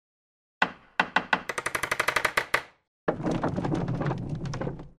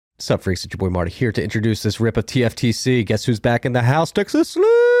What's up, freaks? It's your boy Marty here to introduce this rip of TFTC. Guess who's back in the house? Texas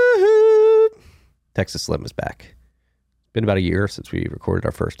Slim! Texas Slim is back. It's been about a year since we recorded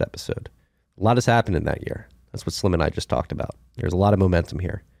our first episode. A lot has happened in that year. That's what Slim and I just talked about. There's a lot of momentum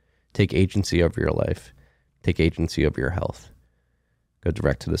here. Take agency over your life. Take agency over your health. Go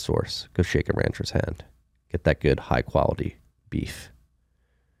direct to the source. Go shake a rancher's hand. Get that good, high-quality beef.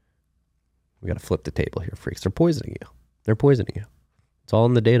 We got to flip the table here, freaks. They're poisoning you. They're poisoning you. It's all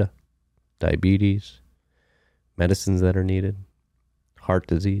in the data. Diabetes, medicines that are needed, heart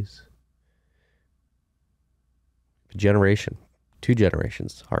disease. A generation, 2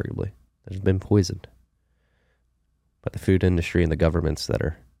 generations, arguably, that have been poisoned by the food industry and the governments that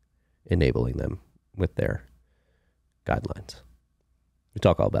are enabling them with their guidelines. We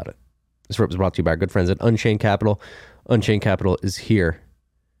talk all about it. This rip is brought to you by our good friends at Unchained Capital. Unchained Capital is here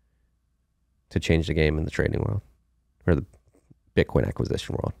to change the game in the trading world, or the Bitcoin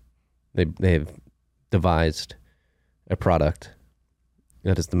acquisition world. They have devised a product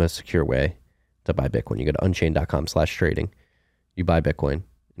that is the most secure way to buy Bitcoin. You go to unchained.com/trading. You buy Bitcoin,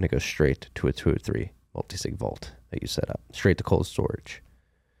 and it goes straight to a 203 multi-sig vault that you set up. Straight to cold storage.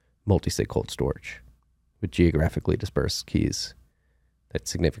 Multi-sig cold storage with geographically dispersed keys that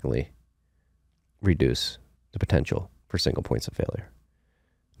significantly reduce the potential for single points of failure.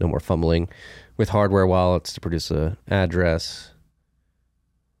 No more fumbling with hardware wallets to produce an address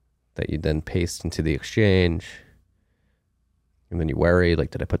that you then paste into the exchange. And then you worry,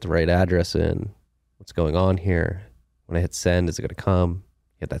 like, did I put the right address in? What's going on here? When I hit send, is it going to come?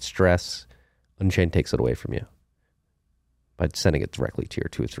 You get that stress. Unchained takes it away from you by sending it directly to your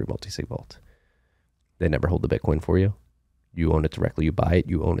 203 multi-sig vault. They never hold the Bitcoin for you. You own it directly. You buy it,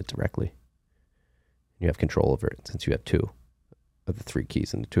 you own it directly. You have control over it since you have 2 of the 3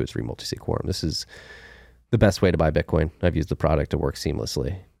 keys in the 203 multi-sig quorum. This is the best way to buy Bitcoin. I've used the product. It works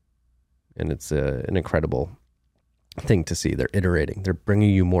seamlessly. And it's an incredible thing to see. They're iterating. They're bringing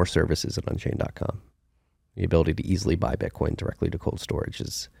you more services at Unchained.com. The ability to easily buy Bitcoin directly to cold storage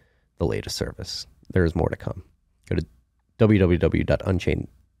is the latest service. There is more to come. Go to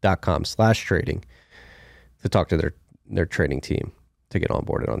www.unchained.com/trading to talk to their trading team to get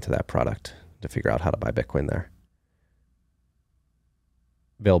onboarded onto that product, to figure out how to buy Bitcoin there.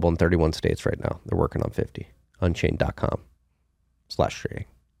 Available in 31 states right now. They're working on 50. Unchained.com/trading.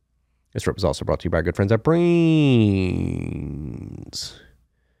 This rip is also brought to you by our good friends at Braiins.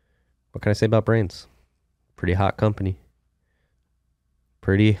 What can I say about Braiins? Pretty hot company.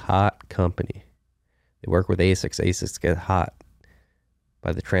 Pretty hot company. They work with ASICs. ASICs get hot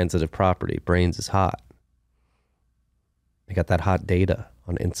by the transitive property. Braiins is hot. They got that hot data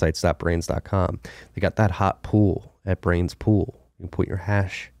on insights.braiins.com. They got that hot pool at Braiins Pool. You can put your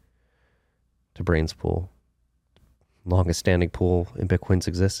hash to Braiins Pool. Longest standing pool in Bitcoin's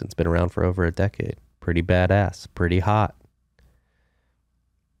existence. Been around for over a decade. Pretty badass. Pretty hot.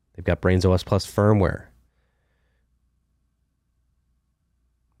 They've got Braiins OS Plus firmware,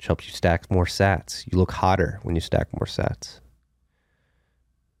 which helps you stack more sats. You look hotter when you stack more sats.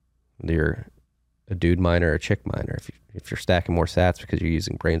 Whether you're a dude miner or a chick miner, if you're stacking more sats because you're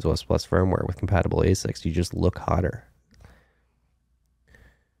using Braiins OS Plus firmware with compatible ASICs, you just look hotter.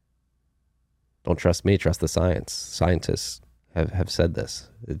 Don't trust me, trust the science. Scientists have said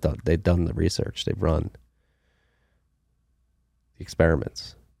this. They've done the research. They've run the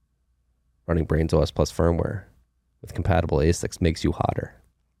experiments. Running Braiins OS Plus firmware with compatible ASICs makes you hotter.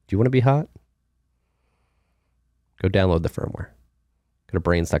 Do you want to be hot? Go download the firmware. Go to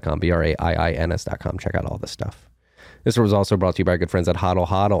braiins.com, BRAIINS.com. Check out all this stuff. This was also brought to you by our good friends at Hodl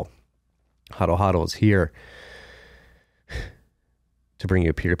Hodl. Hodl Hodl is here to bring you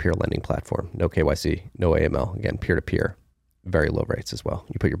a peer-to-peer lending platform. No KYC, no AML. Again, peer-to-peer, very low rates as well.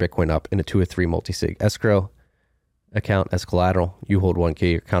 You put your Bitcoin up in a 2 or 3 multi-sig escrow account as collateral. You hold 1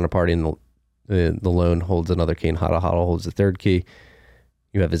 key, your counterparty in the loan holds another key, and Hodl Hodl holds the 3rd key.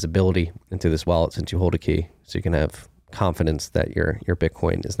 You have visibility into this wallet since you hold a key, so you can have confidence that your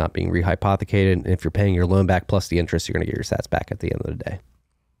Bitcoin is not being rehypothecated. And if you're paying your loan back plus the interest, you're going to get your sats back at the end of the day.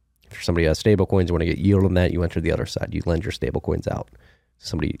 If you're somebody who has stable coins, you want to get yield on that, you enter the other side. You lend your stable coins out.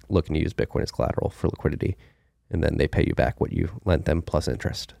 Somebody looking to use Bitcoin as collateral for liquidity, and then they pay you back what you lent them plus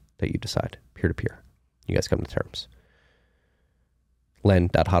interest that you decide, peer-to-peer. You guys come to terms.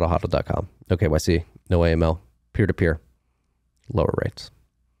 Lend.hodlhodl.com. No KYC, no AML, peer-to-peer, lower rates.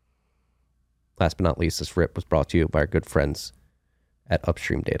 Last but not least, this rip was brought to you by our good friends at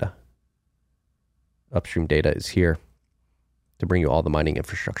Upstream Data. Upstream Data is here to bring you all the mining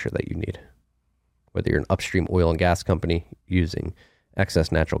infrastructure that you need. Whether you're an upstream oil and gas company using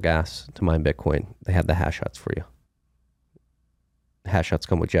excess natural gas to mine Bitcoin, they have the hash huts for you. hash huts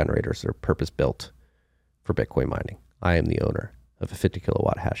come with generators. They're purpose built for Bitcoin mining. I am the owner of a 50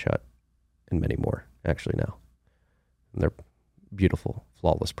 kilowatt hash hut and many more actually now. And they're beautiful,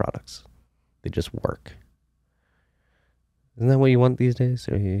 flawless products. They just work. Isn't that what you want these days?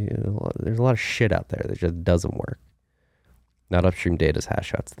 There's a lot of shit out there that just doesn't work. Not Upstream Data's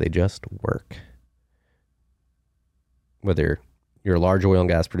hash huts. They just work. Whether you're a large oil and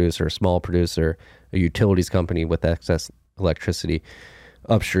gas producer, a small producer, a utilities company with excess electricity,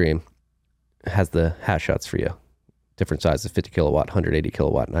 Upstream has the hash huts for you. Different sizes, 50 kilowatt, 180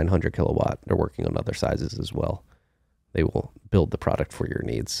 kilowatt, 900 kilowatt. They're working on other sizes as well. They will build the product for your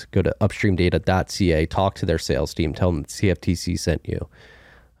needs. Go to upstreamdata.ca, talk to their sales team, tell them CFTC sent you.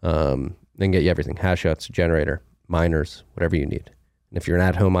 Then get you everything, hash huts, generator, miners, whatever you need. And if you're an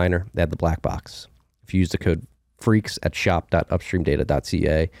at-home miner, they have the black box. If you use the code FREAKS at shop.upstreamdata.ca,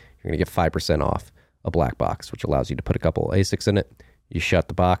 you're going to get 5% off a black box, which allows you to put a couple ASICs in it. You shut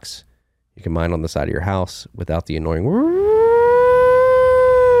the box. You can mine on the side of your house without the annoying.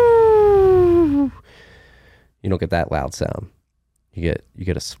 You don't get that loud sound. You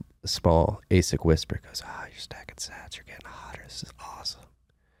get a small ASIC whisper. It goes, you're stacking sats. You're getting hotter. This is awesome.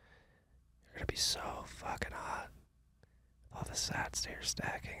 You're going to be so fucking hot. All the sats that you're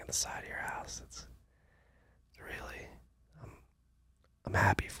stacking on the side of your house. It's really, I'm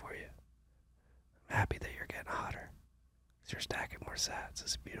happy for you. I'm happy that you're getting hotter. Because you're stacking more sats.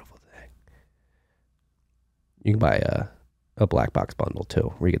 It's a beautiful thing. You can buy a black box bundle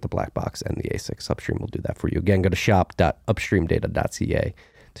too, where you get the black box and the ASICs. Upstream will do that for you. Again, go to shop.upstreamdata.ca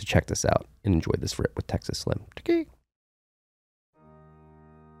to check this out and enjoy this rip with Texas Slim. Okay.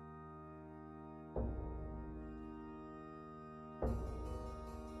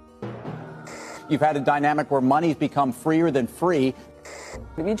 You've had a dynamic where money's become freer than free.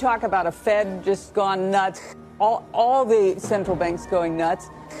 If you talk about a Fed just gone nuts, all the central banks going nuts.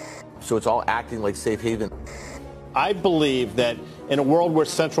 So it's all acting like safe haven. I believe that in a world where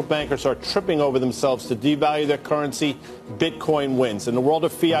central bankers are tripping over themselves to devalue their currency, Bitcoin wins. In the world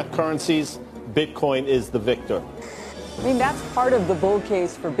of fiat currencies, Bitcoin is the victor. I mean, that's part of the bull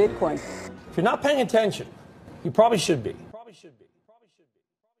case for Bitcoin. If you're not paying attention, you probably should be.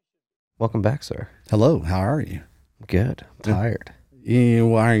 Welcome back, sir. Hello, how are you? Good. I'm tired.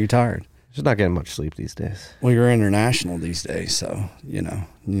 Why are you tired? Just not getting much sleep these days. Well, you're international these days, so, you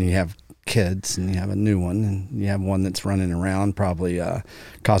have kids and you have a new one and you have one that's running around probably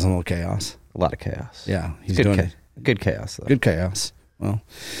causing a little chaos. A lot of chaos. Yeah. He's doing good chaos, though. Good chaos. Well,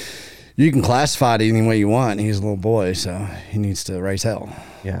 you can classify it any way you want. He's a little boy, so he needs to raise hell.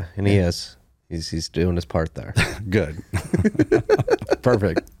 Yeah, and he is. He's doing his part there. Good.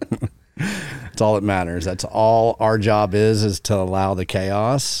 Perfect. That's all that matters. That's all our job is to allow the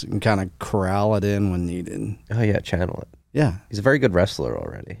chaos and kind of corral it in when needed. Oh, yeah, channel it. Yeah. He's a very good wrestler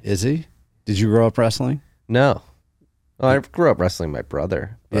already. Is he? Did you grow up wrestling? No. Well, I grew up wrestling my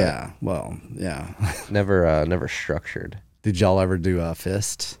brother. Yeah. Well, yeah. Never structured. Did y'all ever do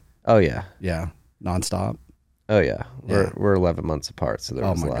fists? Oh, yeah. Yeah. Nonstop? Oh, yeah. We're 11 months apart, so there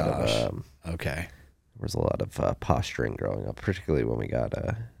was a lot of... Okay. There was a lot of posturing growing up, particularly when we got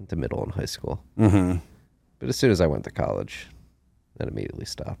into middle and high school. Mm-hmm. But as soon as I went to college, that immediately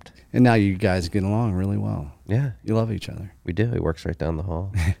stopped. And now you guys get along really well. Yeah. You love each other. We do. He works right down the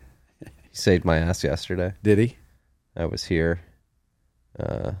hall. He saved my ass yesterday. Did he? I was here.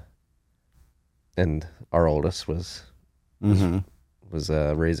 And our oldest was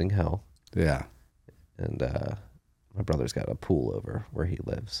raising hell. Yeah. And my brother's got a pool over where he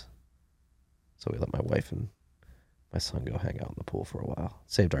lives. So we let my wife and my son go hang out in the pool for a while.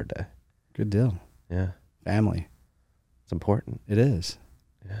 Saved our day. Good deal. Yeah. Family. It's important. It is.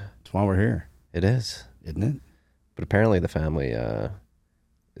 Yeah. That's why we're here. It is. Isn't it? But apparently the family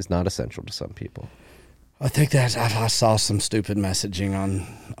is not essential to some people. I think that I saw some stupid messaging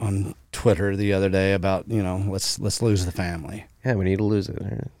on Twitter the other day about, let's lose the family. Yeah, we need to lose it.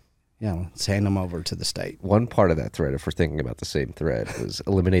 Yeah, let's hand them over to the state. One part of that thread, if we're thinking about the same thread, was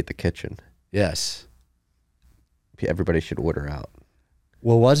eliminate the kitchen. Yes. Everybody should order out.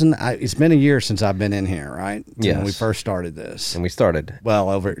 Well, it's been a year since I've been in here, right? Yes. When we first started this. And we started. Well,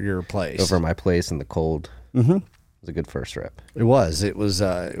 over at your place. Over my place in the cold. Mm-hmm. It was a good first rep. It was. It was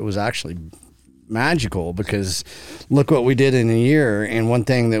actually magical because look what we did in a year. And one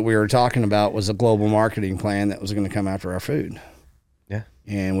thing that we were talking about was a global marketing plan that was going to come after our food. Yeah.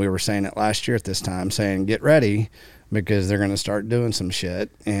 And we were saying it last year at this time, saying, get ready, because they're going to start doing some shit,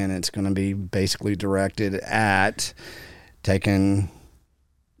 and it's going to be basically directed at taking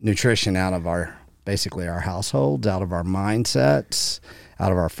nutrition out of our households, out of our mindsets,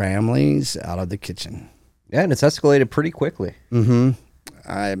 out of our families, out of the kitchen. Yeah, and it's escalated pretty quickly.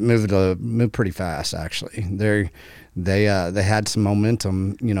 I moved pretty fast, actually. They had some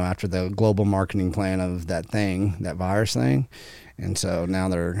momentum, after the global marketing plan of that virus thing. And so now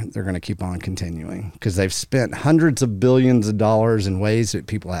they're going to keep on continuing because they've spent hundreds of billions of dollars in ways that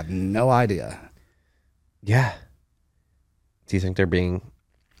people have no idea. Yeah. Do you think they're being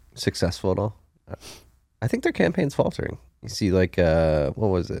successful at all? I think their campaign's faltering. You see, like, what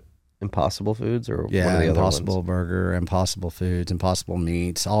was it? Impossible Foods or one of the other Impossible ones? Burger, Impossible Foods, Impossible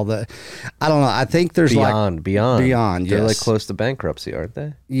Meats, all the, I don't know. I think there's Beyond. Beyond, They're yes. like close to bankruptcy, aren't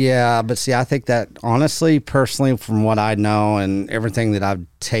they? Yeah, but see, I think that honestly, personally, from what I know and everything that I've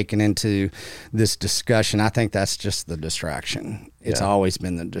taken into this discussion, I think that's just the distraction. It's always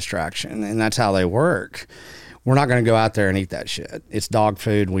been the distraction, and that's how they work. We're not going to go out there and eat that shit. It's dog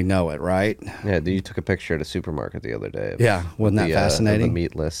food. We know it, right? Yeah, you took a picture at a supermarket the other day. Yeah, wasn't that fascinating? Of the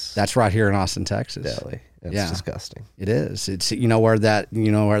meatless That's right here in Austin, Texas. deli. It's disgusting. It is. It's where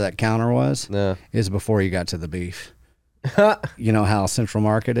that counter was? No. Is before you got to the beef. You know how Central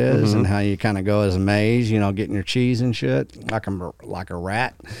Market is and how you kind of go as a maze, getting your cheese and shit like a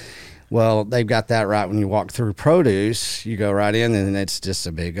rat. Well, they've got that right when you walk through produce. You go right in, and it's just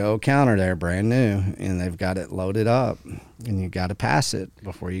a big old counter there, brand new, and they've got it loaded up, and you got to pass it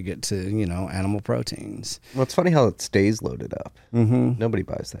before you get to animal proteins. Well, it's funny how it stays loaded up. Nobody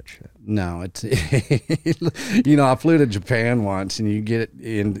buys that shit. No, it's I flew to Japan once, and you get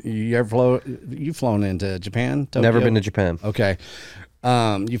in. You've flown into Japan? Tokyo? Never been to Japan. Okay.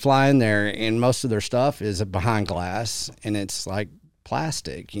 You fly in there, and most of their stuff is behind glass, and it's like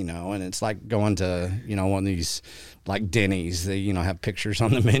plastic, and it's like going to, one of these like Denny's, they, have pictures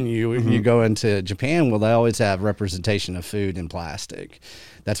on the menu. You go into Japan, well, they always have representation of food in plastic.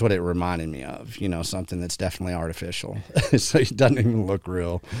 That's what it reminded me of, something that's definitely artificial. So it doesn't even look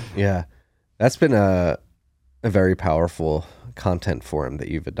real. Yeah. That's been a very powerful content form that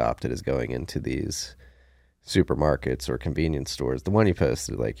you've adopted, is going into these supermarkets or convenience stores. The one you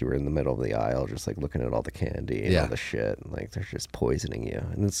posted, like you were in the middle of the aisle just like looking at all the candy and all the shit, and like they're just poisoning you.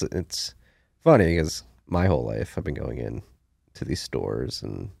 And it's funny because my whole life I've been going in to these stores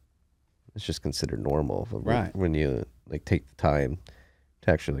and it's just considered normal. But right. When you like take the time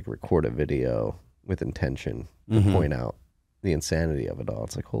to actually like record a video with intention to point out the insanity of it all,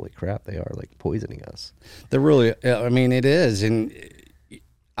 it's like, holy crap, they are like poisoning us. They're really, it is. And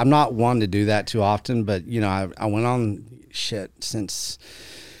I'm not one to do that too often, but I went on shit since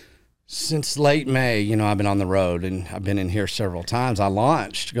late May. I've been on the road and I've been in here several times. I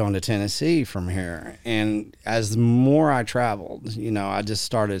launched going to Tennessee from here, and as the more I traveled, I just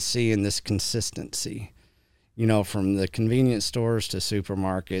started seeing this consistency. From the convenience stores to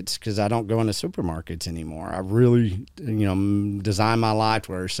supermarkets, because I don't go into supermarkets anymore. I really, design my life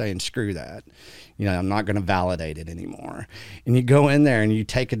where saying, screw that. I'm not going to validate it anymore. And you go in there and you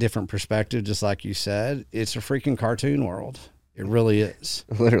take a different perspective, just like you said. It's a freaking cartoon world. It really is.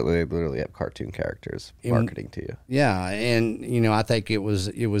 Literally have cartoon characters marketing to you. Yeah, and I think it was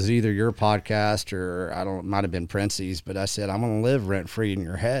either your podcast or it might have been Princey's, but I said I'm going to live rent free in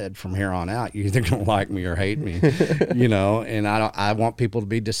your head from here on out. You're either going to like me or hate me, And I want people to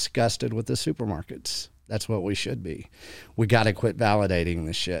be disgusted with the supermarkets. That's what we should be. We got to quit validating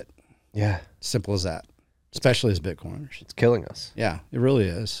this shit. Yeah, simple as that. Especially as Bitcoiners, it's killing us. Yeah, it really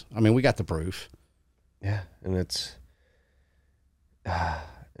is. I mean, we got the proof. Yeah, and it's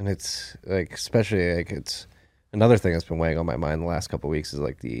like, especially like, it's another thing that's been weighing on my mind the last couple of weeks is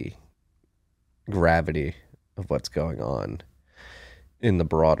like the gravity of what's going on in the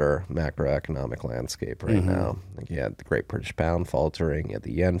broader macroeconomic landscape right now. Like, you had the Great British Pound faltering, you had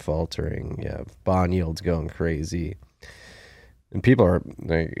the yen faltering, you have bond yields going crazy, and people are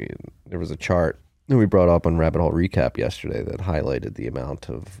like, there was a chart that we brought up on Rabbit Hole Recap yesterday that highlighted the amount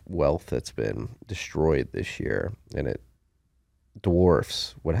of wealth that's been destroyed this year, and it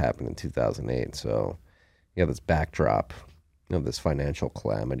dwarfs what happened in 2008. So you have this backdrop of this financial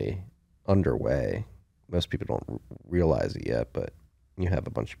calamity underway. Most people don't realize it yet, but you have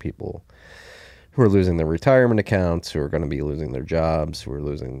a bunch of people who are losing their retirement accounts, who are going to be losing their jobs, who are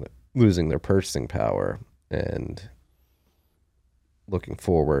losing their purchasing power, and looking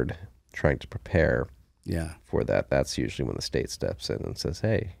forward, trying to prepare for that. That's usually when the state steps in and says,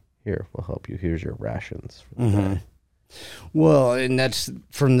 hey, here, we'll help you. Here's your rations for the day. Well, and that's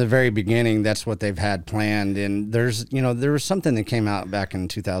from the very beginning, that's what they've had planned. And there was something that came out back in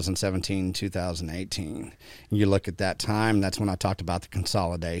 2017, 2018. You look at that time, that's when I talked about the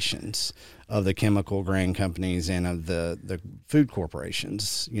consolidations of the chemical grain companies and of the food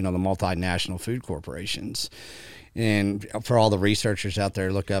corporations, the multinational food corporations. And for all the researchers out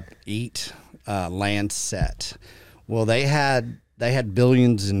there, look up EAT, Lancet. Well, they had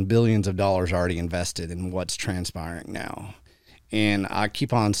billions and billions of dollars already invested in what's transpiring now. And I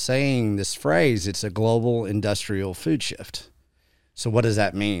keep on saying this phrase, it's a global industrial food shift. So what does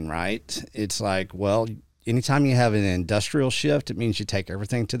that mean, right? It's like, well, anytime you have an industrial shift, it means you take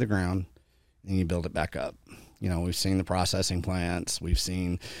everything to the ground and you build it back up. You know, we've seen the processing plants, we've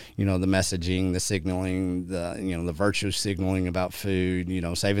seen, you know, the messaging, the signaling, the virtue signaling about food, you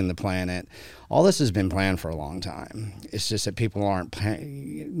know, saving the planet. All this has been planned for a long time. It's just that people aren't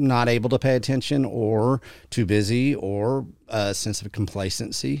not able to pay attention, or too busy, or a sense of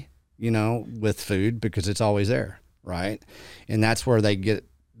complacency, you know, with food, because it's always there, right? And that's where they get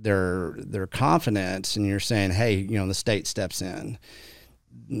their confidence. And you're saying, hey, you know, the state steps in.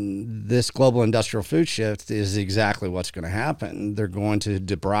 This global industrial food shift is exactly what's going to happen. They're going to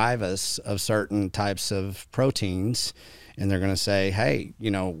deprive us of certain types of proteins, and they're going to say, hey,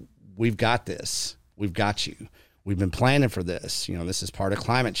 you know, we've got this. We've got you. We've been planning for this. You know, this is part of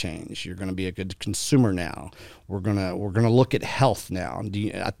climate change. You're going to be a good consumer now. We're going to look at health now.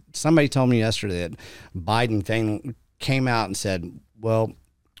 Somebody told me yesterday that Biden thing came out and said, well,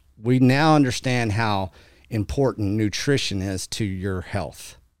 we now understand how important nutrition is to your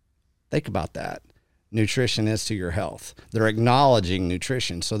health. Think about that. Nutrition is to your health. They're acknowledging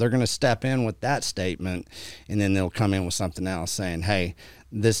nutrition. So they're going to step in with that statement, and then they'll come in with something else saying, hey,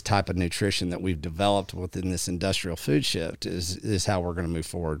 this type of nutrition that we've developed within this industrial food shift is how we're going to move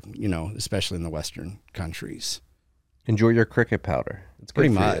forward, you know, especially in the Western countries. Enjoy your cricket powder. It's good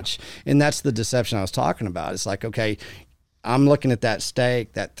pretty for much. you. And that's the deception I was talking about. It's like, okay, I'm looking at that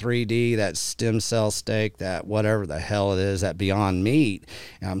steak, that 3D, that stem cell steak, that whatever the hell it is, that Beyond Meat,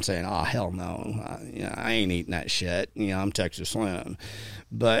 and I'm saying, oh, hell no, I ain't eating that shit. You know, I'm Texas Slim.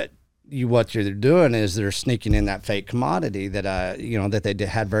 But what they're doing is they're sneaking in that fake commodity that that they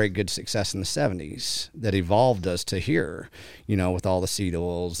had very good success in the 70s, that evolved us to here, you know, with all the seed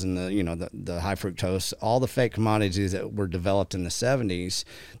oils and the high fructose, all the fake commodities that were developed in the 70s.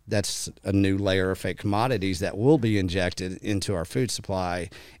 That's a new layer of fake commodities that will be injected into our food supply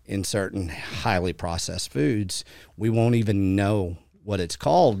in certain highly processed foods. We won't even know what it's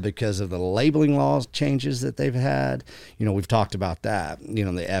called because of the labeling laws changes that they've had. You know, we've talked about that, you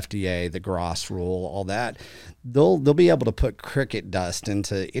know, the FDA, the Gross rule, all that. They'll be able to put cricket dust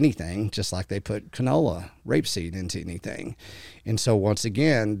into anything, just like they put canola, rapeseed into anything. And so once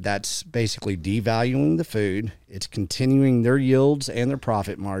again, that's basically devaluing the food. It's continuing their yields and their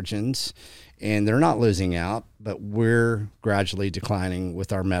profit margins, and they're not losing out, but we're gradually declining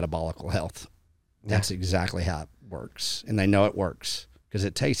with our metabolic health. That's exactly how it works, and they know it works because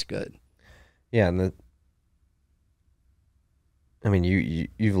it tastes good. Yeah, and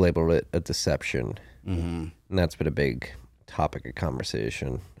you've labeled it a deception, and that's been a big topic of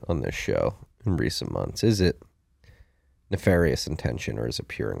conversation on this show in recent months. Is it nefarious intention, or is it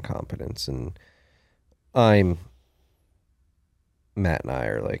pure incompetence? And Matt and I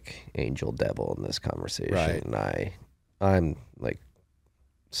are like angel devil in this conversation, right. And I'm like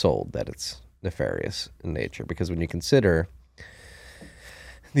sold that it's nefarious in nature, because when you consider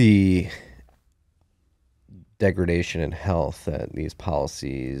the degradation in health that these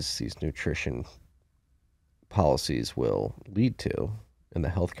policies, these nutrition policies will lead to, and the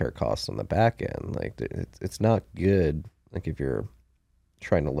healthcare costs on the back end, like it's not good. Like if you're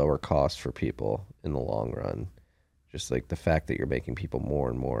trying to lower costs for people in the long run, just like the fact that you're making people more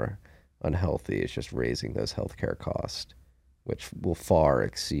and more unhealthy is just raising those healthcare costs, which will far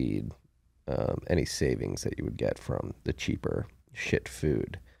exceed any savings that you would get from the cheaper shit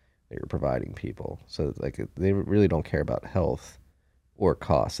food that you're providing people. So like they really don't care about health or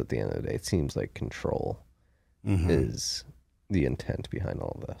costs at the end of the day. It seems like control is the intent behind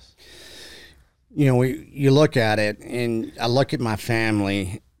all of this. You know, you look at it, and I look at my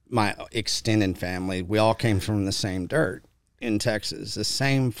family, my extended family. We all came from the same dirt in Texas, the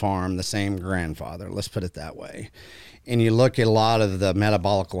same farm, the same grandfather. Let's put it that way. And you look at a lot of the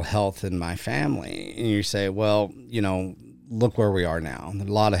metabolic health in my family, and you say, well, you know, look where we are now. A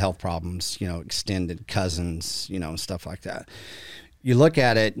lot of health problems, you know, extended cousins, you know, stuff like that. You look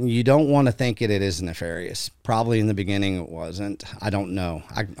at it, and you don't want to think it is nefarious. Probably in the beginning it wasn't. I don't know.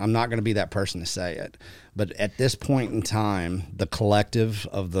 I'm not going to be that person to say it. But at this point in time, the collective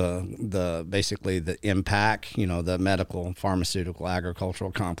of the basically the impact, you know, the medical, pharmaceutical,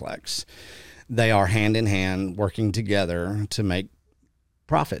 agricultural complex, they are hand in hand working together to make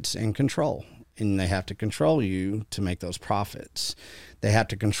profits and control. And they have to control you to make those profits. They have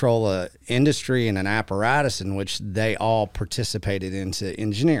to control an industry and an apparatus in which they all participated in to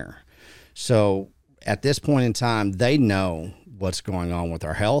engineer. So at this point in time, they know what's going on with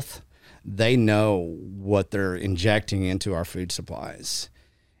our health. They know what they're injecting into our food supplies.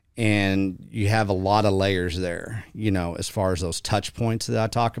 And you have a lot of layers there, as far as those touch points that I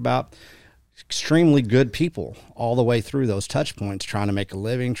talk about. Extremely good people all the way through those touch points, trying to make a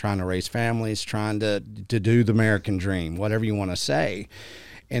living, trying to raise families, trying to do the American dream, whatever you want to say.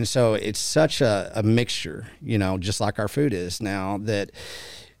 And so it's such a mixture, just like our food is now, that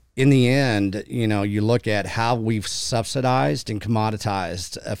in the end, you look at how we've subsidized and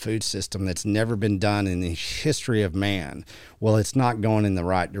commoditized a food system that's never been done in the history of man. Well, it's not going in the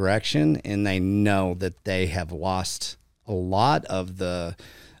right direction, and they know that they have lost a lot of the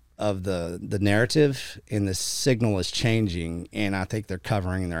narrative, and the signal is changing, and I think they're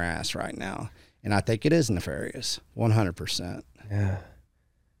covering their ass right now. And I think it is nefarious, 100%. Yeah.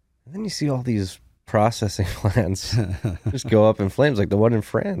 And then you see all these processing plants just go up in flames, like the one in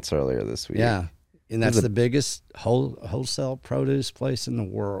France earlier this week. Yeah. And that's the biggest wholesale produce place in the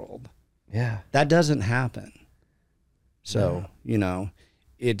world. Yeah. That doesn't happen. So,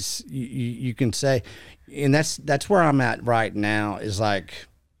 it's, you can say, and that's where I'm at right now, is like,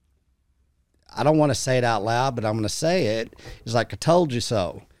 I don't want to say it out loud, but I'm going to say it. It's like, I told you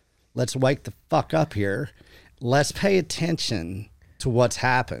so. Let's wake the fuck up here. Let's pay attention to what's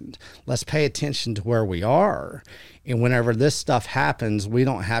happened. Let's pay attention to where we are. And whenever this stuff happens, we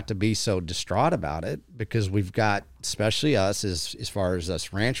don't have to be so distraught about it, because we've got, especially us, as far as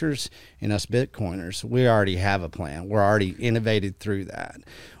us ranchers and us Bitcoiners, we already have a plan. We're already innovated through that.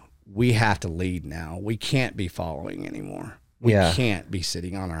 We have to lead now. We can't be following anymore. We can't be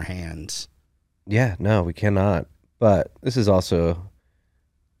sitting on our hands. Yeah, no, we cannot. But this is also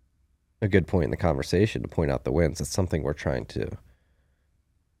a good point in the conversation to point out the wins. It's something we're trying to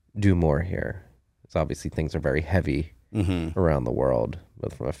do more here. It's obviously things are very heavy around the world,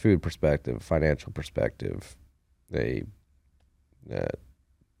 but from a food perspective, financial perspective, there's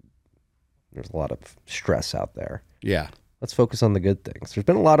a lot of stress out there. Yeah. Let's focus on the good things. There's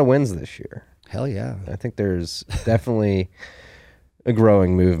been a lot of wins this year. Hell yeah. I think there's definitely a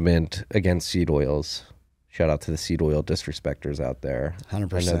growing movement against seed oils. Shout out to the seed oil disrespecters out there.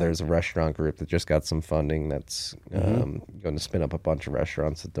 100%. I know there's a restaurant group that just got some funding that's going to spin up a bunch of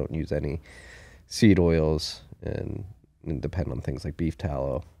restaurants that don't use any seed oils and depend on things like beef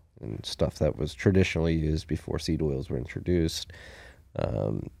tallow and stuff that was traditionally used before seed oils were introduced.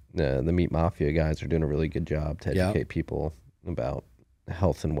 The meat mafia guys are doing a really good job to educate people about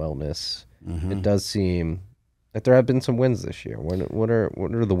health and wellness. It does seem that there have been some wins this year. What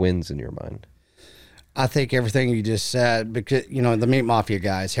are the wins in your mind? I think everything you just said, because, the meat mafia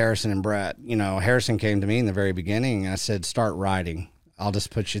guys, Harrison and Brett, Harrison came to me in the very beginning. And I said, start writing. I'll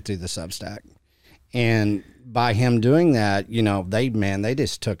just put you through the Substack. And by him doing that, they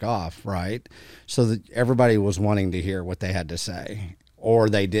just took off, right? So that everybody was wanting to hear what they had to say, or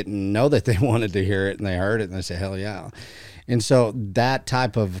they didn't know that they wanted to hear it and they heard it and they said, hell yeah. And so that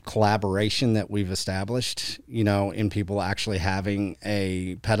type of collaboration that we've established, in people actually having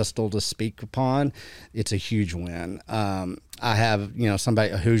a pedestal to speak upon, it's a huge win. I have, somebody,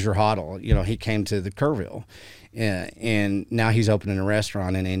 a Hoosier Hoddle, he came to the Kerrville, and now he's opening a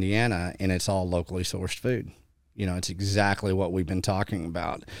restaurant in Indiana, and it's all locally sourced food. It's exactly what we've been talking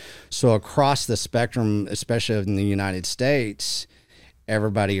about. So across the spectrum, especially in the United States,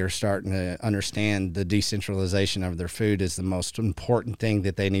 everybody are starting to understand the decentralization of their food is the most important thing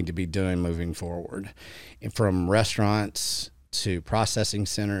that they need to be doing moving forward. And from restaurants to processing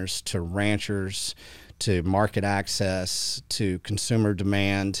centers to ranchers to market access to consumer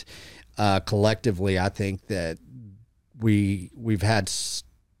demand, collectively, I think that we've had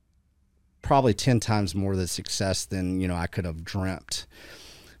probably 10 times more of the success than I could have dreamt.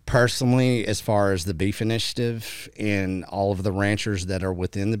 Personally, as far as the Beef Initiative and all of the ranchers that are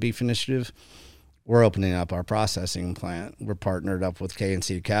within the Beef Initiative, we're opening up our processing plant. We're partnered up with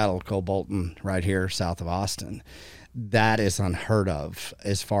KNC Cattle, Cole Bolton, right here south of Austin. That is unheard of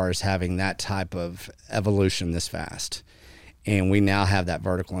as far as having that type of evolution this fast. And we now have that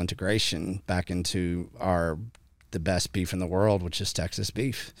vertical integration back into the best beef in the world, which is Texas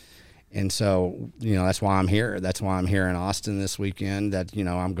beef. And so, that's why I'm here. That's why I'm here in Austin this weekend, that,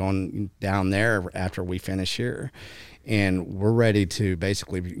 I'm going down there after we finish here. And we're ready to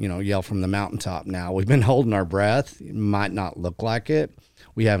basically, yell from the mountaintop now. We've been holding our breath. It might not look like it.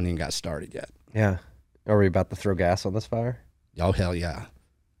 We haven't even got started yet. Yeah. Are we about to throw gas on this fire? Oh, hell yeah.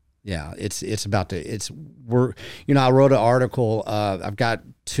 Yeah, it's about to, I wrote an article. I've got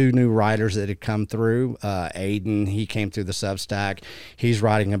 2 new writers that had come through. Aiden, he came through the Substack. He's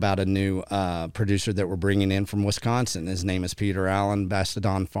writing about a new producer that we're bringing in from Wisconsin. His name is Peter Allen,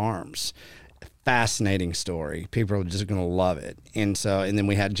 Bastadon Farms. fascinating story. People are just going to love it. And then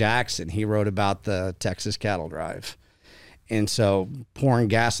we had Jackson. He wrote about the Texas cattle drive. And so pouring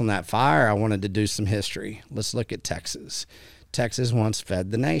gas on that fire, I wanted to do some history. Let's look at Texas. Texas once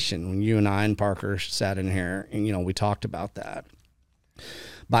fed the nation. When you and I and Parker sat in here and, we talked about that.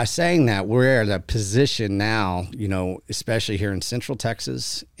 By saying that, we're at a position now, especially here in Central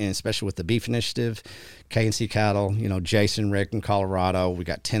Texas, and especially with the Beef Initiative, K&C Cattle, Jason, Rick in Colorado, we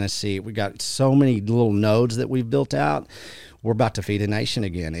got Tennessee, we got so many little nodes that we've built out. We're about to feed a nation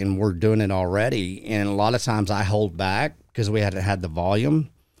again, and we're doing it already. And a lot of times I hold back because we hadn't had the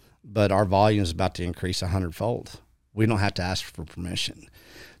volume, but our volume is about to increase 100-fold. We don't have to ask for permission.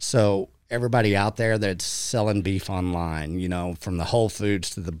 So everybody out there that's selling beef online, from the Whole Foods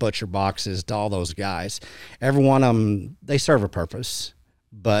to the butcher boxes to all those guys, every one of them, they serve a purpose.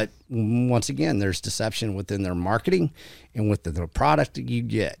 But once again, there's deception within their marketing and with the product that you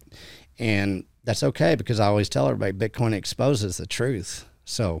get. And that's okay, because I always tell everybody Bitcoin exposes the truth.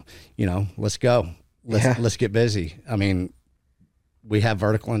 So, let's go. Let's get busy. I mean, we have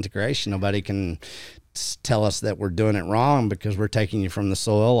vertical integration. Nobody can tell us that we're doing it wrong, because we're taking you from the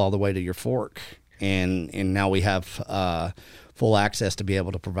soil all the way to your fork. And now we have full access to be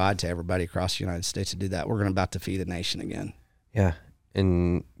able to provide to everybody across the United States to do that. We're about to feed a nation again. Yeah.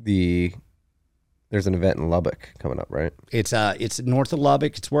 And there's an event in Lubbock coming up, right? It's north of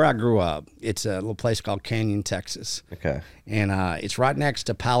Lubbock. It's where I grew up. It's a little place called Canyon, Texas. Okay. And it's right next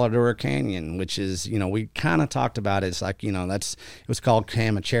to Paladura Canyon, which is, we kind of talked about it. It's like, it was called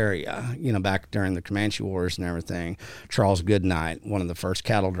Camacharia, back during the Comanche Wars and everything. Charles Goodnight, one of the first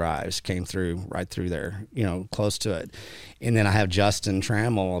cattle drives, came right through there, close to it. And then I have Justin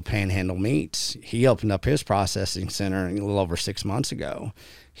Trammell of Panhandle Meats. He opened up his processing center a little over 6 months ago.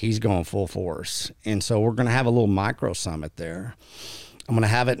 He's going full force. And so we're going to have a little micro summit there. I'm going to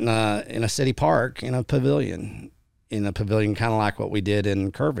have it in a city park, in a pavilion kind of like what we did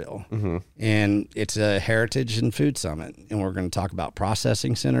in Kerrville. Mm-hmm. And it's a heritage and food summit. And we're going to talk about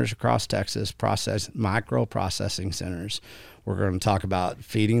processing centers across Texas, micro processing centers. We're going to talk about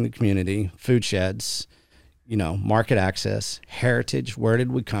feeding the community, food sheds, market access, heritage, where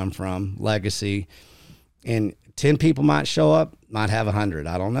did we come from, legacy. And 10 people might show up, might have 100.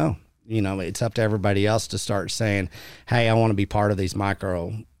 I don't know. It's up to everybody else to start saying, hey, I want to be part of these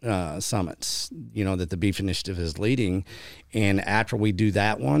micro summits, that the Beef Initiative is leading. And after we do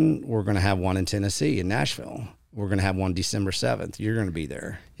that one, we're going to have one in Tennessee, in Nashville. We're going to have one December 7th. You're going to be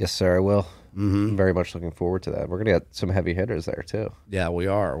there. Yes, sir, I will. Mm-hmm. I'm very much looking forward to that. We're going to get some heavy hitters there too. Yeah, we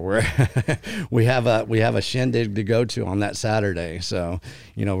are. we have a shindig to go to on that Saturday. So,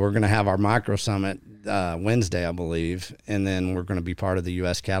 we're going to have our micro summit Wednesday, I believe, and then we're going to be part of the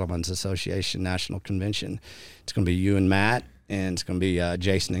U.S. Cattlemen's Association National Convention. It's going to be you and Matt, and it's going to be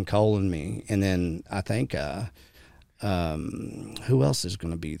Jason and Cole and me, and then I think who else is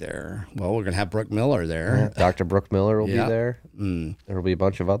going to be there? Well, we're going to have Brooke Miller there. Yeah, Dr. Brooke Miller will be there. Mm. There will be a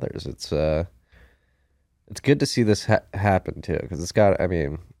bunch of others. It's good to see this happen too, because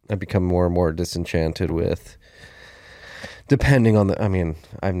I've become more and more disenchanted with depending on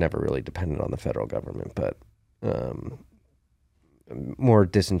I've never really depended on the federal government, but more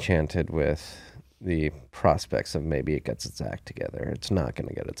disenchanted with the prospects of maybe it gets its act together. It's not going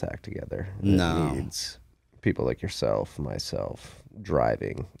to get its act together. No. It needs people like yourself, myself,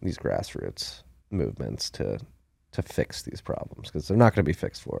 driving these grassroots movements to fix these problems, because they're not going to be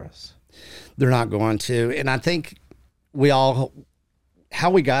fixed for us. They're not going to. And I think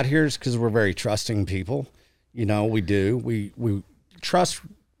how we got here is because we're very trusting people. We do. We trust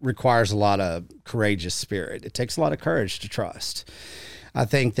requires a lot of courageous spirit. It takes a lot of courage to trust. I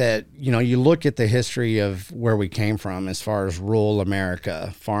think that, you look at the history of where we came from as far as rural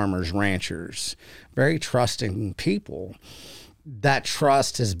America, farmers, ranchers, very trusting people. That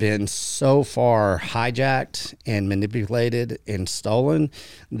trust has been so far hijacked and manipulated and stolen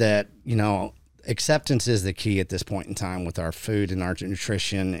that, acceptance is the key at this point in time with our food and our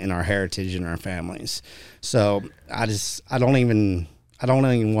nutrition and our heritage and our families. So I don't even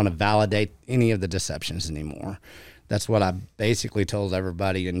want to validate any of the deceptions anymore. That's what I basically told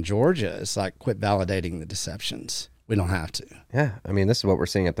everybody in Georgia. It's like, quit validating the deceptions. We don't have to. Yeah. This is what we're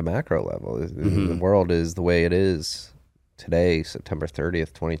seeing at the macro level. Mm-hmm. The world is the way it is today, September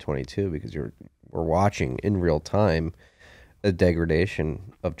 30th, 2022, because we're watching in real time a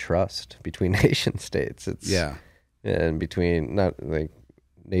degradation of trust between nation states. And between not like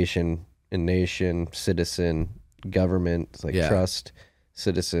nation and nation, citizen, government, it's like trust,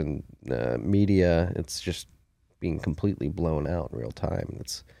 citizen, media. It's just being completely blown out in real time.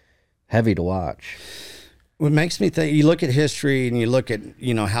 It's heavy to watch. What makes me think, you look at history and you look at,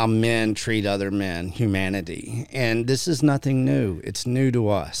 how men treat other men, humanity, and this is nothing new. It's new to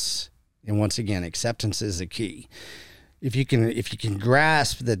us. And once again, acceptance is the key. If you can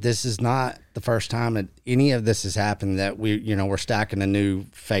grasp that this is not the first time that any of this has happened, that we're stacking a new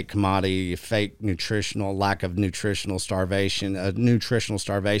fake commodity, fake lack of nutritional starvation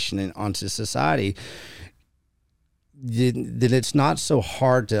onto society, that it's not so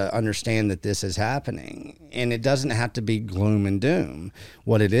hard to understand that this is happening. And it doesn't have to be gloom and doom.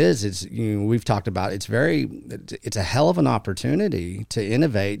 What it is we've talked about, it's a hell of an opportunity to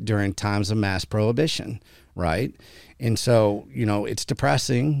innovate during times of mass prohibition, right? And so, it's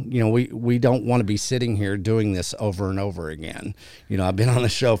depressing. We don't want to be sitting here doing this over and over again. I've been on the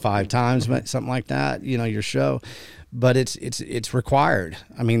show 5 times, something like that, your show. But it's required.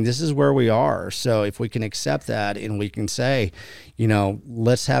 I mean, this is where we are. So if we can accept that and we can say,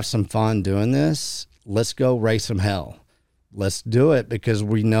 let's have some fun doing this. Let's go raise some hell. Let's do it because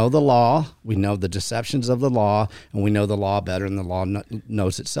we know the law. We know the deceptions of the law, and we know the law better than the law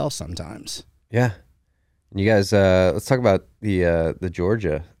knows itself sometimes. Yeah. You guys, let's talk about the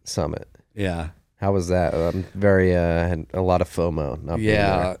Georgia summit. Yeah. How was that? I'm had a lot of FOMO. Not being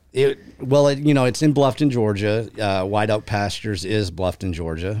there. It's in Bluffton, Georgia. White Oak Pastures is Bluffton,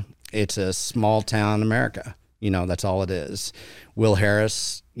 Georgia. It's a small town America. That's all it is. Will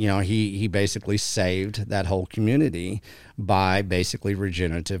Harris, he basically saved that whole community by basically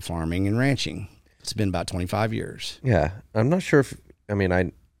regenerative farming and ranching. It's been about 25 years. Yeah. I'm not sure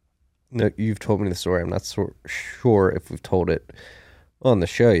I know you've told me the story. I'm not so sure if we've told it on the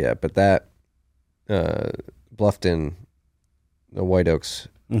show yet, but that Bluffton, the White Oaks,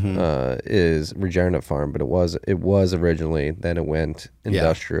 is regenerative farm, but it was originally, then it went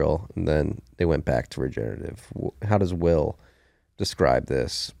industrial, and then they went back to regenerative. How does Will describe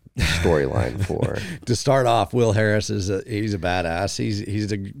this storyline for? To start off, Will Harris he's a badass.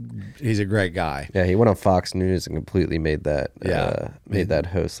 He's a great guy. Yeah, he went on Fox News and completely made that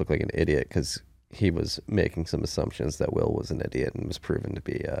host look like an idiot because he was making some assumptions that Will was an idiot and was proven to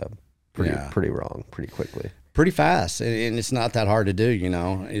be pretty wrong pretty quickly. Pretty fast, and it's not that hard to do,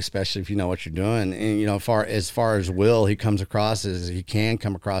 especially if you know what you're doing. And as far as Will, he can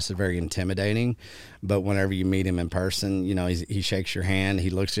come across as very intimidating, but whenever you meet him in person, he shakes your hand, he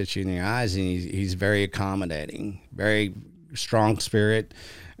looks at you in your eyes, and he's very accommodating, very strong spirit,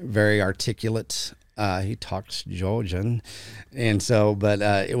 very articulate. He talks Georgian, and so, but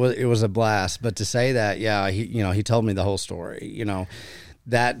it was a blast. But to say that, he told me the whole story,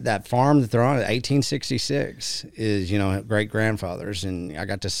 That farm that they're on, 1866, is, great grandfathers. And I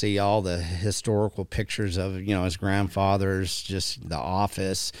got to see all the historical pictures of, his grandfathers, just the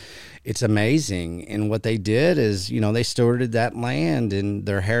office. It's amazing. And what they did is, they stewarded that land and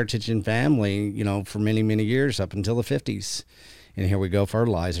their heritage and family, for many, many years up until the 50s. And here we go,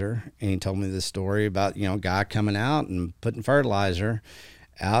 fertilizer. And he told me this story about, a guy coming out and putting fertilizer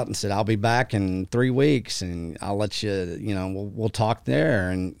out and said, I'll be back in 3 weeks and I'll let you, we'll talk there.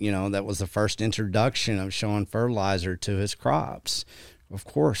 And, that was the first introduction of showing fertilizer to his crops. Of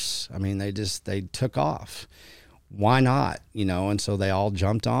course. They took off. Why not? And so they all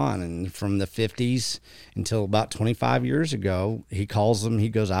jumped on. And from the 50s until about 25 years ago, he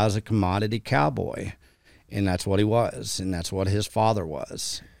goes, I was a commodity cowboy. And that's what he was. And that's what his father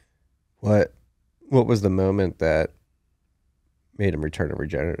was. What was the moment that made him return to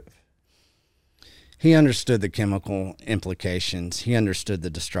regenerative? He understood the chemical implications. He understood the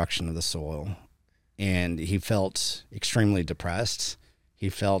destruction of the soil, and he felt extremely depressed. He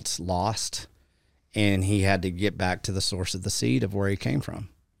felt lost, and he had to get back to the source of the seed of where he came from.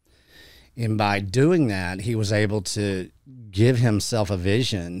 And by doing that, he was able to give himself a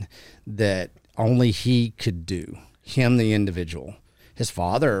vision that only he could do, him, the individual. His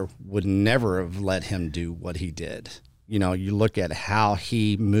father would never have let him do what he did. You look at how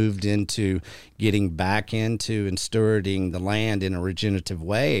he moved into getting back into and stewarding the land in a regenerative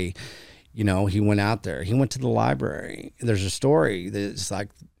way. He went out there. He went to the library. There's a story that's like,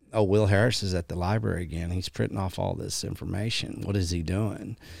 oh, Will Harris is at the library again. He's printing off all this information. What is he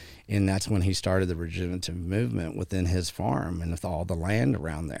doing? And that's when he started the regenerative movement within his farm and with all the land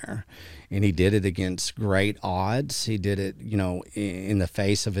around there. And he did it against great odds. He did it, in the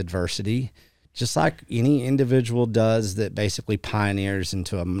face of adversity, just like any individual does that basically pioneers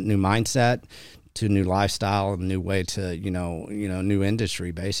into a new mindset, to a new lifestyle, a new way to, new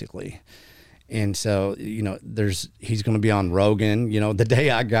industry, basically. And so, he's going to be on Rogan. The day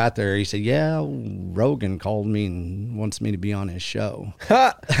I got there, he said, yeah, Rogan called me and wants me to be on his show. Hell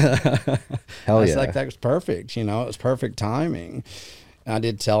yeah. Like, that was perfect. It was perfect timing. I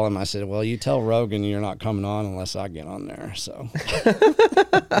did tell him, I said, well, you tell Rogan you're not coming on unless I get on there. So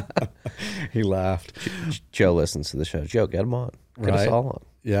he laughed. Joe listens to the show. Joe, get him on. Get us Right. all on.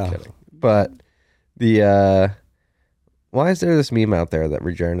 Yeah. Kidding. But the why is there this meme out there that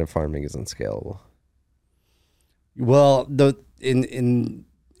regenerative farming is unscalable? Well,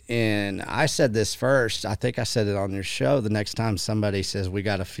 and I said this first. I think I said it on your show. The next time somebody says we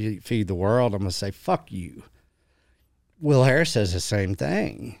got to feed the world, I'm going to say, fuck you. Will Harris says the same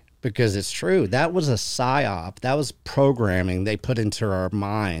thing because it's true. That was a psyop. That was programming they put into our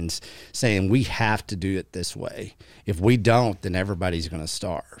minds saying we have to do it this way. If we don't, then everybody's going to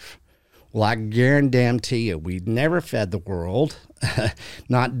starve. Well, I guarantee you, we never fed the world.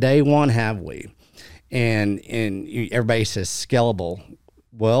 Not day one have we. And everybody says scalable.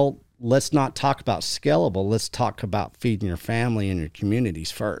 Well, let's not talk about scalable. Let's talk about feeding your family and your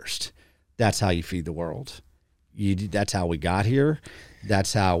communities first. That's how you feed the world. That's how we got here.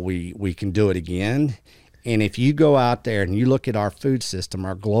 That's how we can do it again. And if you go out there and you look at our food system,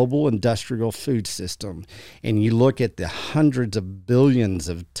 our global industrial food system, and you look at the hundreds of billions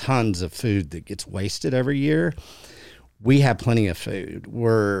of tons of food that gets wasted every year, we have plenty of food.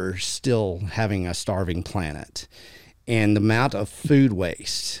 We're still having a starving planet. And the amount of food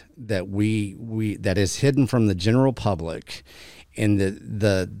waste that that is hidden from the general public, and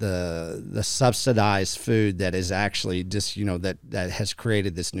the subsidized food that is actually just, that has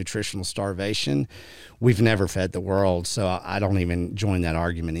created this nutritional starvation, we've never fed the world. So I don't even join that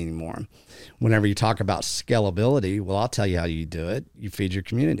argument anymore. Whenever you talk about scalability, well, I'll tell you how you do it. You feed your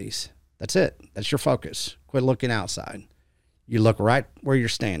communities. That's it. That's your focus. Quit looking outside. You look right where you're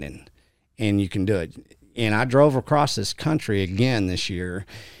standing, and you can do it. And I drove across this country again this year,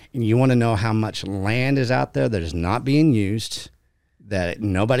 and you want to know how much land is out there that is not being used, that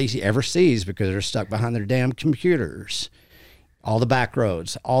nobody ever sees because they're stuck behind their damn computers. All the back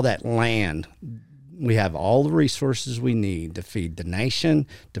roads, all that land. We have all the resources we need to feed the nation,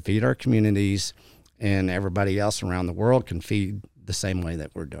 to feed our communities, and everybody else around the world can feed the same way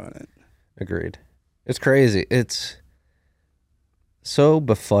that we're doing it. Agreed. It's crazy. It's so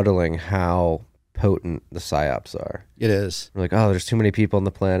befuddling how potent the psyops are. It is. We're like, oh, there's too many people on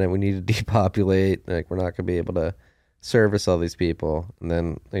the planet. We need to depopulate. Like, we're not going to be able to service all these people. And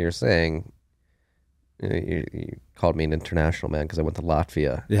then like you're saying, you called me an international man because I went to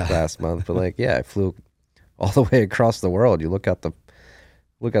Latvia last month. But like, yeah, I flew all the way across the world. You look at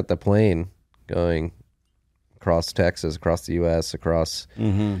the plane going across Texas, across the U.S., across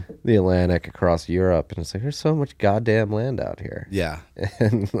the Atlantic, across Europe, and it's like there's so much goddamn land out here. Yeah,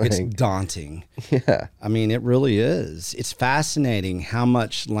 and like, it's daunting. Yeah, I mean, it really is. It's fascinating how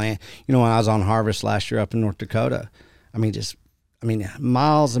much land. When I was on harvest last year up in North Dakota,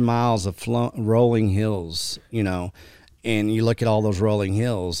 miles and miles of rolling hills. And you look at all those rolling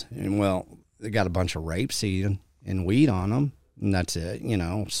hills, and well, they got a bunch of rapeseed and wheat on them, and that's it.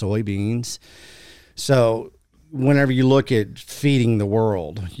 Soybeans. So whenever you look at feeding the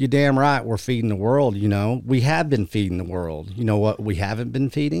world, you're damn right we're feeding the world. We have been feeding the world. You know what we haven't been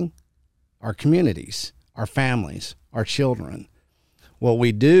feeding? Our communities, our families, our children. What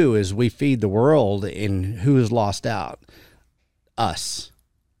we do is we feed the world, and who is lost out? Us,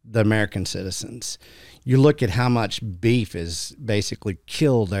 the American citizens. You look at how much beef is basically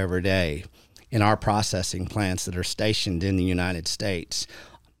killed every day in our processing plants that are stationed in the United States.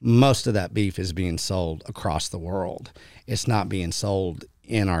 Most of that beef is being sold across the world. It's not being sold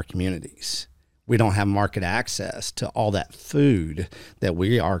in our communities. We don't have market access to all that food that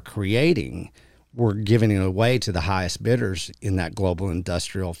we are creating. We're giving it away to the highest bidders in that global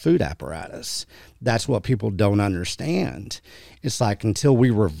industrial food apparatus. That's what people don't understand. It's like until we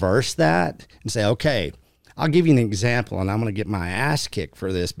reverse that and say, okay, I'll give you an example, and I'm going to get my ass kicked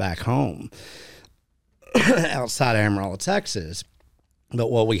for this back home outside of Amarillo, Texas. But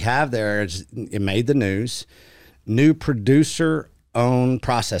what we have there is, it made the news, new producer-owned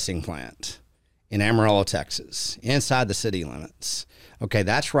processing plant in Amarillo, Texas, inside the city limits. Okay,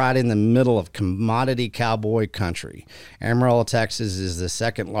 that's right in the middle of commodity cowboy country. Amarillo, Texas is the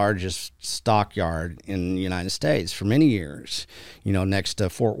second largest stockyard in the United States for many years, next to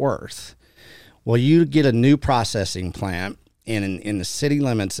Fort Worth. Well, you get a new processing plant in the city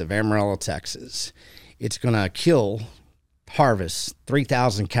limits of Amarillo, Texas. It's going to harvest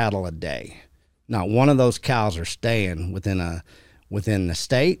 3,000 cattle a day. Not one of those cows are staying within the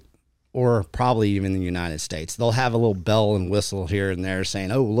state or probably even the United States. They'll have a little bell and whistle here and there saying,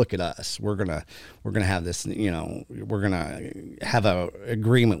 "Oh, look at us. We're gonna have this. We're gonna have a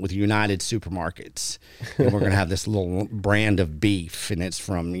agreement with United Supermarkets, and we're gonna have this little brand of beef, and it's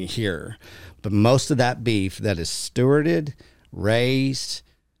from here." But most of that beef that is stewarded raised,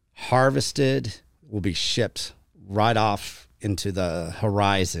 harvested, will be shipped right off into the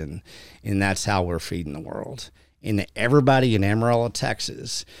horizon, and that's how we're feeding the world. And everybody in Amarillo,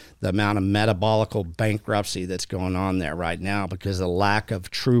 Texas, the amount of metabolical bankruptcy that's going on there right now because of the lack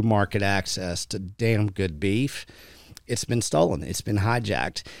of true market access to damn good beef, it's been stolen. It's been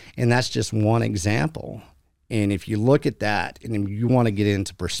hijacked. And that's just one example. And if you look at that and you want to get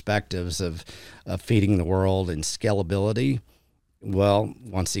into perspectives of feeding the world and scalability, well,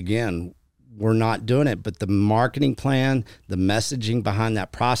 once again, we're not doing it. But the marketing plan, the messaging behind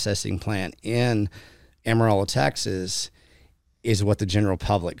that processing plant in Amarillo, Texas, is what the general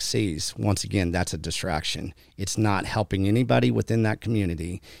public sees. Once again, that's a distraction. It's not helping anybody within that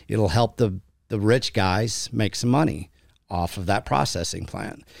community. It'll help the rich guys make some money off of that processing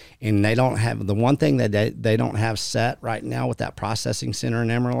plant. And they don't have, the one thing that they don't have set right now with that processing center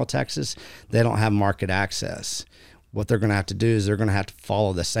in Amarillo, Texas, they don't have market access. What they're going to have to do is they're going to have to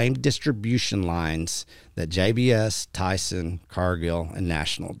follow the same distribution lines that JBS, Tyson, Cargill, and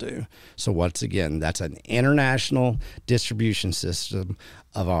National do. So once again, that's an international distribution system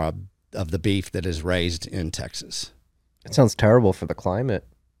of the beef that is raised in Texas. It sounds terrible for the climate.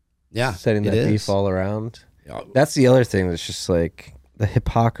 Yeah, setting that beef all around. That's the other thing that's just like the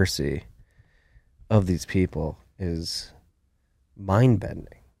hypocrisy of these people is mind-bending.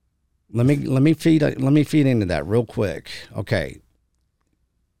 Let me feed into that real quick. Okay.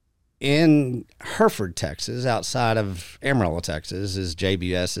 In Hereford, Texas, outside of Amarillo, Texas, is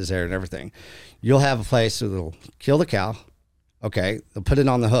JBS is there and everything. You'll have a place that'll kill the cow. Okay. They'll put it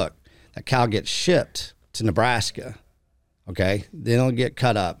on the hook. That cow gets shipped to Nebraska. Okay. Then it'll get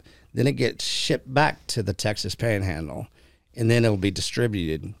cut up. Then it gets shipped back to the Texas Panhandle, and then it'll be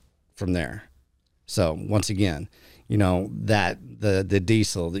distributed from there. So once again, you know, that the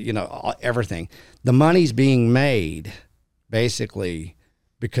diesel, you know, everything, the money's being made basically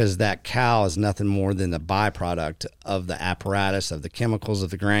because that cow is nothing more than the byproduct of the apparatus, of the chemicals,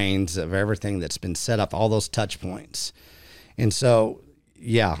 of the grains, of everything that's been set up, all those touch points. And so,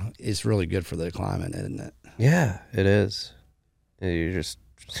 yeah, it's really good for the climate, isn't it? Yeah, it is.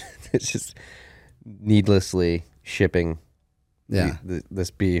 It's just needlessly shipping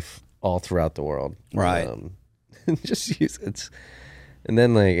this beef all throughout the world. Right. Just use it. And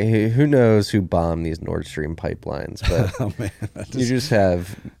then, like, who knows who bombed these Nord Stream pipelines? But oh, man, you just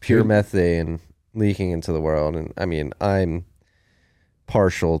have pure methane leaking into the world. And I mean, I'm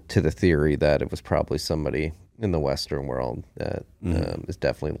partial to the theory that it was probably somebody in the Western world that is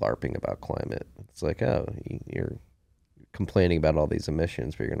definitely LARPing about climate. It's like, oh, you're complaining about all these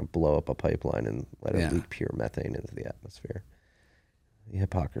emissions, but you're going to blow up a pipeline and let it leak pure methane into the atmosphere. The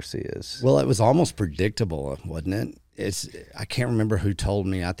hypocrisy is... Well, it was almost predictable, wasn't it? I can't remember who told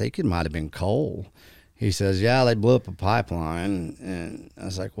me. I think it might have been Cole. He says, yeah, they blew up a pipeline. And I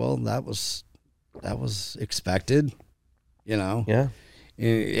was like, well, that was expected, you know? Yeah.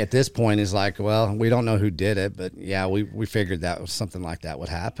 At this point, it's like, well, we don't know who did it, but yeah, we figured that was something like that would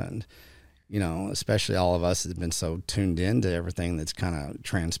happen. You know, especially all of us that have been so tuned into everything that's kind of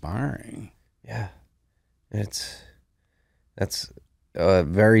transpiring. Yeah. That's a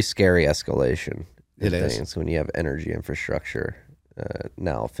very scary escalation. It is. Things when you have energy infrastructure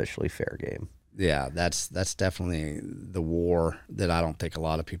now officially fair game. Yeah, that's definitely the war that I don't think a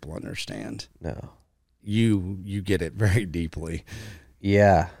lot of people understand. No. You get it very deeply.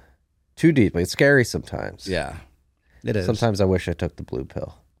 Yeah. Too deeply. It's scary sometimes. Yeah. It is. Sometimes I wish I took the blue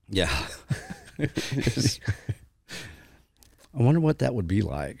pill. Yeah. I wonder what that would be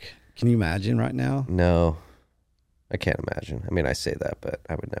like. Can you imagine right now? No, I can't imagine. I mean, I say that, but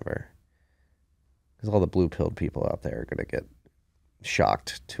I would never. Because all the blue-pilled people out there are going to get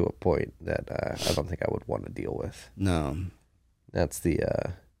shocked to a point that I don't think I would want to deal with. No. That's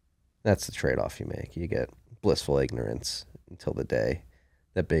the trade-off you make. You get blissful ignorance until the day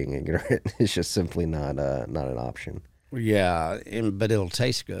that being ignorant is just simply not an option. Yeah, but it'll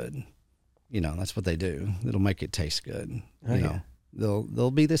taste good. You know, that's what they do. It'll make it taste good. Oh, you know, they'll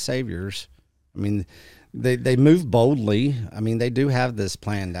be the saviors. I mean, they move boldly. I mean, they do have this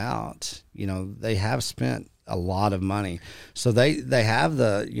planned out. You know, they have spent a lot of money, so they have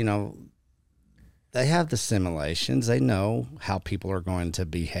the they have the simulations. They know how people are going to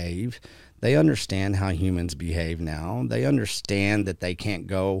behave. They understand how humans behave now. They understand that they can't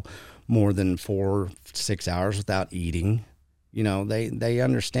go more than 4-6 hours without eating. You know, they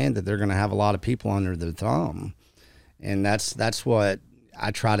understand that they're going to have a lot of people under their thumb. And that's what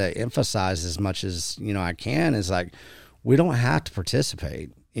I try to emphasize as much as, you know, I can, is like, we don't have to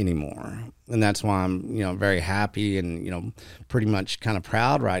participate. anymore. And that's why I'm, very happy and, pretty much kind of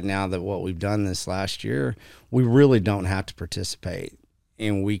proud right now that what we've done this last year, we really don't have to participate,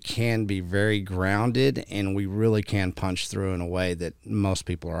 and we can be very grounded, and we really can punch through in a way that most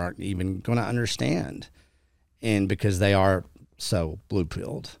people aren't even going to understand. And because they are so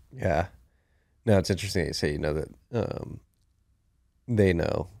blue-pilled. Yeah. No, it's interesting that you say, that they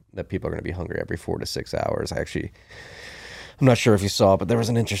know that people are going to be hungry every 4 to 6 hours. I'm not sure if you saw it, but there was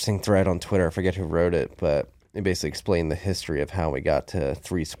an interesting thread on Twitter. I forget who wrote it, but it basically explained the history of how we got to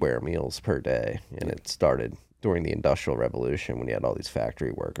 3 square meals per day. And it started during the Industrial Revolution when you had all these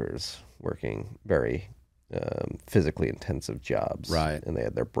factory workers working very physically intensive jobs. Right. And they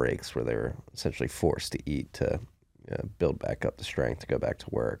had their breaks where they were essentially forced to eat to build back up the strength to go back to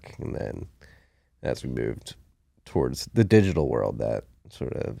work. And then as we moved towards the digital world, that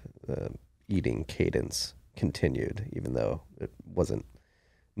sort of eating cadence continued, even though it wasn't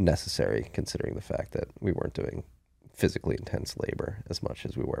necessary considering the fact that we weren't doing physically intense labor as much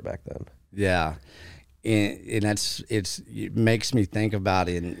as we were back then. Yeah. And it makes me think about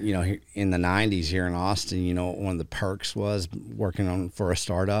it in the 90s here in Austin, one of the perks was working for a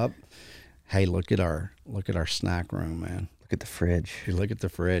startup. Hey, look at our snack room, man. Look at the fridge. You look at the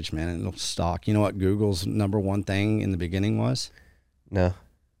fridge, man, and it'll stock. You know what Google's number one thing in the beginning was? No.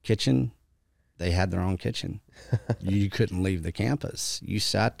 Kitchen. They had their own kitchen. You couldn't leave the campus. You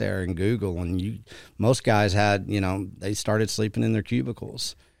sat there in Google, and most guys had, they started sleeping in their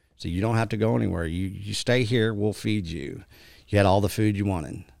cubicles. So you don't have to go anywhere. You stay here, we'll feed you. You had all the food you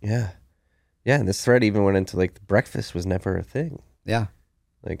wanted. Yeah. Yeah, and this thread even went into like breakfast was never a thing. Yeah.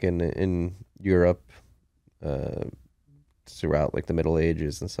 Like in Europe, throughout like the Middle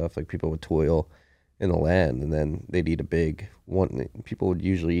Ages and stuff, like people would toil in the land and then they'd eat a big one. People would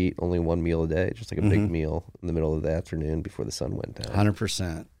usually eat only one meal a day, just like a big meal in the middle of the afternoon before the sun went down.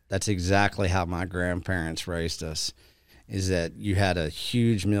 100%. That's exactly how my grandparents raised us, is that you had a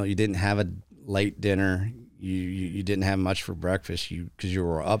huge meal. You didn't have a late dinner. You didn't have much for breakfast because you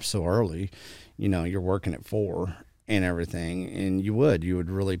were up so early. You're working at 4 and everything, and you would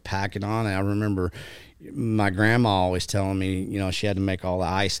really pack it on. And I remember my grandma always telling me, she had to make all the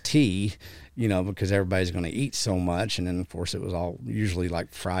iced tea, because everybody's going to eat so much. And then, of course, it was all usually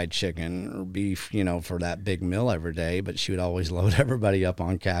like fried chicken or beef, for that big meal every day. But she would always load everybody up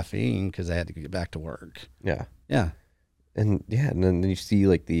on caffeine because they had to get back to work. Yeah. Yeah. And then you see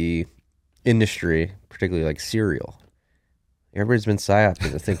like the industry, particularly like cereal. Everybody's been psyoped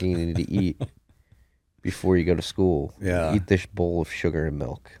into thinking you need to eat before you go to school. Yeah. Eat this bowl of sugar and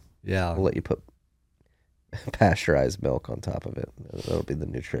milk. Yeah. We'll let you put pasteurized milk on top of it. That'll be the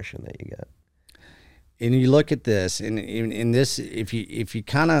nutrition that you get. And you look at this, and in this, if you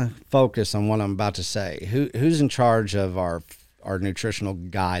kind of focus on what I'm about to say, who's in charge of our nutritional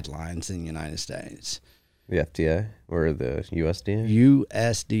guidelines in the United States? The FDA or the USDA?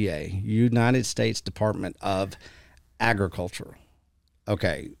 USDA, United States Department of Agriculture.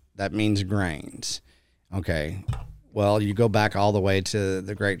 Okay, that means grains. Okay, well, you go back all the way to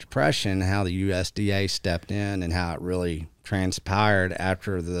the Great Depression, how the USDA stepped in and how it really transpired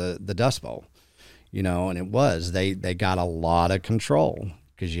after the Dust Bowl. And it was, they got a lot of control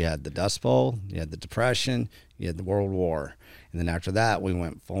because you had the Dust Bowl, you had the Depression, you had the World War. And then after that, we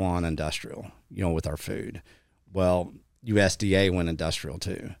went full on industrial, with our food. Well, USDA went industrial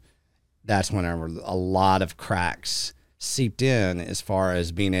too. That's whenever a lot of cracks seeped in as far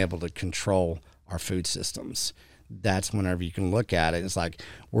as being able to control our food systems. That's whenever you can look at it. It's like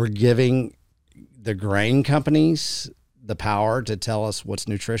we're giving the grain companies the power to tell us what's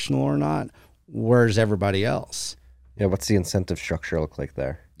nutritional or not. Where's everybody else? Yeah, what's the incentive structure look like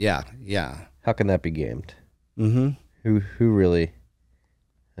there? Yeah. How can that be gamed? Mm-hmm. Who really,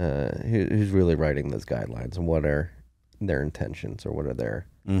 who's really writing those guidelines, and what are their intentions, or what are their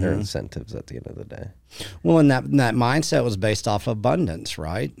incentives at the end of the day? Well, and that mindset was based off abundance,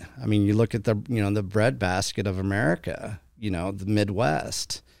 right? I mean, you look at the breadbasket of America, the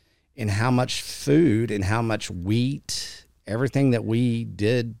Midwest, and how much food and how much wheat, everything that we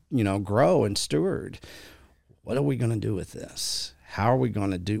did, grow and steward. What are we going to do with this? How are we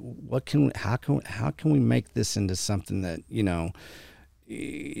going to do? How can we make this into something that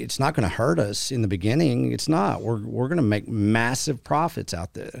it's not going to hurt us in the beginning? It's not. We're going to make massive profits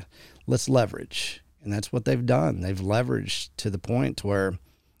out there. Let's leverage, and that's what they've done. They've leveraged to the point to where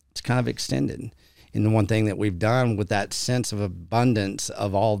it's kind of extended. And the one thing that we've done with that sense of abundance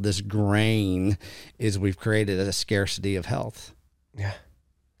of all this grain is we've created a scarcity of health. Yeah,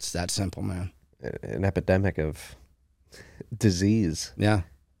 it's that simple, man. An epidemic of disease. Yeah,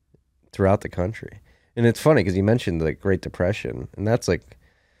 throughout the country. And it's funny because you mentioned the Great Depression, and that's like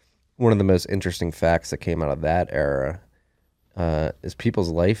one of the most interesting facts that came out of that era is people's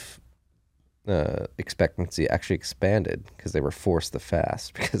life expectancy actually expanded because they were forced to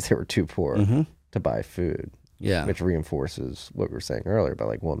fast because they were too poor to buy food. Yeah. Which reinforces what we were saying earlier about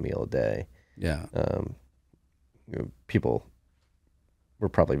like one meal a day. Yeah. People were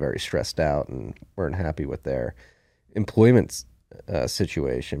probably very stressed out and weren't happy with their employment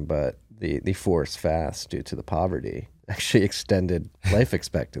situation, but the forced fast due to the poverty actually extended life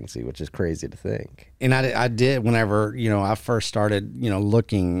expectancy, which is crazy to think. And I did whenever, I first started,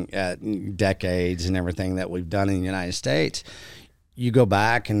 looking at decades and everything that we've done in the United States. You go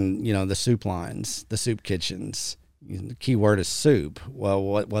back and, the soup lines, the soup kitchens, the key word is soup.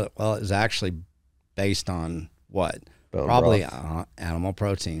 Well, it was actually based on what? Bone Probably broth. Animal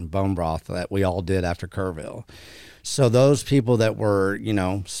protein, bone broth that we all did after Kerrville. So those people that were,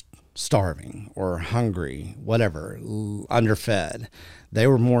 starving or hungry, whatever, underfed, they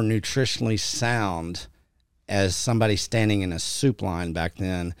were more nutritionally sound as somebody standing in a soup line back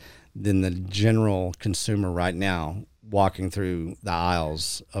then than the general consumer right now walking through the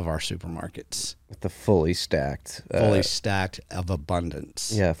aisles of our supermarkets. With the fully stacked Of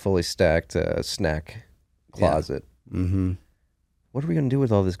abundance. Yeah, fully stacked snack closet. Yeah. Mm-hmm. What are we going to do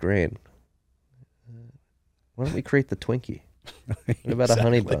with all this grain? Why don't we create the Twinkie? What about a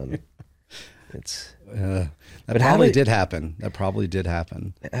honey bun? It's that probably did happen. That probably did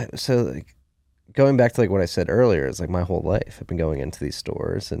happen. So, like, going back to like what I said earlier, is like my whole life I've been going into these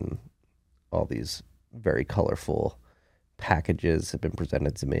stores and all these very colorful packages have been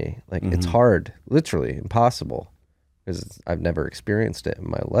presented to me. Like it's hard, literally impossible, because I've never experienced it in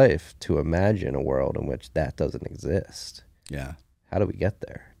my life to imagine a world in which that doesn't exist. Yeah. How do we get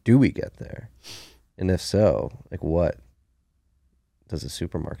there? Do we get there? And if so, like what does a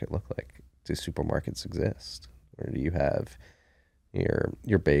supermarket look like? Do supermarkets exist? Or do you have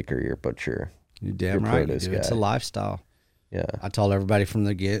your baker, your butcher? You're damn your right. produce It's a guy? lifestyle. Yeah. I told everybody from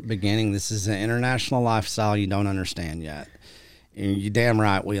the beginning, this is an international lifestyle you don't understand yet. And you damn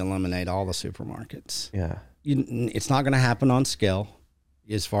right we eliminate all the supermarkets. Yeah. It's not going to happen on scale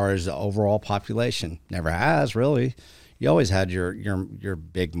as far as the overall population. Never has, really. You always had your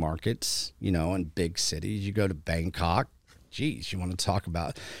big markets, in big cities. You go to Bangkok. Geez, you want to talk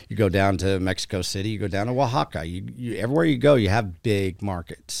about, you go down to Mexico City, you go down to Oaxaca. You everywhere you go, you have big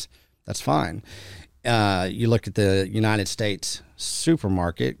markets. That's fine. You look at the United States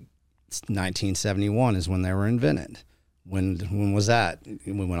supermarket, 1971 is when they were invented. When was that?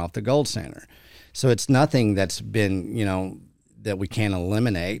 We went off the gold standard. So it's nothing that's been, that we can't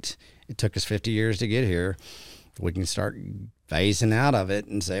eliminate. It took us 50 years to get here. We can start phasing out of it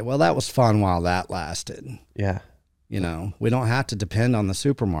and say, well, that was fun while that lasted. Yeah. We don't have to depend on the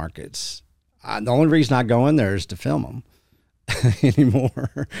supermarkets. The only reason I go in there is to film them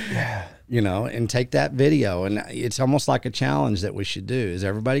anymore. Yeah. And take that video. And it's almost like a challenge that we should do is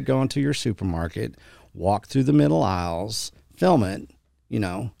everybody go into your supermarket, walk through the middle aisles, film it,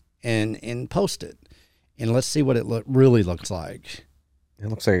 and post it. And let's see what it really looks like. It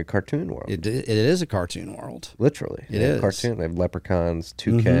looks like a cartoon world. It is a cartoon world. Literally. It is. Cartoon. They have leprechauns,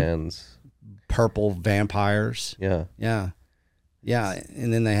 toucans. Purple vampires. Yeah. Yeah. Yeah.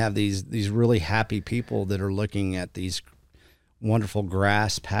 And then they have these really happy people that are looking at these wonderful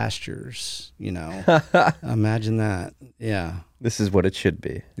grass pastures, Imagine that. Yeah. This is what it should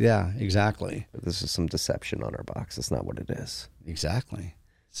be. Yeah, exactly. But this is some deception on our box. That's not what it is. Exactly.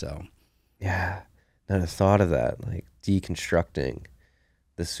 So, yeah. Now the thought of that, like deconstructing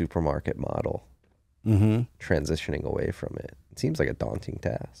the supermarket model, transitioning away from it, it seems like a daunting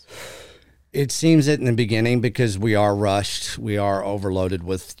task. it seems it in the beginning because we are rushed. We are overloaded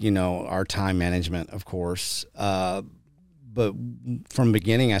with, our time management, of course. But from the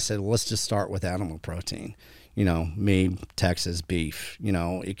beginning, I said, well, let's just start with animal protein. Meat, Texas beef,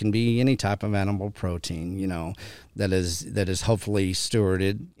 it can be any type of animal protein, that is hopefully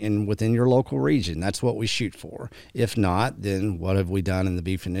stewarded within your local region. That's what we shoot for. If not, then what have we done in the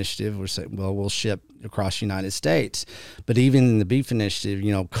Beef Initiative? We're saying, well, we'll ship across the United States. But even in the Beef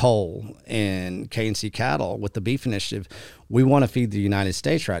Initiative, coal and KNC cattle with the Beef Initiative, we want to feed the United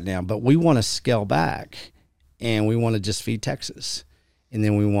States right now, but we want to scale back and we want to just feed Texas. And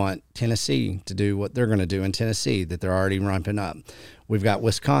then we want Tennessee to do what they're going to do in Tennessee that they're already ramping up. We've got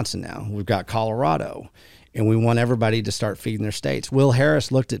Wisconsin now. We've got Colorado. And we want everybody to start feeding their states. Will Harris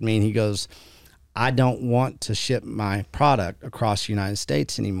looked at me and he goes, I don't want to ship my product across the United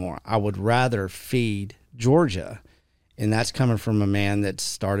States anymore. I would rather feed Georgia. And that's coming from a man that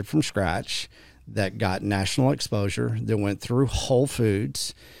started from scratch, that got national exposure, that went through Whole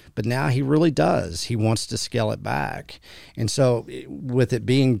Foods, But now he really does. He wants to scale it back. And so with it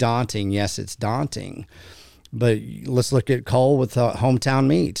being daunting, yes, it's daunting. But let's look at Cole with Hometown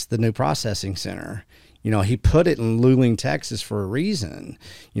Meats, the new processing center. He put it in Luling, Texas for a reason.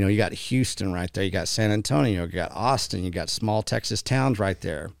 You got Houston right there. You got San Antonio. You got Austin. You got small Texas towns right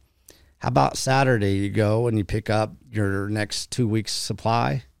there. How about Saturday you go and you pick up your next 2 weeks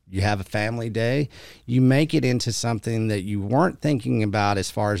supply? You have a family day. You make it into something that you weren't thinking about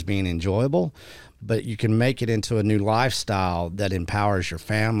as far as being enjoyable, but you can make it into a new lifestyle that empowers your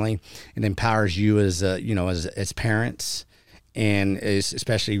family and empowers you as parents. And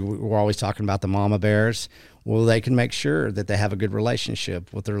especially, we're always talking about the mama bears. Well, they can make sure that they have a good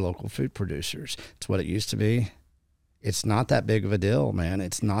relationship with their local food producers. It's what it used to be. It's not that big of a deal, man.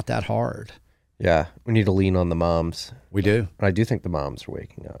 It's not that hard. Yeah, we need to lean on the moms. We do. And I do think the moms are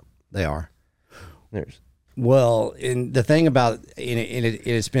waking up. They are. Well, and the thing about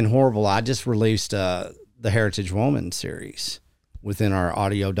it's been horrible. I just released the Heritage Woman series within our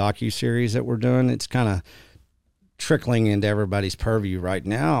audio docu-series that we're doing. It's kind of trickling into everybody's purview right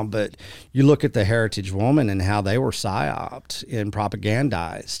now, but you look at the Heritage Woman and how they were psyoped and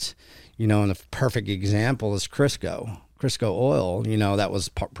propagandized. And the perfect example is Crisco oil. That was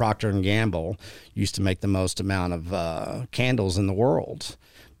Procter & Gamble used to make the most amount of candles in the world.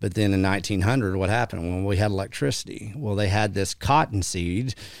 But then in 1900, what happened when we had electricity? Well, they had this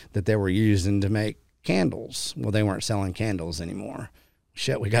cottonseed that they were using to make candles. Well, they weren't selling candles anymore.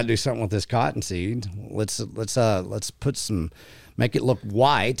 Shit, we got to do something with this cottonseed. Let's make it look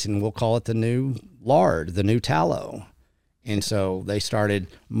white, and we'll call it the new lard, the new tallow. And so they started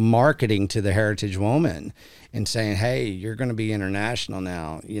marketing to the Heritage Woman and saying, hey, you're going to be international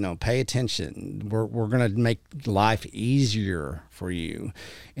now. Pay attention. We're going to make life easier for you.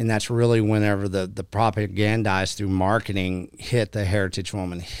 And that's really whenever the propagandized through marketing hit the Heritage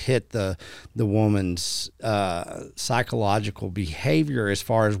Woman, hit the woman's psychological behavior as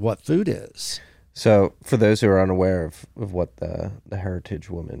far as what food is. So for those who are unaware of what the Heritage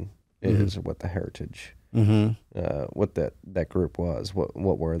Woman is, or what the Heritage what that group was, what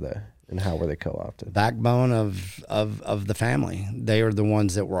were they and how were they co-opted? Backbone of the family. They are the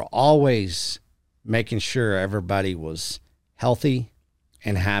ones that were always making sure everybody was healthy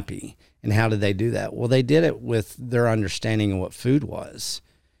and happy. And how did they do that? Well, they did it with their understanding of what food was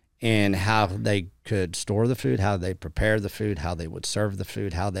and how they could store the food, how they prepare the food, how they would serve the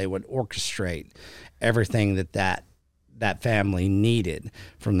food, how they would orchestrate everything that family needed,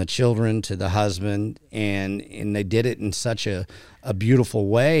 from the children to the husband, and they did it in such a beautiful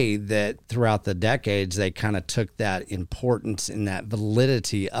way that throughout the decades they kind of took that importance and that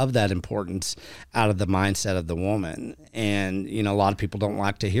validity of that importance out of the mindset of the woman. And a lot of people don't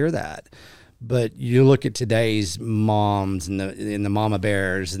like to hear that, but you look at today's moms and the mama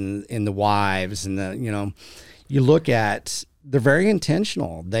bears and the wives and you look at, they're very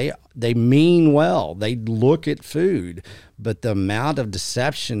intentional. They mean well. They look at food, but the amount of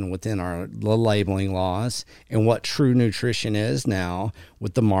deception within our labeling laws and what true nutrition is now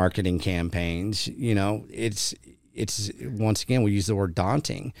with the marketing campaigns, it's once again, we use the word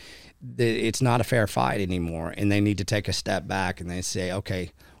daunting. It's not a fair fight anymore, and they need to take a step back and they say,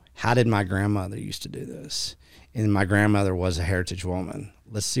 okay, how did my grandmother used to do this? And my grandmother was a Heritage Woman.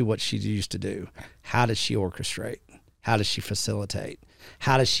 Let's see what she used to do. How did she orchestrate? How does she facilitate?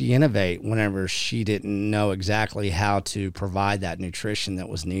 How does she innovate whenever she didn't know exactly how to provide that nutrition that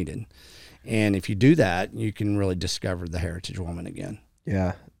was needed? And if you do that, you can really discover the Heritage Woman again.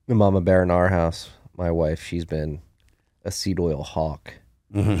 Yeah. The mama bear in our house, my wife, she's been a seed oil hawk.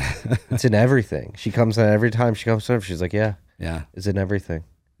 Mm-hmm. It's in everything. She comes in every time she comes over. She's like, yeah, it's in everything.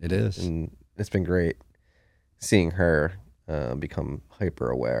 It is. And it's been great seeing her become hyper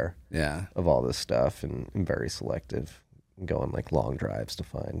aware of all this stuff and very selective, and going like long drives to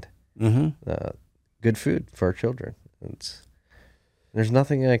find good food for our children. There's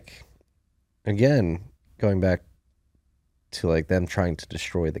nothing like, again, going back to like them trying to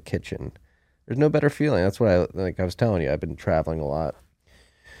destroy the kitchen. There's no better feeling. That's what I was telling you. I've been traveling a lot.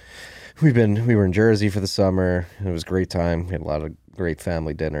 We were in Jersey for the summer. It was a great time. We had a lot of great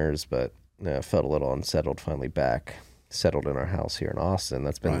family dinners, but felt a little unsettled finally settled in our house here in Austin.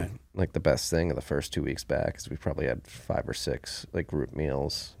 That's been like the best thing of the first 2 weeks back, because we probably had 5 or 6 like group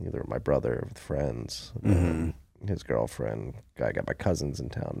meals, either with my brother or with friends, his girlfriend. I got my cousins in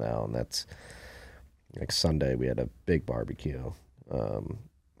town now, and that's like Sunday we had a big barbecue.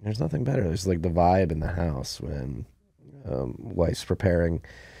 There's nothing better. There's like the vibe in the house when wife's preparing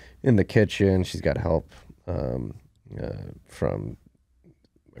in the kitchen. She's got help from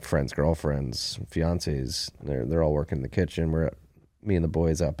friends, girlfriends, fiancés. They're all working in the kitchen. We're me and the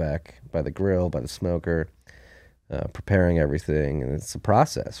boys out back by the grill, by the smoker, preparing everything. And it's a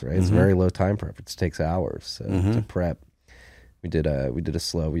process, right? It's very low time prep. It takes hours to prep. We did a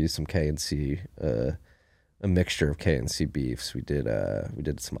slow. We used some K&C, a mixture of K&C beefs. We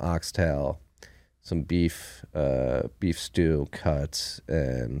did some oxtail, some beef stew cuts,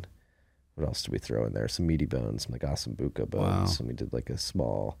 and what else did we throw in there? Some meaty bones, some like ossobuco bones. And we did like a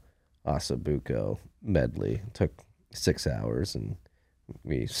small ossobuco medley. It took 6 hours, and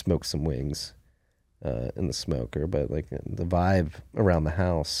we smoked some wings in the smoker. But like the vibe around the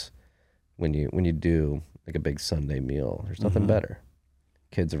house when you do like a big Sunday meal, there's nothing better.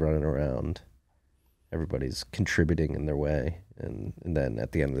 Kids are running around, everybody's contributing in their way, and then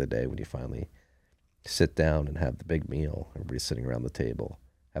at the end of the day, when you finally sit down and have the big meal, everybody's sitting around the table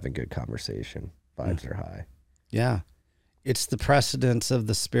having good conversation, vibes are high. Yeah, it's the precedence of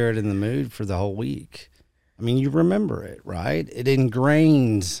the spirit and the mood for the whole week. I mean, you remember it, right? It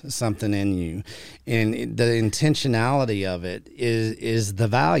ingrains something in you, and the intentionality of it is the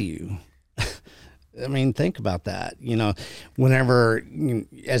value. I mean, think about that. You know, whenever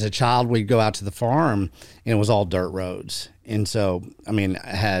as a child we'd go out to the farm and it was all dirt roads. And so, I mean,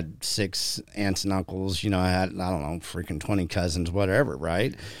 I had 6 aunts and uncles, you know, I had, I don't know, freaking 20 cousins, whatever,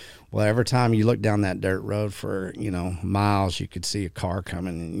 right? Well, every time you look down that dirt road for, you know, miles, you could see a car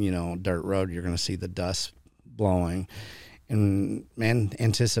coming, you know, dirt road, you're going to see the dust blowing. And man,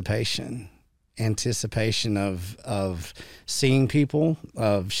 anticipation of seeing people,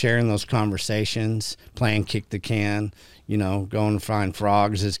 of sharing those conversations, playing kick the can, you know, going to find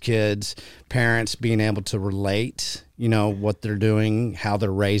frogs as kids, parents being able to relate, you know, what they're doing, how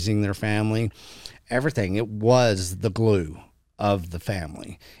they're raising their family, everything. It was the glue of the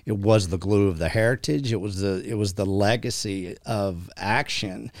family. It was the glue of the heritage. It was the legacy of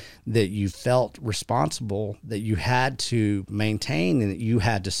action that you felt responsible, that you had to maintain and that you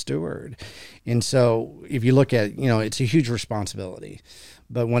had to steward. And so if you look at, you know, it's a huge responsibility,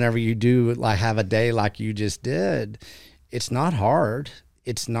 but whenever you do like have a day like you just did, it's not hard.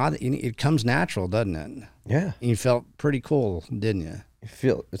 It comes natural, doesn't it? Yeah. And you felt pretty cool, didn't you? You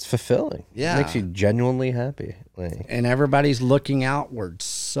feel it's fulfilling. Yeah. It makes you genuinely happy. Like, and everybody's looking outward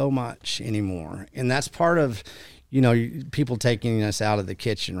so much anymore. And that's part of, you know, people taking us out of the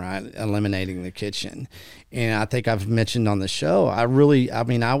kitchen, right? Eliminating the kitchen. And I think I've mentioned on the show, I was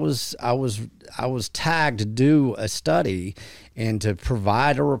tagged to do a study and to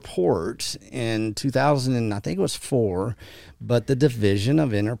provide a report in 2004, but the division of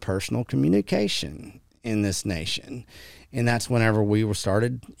interpersonal communication in this nation. And that's whenever we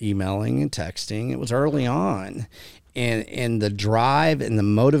started emailing and texting. It was early on. And the drive and the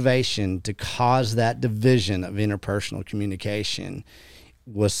motivation to cause that division of interpersonal communication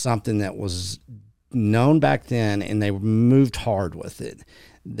was something that was known back then, and they moved hard with it.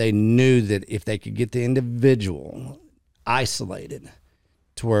 They knew that if they could get the individual isolated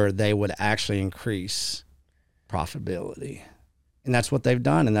to where they would actually increase profitability. And that's what they've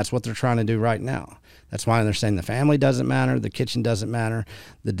done, and that's what they're trying to do right now. That's why they're saying the family doesn't matter, the kitchen doesn't matter,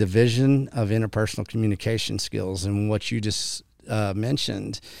 the division of interpersonal communication skills and what you just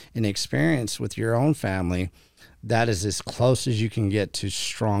mentioned and experienced with your own family, that is as close as you can get to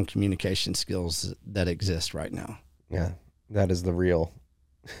strong communication skills that exist right now. yeah, that is the real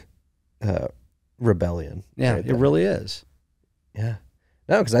rebellion. Yeah, right it there. really is. Yeah.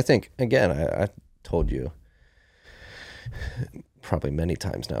 No, because I think, again, I told you probably many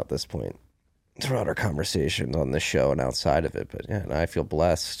times now at this point throughout our conversations on this show and outside of it, but yeah, and I feel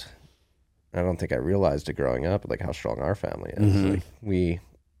blessed. I don't think I realized it growing up, like how strong our family is. Like we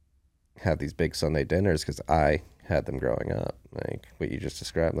had these big Sunday dinners because I had them growing up, like what you just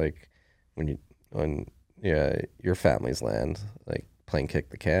described, like when your family's land, like playing kick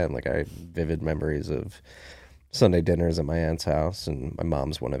the can. Like I have vivid memories of Sunday dinners at my aunt's house, and my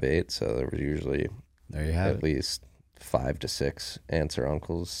mom's one of 8, so there was usually There you have at least 5 to 6 aunts or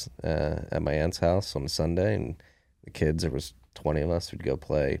uncles at my aunt's house on a Sunday, and the kids, there was 20 of us, would go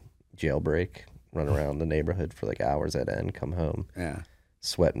play jailbreak, run around the neighborhood for like hours at end, come home,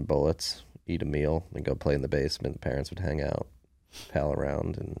 sweating bullets, eat a meal, and go play in the basement. The parents would hang out, pal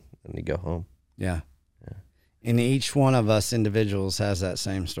around, and you go home. Yeah. And each one of us individuals has that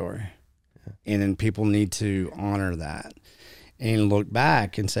same story. Yeah. And then people need to honor that and look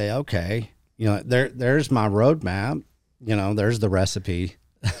back and say, okay, you know, there's my roadmap. You know, there's the recipe.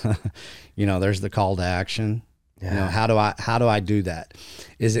 You know, there's the call to action. Yeah. You know, how do I do that?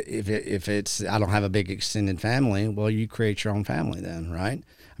 Is it if it's I don't have a big extended family, well, you create your own family then, right?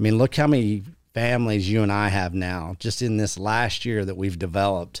 I mean, look how many families you and I have now, just in this last year that we've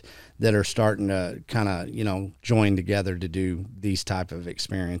developed, that are starting to kind of, you know, join together to do these type of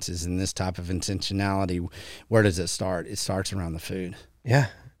experiences and this type of intentionality. Where does it start? It starts around the food. Yeah.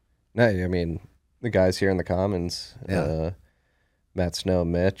 No, I mean, the guys here in the Commons, Matt Snow,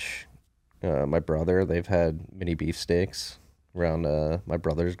 Mitch, my brother, they've had mini beefsteaks around my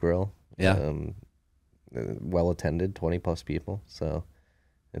brother's grill. Yeah. Well attended, 20 plus people. So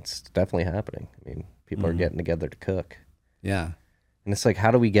it's definitely happening. I mean, people are getting together to cook. Yeah. And it's like,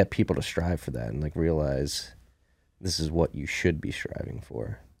 how do we get people to strive for that and like realize this is what you should be striving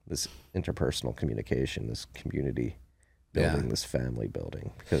for? This interpersonal communication, this community building, this family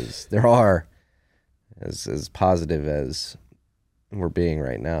building. Because there are, as positive as we're being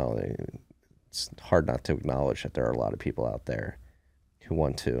right now, it's hard not to acknowledge that there are a lot of people out there who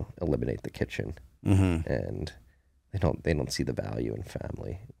want to eliminate the kitchen, and they don't see the value in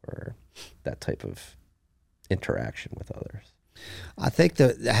family or that type of interaction with others. I think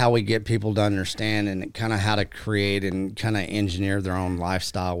that how we get people to understand and kind of how to create and kind of engineer their own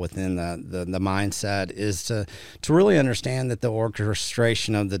lifestyle within the mindset is to really understand that the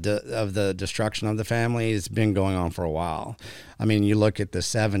orchestration of the destruction of the family has been going on for a while. I mean, you look at the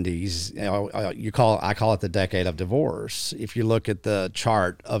 70s, I call it the decade of divorce. If you look at the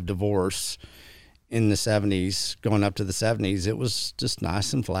chart of divorce in the 70s, going up to the 70s, it was just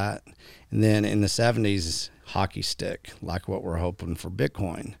nice and flat. And then in the 70s, hockey stick, like what we're hoping for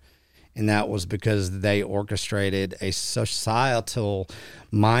Bitcoin. And that was because they orchestrated a societal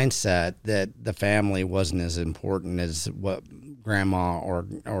mindset that the family wasn't as important as what grandma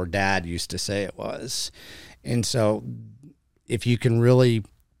or dad used to say it was. And so if you can really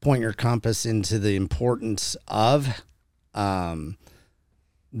point your compass into the importance of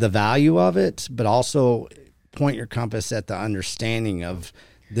the value of it, but also point your compass at the understanding of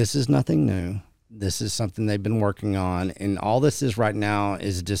this is nothing new. This is something they've been working on. And all this is right now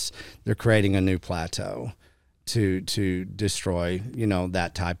is just they're creating a new plateau to destroy, you know,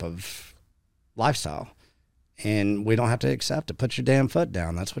 that type of lifestyle. And we don't have to accept it. Put your damn foot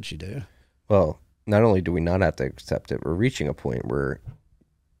down. That's what you do. Well, not only do we not have to accept it, we're reaching a point where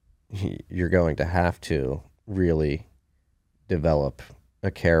you're going to have to really develop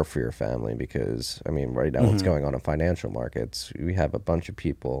a care for your family because, I mean, right now what's going on in financial markets, we have a bunch of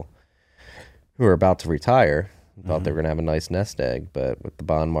people who are about to retire, thought they were going to have a nice nest egg, but with the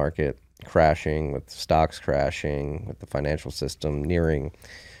bond market crashing, with stocks crashing, with the financial system nearing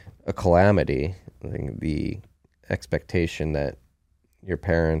a calamity, I think the expectation that your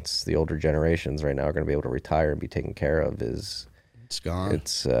parents, the older generations right now, are going to be able to retire and be taken care of is... It's gone.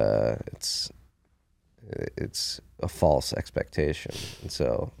 It's a false expectation. And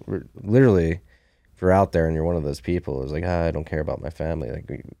so literally, if you're out there and you're one of those people who's like, I don't care about my family,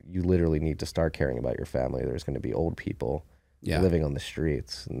 like you literally need to start caring about your family. There's going to be old people living on the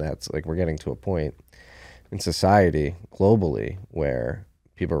streets. And that's like, we're getting to a point in society globally where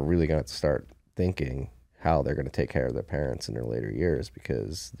people are really going to start thinking how they're going to take care of their parents in their later years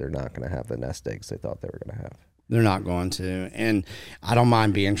because they're not going to have the nest eggs they thought they were going to have. They're not going to. And I don't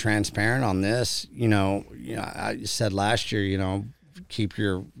mind being transparent on this. You know, I said last year, keep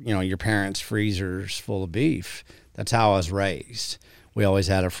your parents' freezers full of beef. That's how I was raised. We always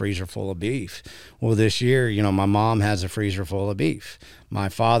had a freezer full of beef. Well, this year, my mom has a freezer full of beef. My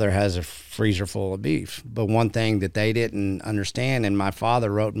father has a freezer full of beef. But one thing that they didn't understand, and my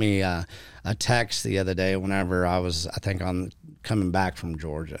father wrote me a text the other day whenever I was, coming back from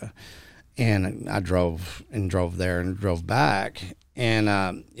Georgia. And I drove there and drove back,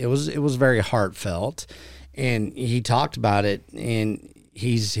 and it was very heartfelt. And he talked about it, and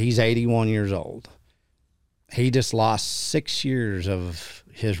he's 81 years old. He just lost 6 years of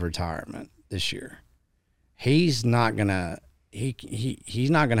his retirement this year. He's not gonna he's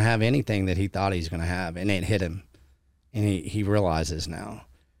not gonna have anything that he thought he's gonna have, and it hit him, and he realizes now.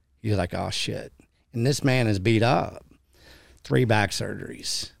 He's like, oh shit! And this man is beat up, 3 back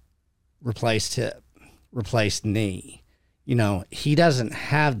surgeries. Replaced hip, replaced knee. He doesn't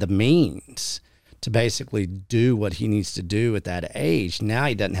have the means to basically do what he needs to do at that age. Now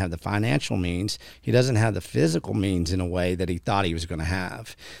he doesn't have the financial means. He doesn't have the physical means in a way that he thought he was going to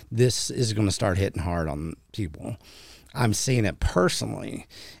have. This is going to start hitting hard on people. I'm seeing it personally.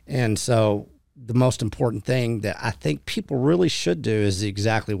 And so the most important thing that I think people really should do is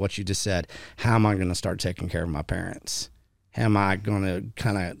exactly what you just said. How am I going to start taking care of my parents? How am I going to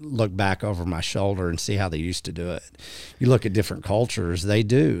kind of look back over my shoulder and see how they used to do it? You look at different cultures, they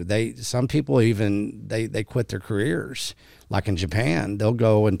do. Some people even, they quit their careers. Like in Japan, they'll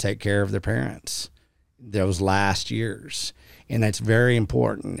go and take care of their parents those last years. And that's very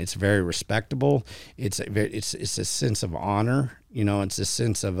important. It's very respectable. It's a sense of honor. You know, it's a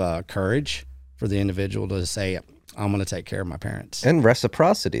sense of courage for the individual to say, I'm going to take care of my parents. And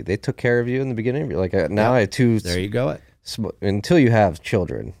reciprocity. They took care of you in the beginning. You're like, now I have two. There you go. Until you have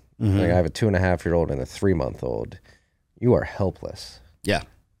children, like I have a 2.5-year-old and a 3-month-old, you are helpless. Yeah.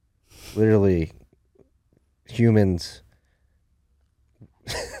 Literally, humans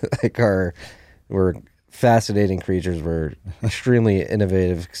we're fascinating creatures. We're extremely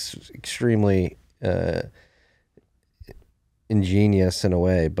innovative, extremely ingenious in a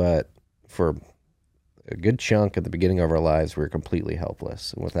way, but for a good chunk at the beginning of our lives, we're completely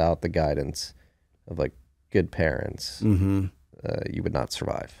helpless. And without the guidance of like good parents, you would not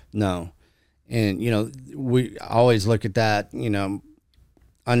survive. No. And, you know, we always look at that, you know,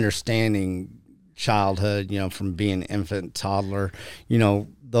 understanding childhood, you know, from being infant, toddler, you know,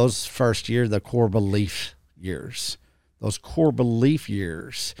 those first years, the core belief years, those core belief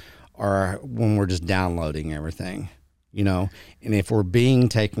years are when we're just downloading everything, you know, and if we're being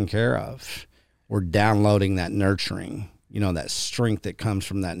taken care of, we're downloading that nurturing, you know, that strength that comes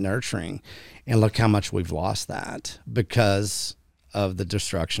from that nurturing. And look how much we've lost that because of the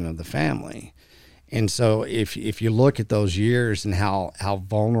destruction of the family. And so if you look at those years and how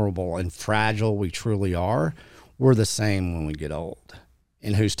vulnerable and fragile we truly are, we're the same when we get old.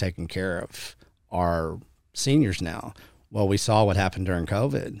 And who's taking care of our seniors now? Well, we saw what happened during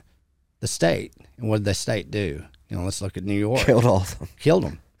COVID. The state. And what did the state do? You know, let's look at New York. Killed all of them. Killed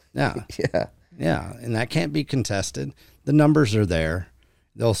them. Yeah. Yeah. Yeah. And that can't be contested. The numbers are there.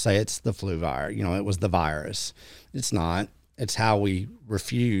 They'll say it's the flu virus. You know, it was the virus. It's not. It's how we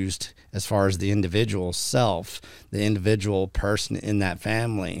refused, as far as the individual self, the individual person in that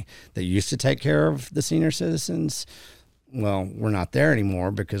family that used to take care of the senior citizens. Well, we're not there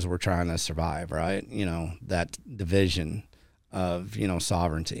anymore because we're trying to survive, right? You know, that division of, you know,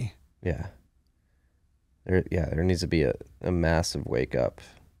 sovereignty. Yeah. There needs to be a massive wake up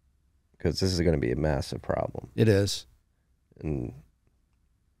because this is going to be a massive problem. It is. And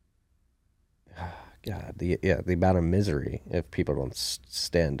God, the amount of misery if people don't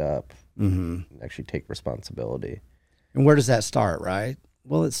stand up and actually take responsibility. And where does that start, right?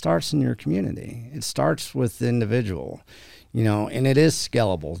 Well, it starts in your community. It starts with the individual, you know, and it is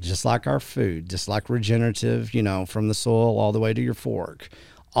scalable, just like our food, just like regenerative, you know, from the soil all the way to your fork.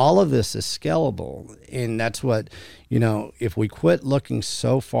 All of this is scalable. And that's what, you know, if we quit looking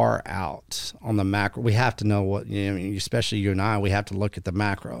so far out on the macro, we have to know what, you know, especially you and I, we have to look at the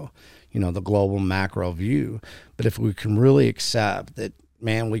macro, you know, the global macro view. But if we can really accept that,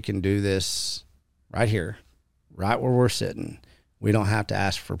 man, we can do this right here, right where we're sitting. We don't have to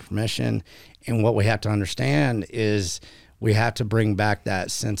ask for permission. And what we have to understand is we have to bring back that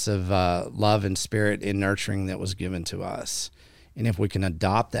sense of love and spirit and nurturing that was given to us. And if we can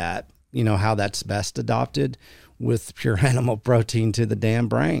adopt that, you know how that's best adopted? With pure animal protein to the damn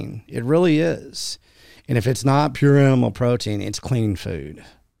brain. It really is. And if it's not pure animal protein, it's clean food.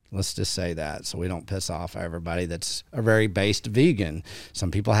 Let's just say that so we don't piss off everybody that's a very based vegan. Some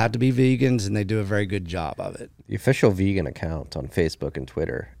people have to be vegans, and they do a very good job of it. The official vegan account on Facebook and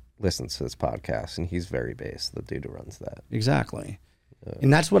Twitter listens to this podcast, and he's very based, the dude who runs that. Exactly.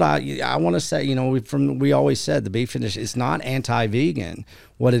 And that's what I want to say. You know, we always said the beef industry is not anti-vegan.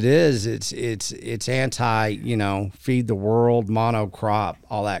 What it is, it's anti, you know, feed the world, monocrop,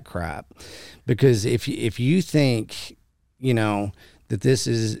 all that crap. Because if you think, you know, that this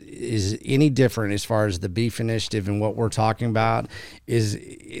is any different as far as the beef initiative and what we're talking about,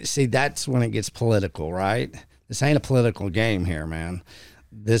 see, that's when it gets political, right? This ain't a political game here, man.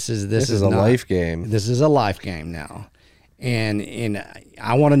 This is a life game. This is a life game now. And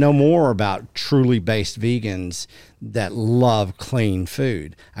I want to know more about truly based vegans that love clean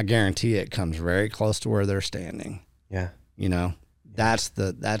food. I guarantee it comes very close to where they're standing. Yeah. You know, that's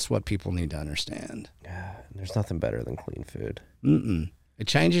what people need to understand. Yeah. There's nothing better than clean food. It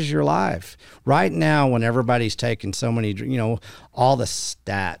changes your life. Right now, when everybody's taking so many, you know, all the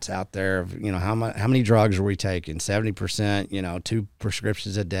stats out there of, you know, how many drugs are we taking? 70%, you know, 2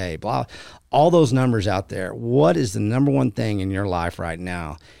 prescriptions a day, blah, all those numbers out there. What is the number one thing in your life right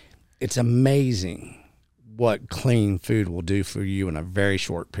now? It's amazing what clean food will do for you in a very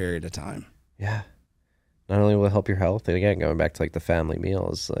short period of time. Yeah. Not only will it help your health, and again, going back to like the family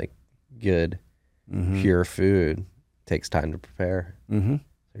meals, like good, pure food takes time to prepare. So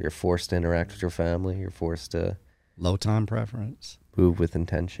you're forced to interact with your family. You're forced to low time preference, move with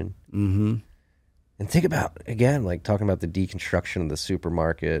intention. And think about, again, like talking about the deconstruction of the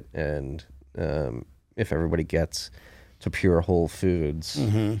supermarket, and if everybody gets to pure whole foods,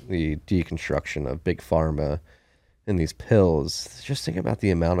 the deconstruction of big pharma in these pills, just think about the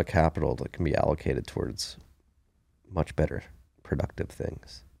amount of capital that can be allocated towards much better productive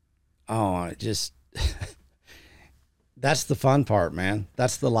things. Oh, it just that's the fun part, man.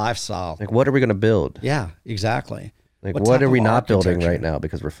 That's the lifestyle. Like, what are we going to build? Yeah, exactly. Like, What what type are we of not building architecture? right now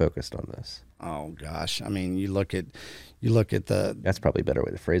because we're focused on this? Oh gosh, I mean, you look at the That's probably a better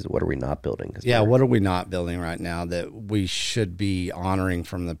way to phrase it. What are we not building? 'Cause yeah. we're- What are we not building right now that we should be honoring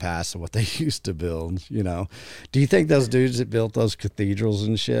from the past of what they used to build? You know, do you think those dudes that built those cathedrals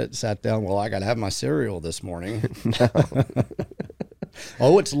and shit sat down? Well, I got to have my cereal this morning.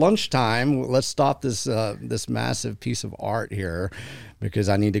 Oh, it's lunchtime. Let's stop this this massive piece of art here because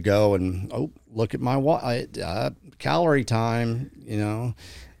I need to go and look at my calorie time. You know,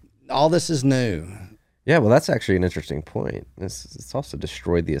 all this is new. Yeah, well, that's actually an interesting point. It's also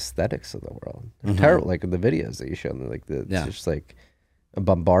destroyed the aesthetics of the world. They're terrible, like the videos that you showed me. Like it's just like a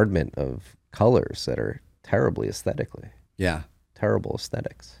bombardment of colors that are terribly aesthetically. Yeah. Terrible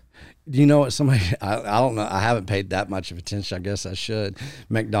aesthetics. Do you know what somebody, I don't know, I haven't paid that much of attention. I guess I should.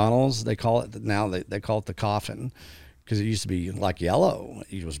 McDonald's, they call it now, they call it the coffin because it used to be like yellow.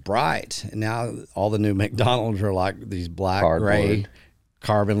 It was bright. And now all the new McDonald's are like these black, gray,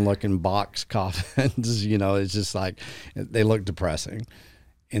 carbon looking box coffins. You know, it's just like, they look depressing.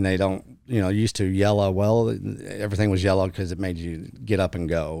 And they don't, you know, used to yellow. Well, everything was yellow because it made you get up and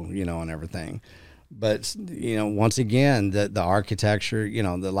go, you know, and everything. But, you know, once again, the architecture, you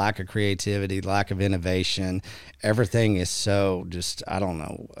know, the lack of creativity, lack of innovation, everything is so just, I don't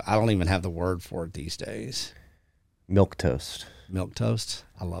know. I don't even have the word for it these days. Milquetoast. Milquetoast.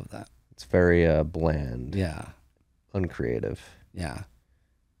 I love that. It's very bland. Yeah. Uncreative. Yeah.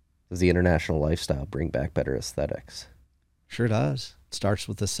 Does the international lifestyle bring back better aesthetics? Sure does. It starts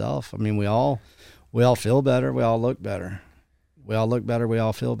with the self. I mean, we all feel better. We all look better. We all look better. We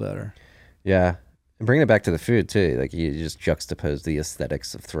all feel better. Yeah. And bringing it back to the food too, like you just juxtapose the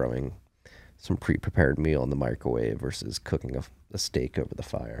aesthetics of throwing some pre-prepared meal in the microwave versus cooking a steak over the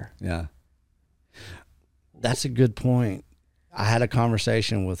fire. Yeah. That's a good point. I had a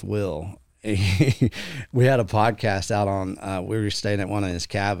conversation with Will. We had a podcast out on, we were staying at one of his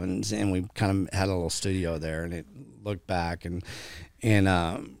cabins and we kind of had a little studio there and it looked back and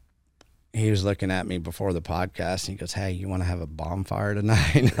he was looking at me before the podcast and he goes, "Hey, you want to have a bonfire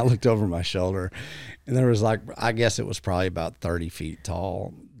tonight?" And I looked over my shoulder and there was like, I guess it was probably about 30 feet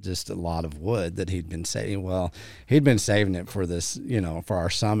tall, just a lot of wood that he'd been saving. Well, he'd been saving it for this, you know, for our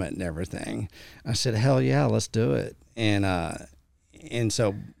summit and everything. I said, "Hell yeah, let's do it." And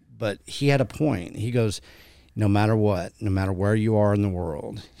so, but he had a point. He goes, no matter what, no matter where you are in the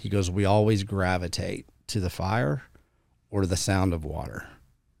world, he goes, we always gravitate to the fire or to the sound of water.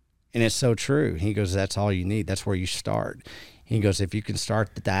 And it's so true. He goes, that's all you need. That's where you start. He goes, if you can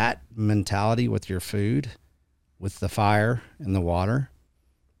start that mentality with your food, with the fire and the water,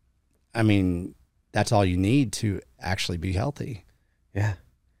 I mean, that's all you need to actually be healthy. Yeah.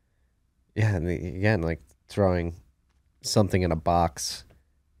 Yeah. And again, like throwing something in a box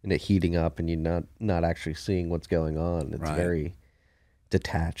and it heating up and you not actually seeing what's going on. It's very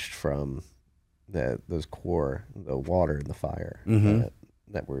detached from the water and the fire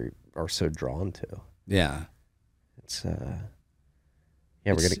that we are so drawn to. Yeah. It's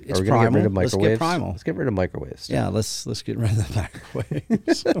we're gonna get primal. rid of Let's microwaves. get primal. Let's get rid of microwaves. Yeah, let's get rid of the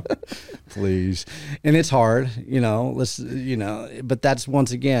microwaves, please. And it's hard, but that's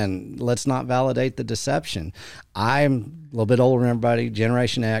once again, let's not validate the deception. I'm a little bit older than everybody,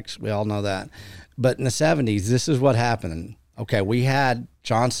 Generation X, we all know that. But in the 70s, this is what happened. Okay, we had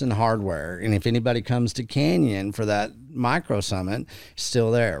Johnson Hardware, and if anybody comes to Canyon for that micro summit,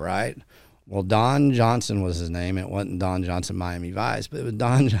 still there, right? Well, Don Johnson was his name. It wasn't Don Johnson Miami Vice, but it was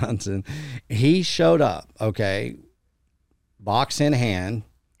Don Johnson. He showed up, okay, box in hand,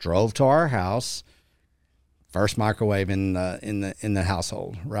 drove to our house, first microwave in the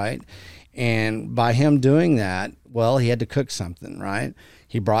household, right? And by him doing that, well, he had to cook something, right?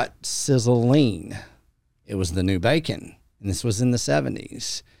 He brought Sizzle Lean. It was the new bacon, and this was in the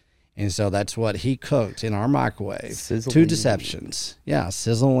 70s. And so that's what he cooked in our microwave. Sizzle Two Lean. deceptions. Yeah,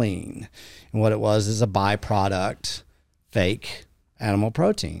 Sizzle Lean. And what it was is a byproduct, fake animal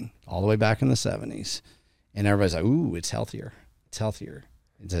protein, all the way back in the 70s. And everybody's like, ooh, it's healthier. It's healthier.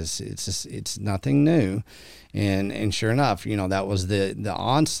 It's nothing new. And sure enough, that was the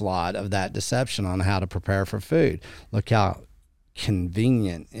onslaught of that deception on how to prepare for food. Look how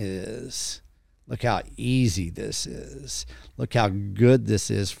convenient it is. Look how easy this is. Look how good this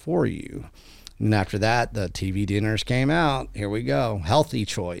is for you. And after that, the TV dinners came out. Here we go. Healthy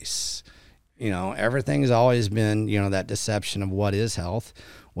choice. Everything's always been, that deception of what is health,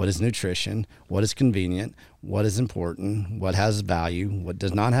 what is nutrition, what is convenient, what is important, what has value, what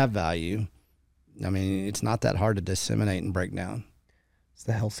does not have value. I mean, it's not that hard to disseminate and break down. It's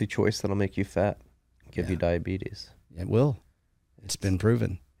the healthy choice that'll make you fat, give you diabetes. It will. It's been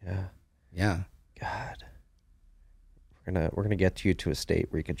proven. Yeah. Yeah. God. We're gonna get you to a state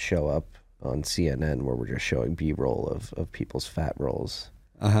where you could show up on CNN where we're just showing B-roll of people's fat rolls.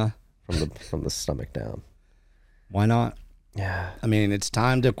 From the stomach down. Why not? Yeah. I mean, it's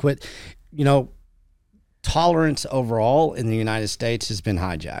time to quit. You know, tolerance overall in the United States has been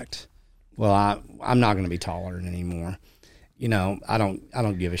hijacked. Well, I'm not going to be tolerant anymore. You know, I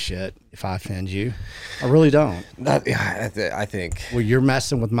don't give a shit if I offend you. I really don't. I think. Well, you're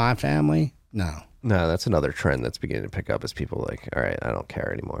messing with my family? No. No, that's another trend that's beginning to pick up is people like, all right, I don't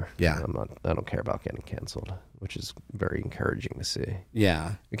care anymore. Yeah. I don't care about getting canceled, which is very encouraging to see.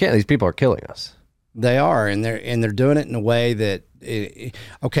 Yeah. These people are killing us. They are, and they're doing it in a way that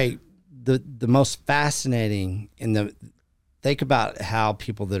the most fascinating think about how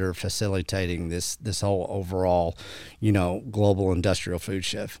people that are facilitating this whole overall, you know, global industrial food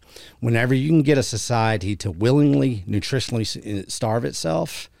shift. Whenever you can get a society to willingly nutritionally starve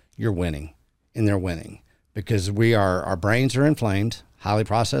itself, you're winning. And they're winning because our brains are inflamed, highly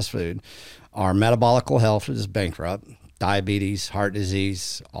processed food. Our metabolical health is bankrupt, diabetes, heart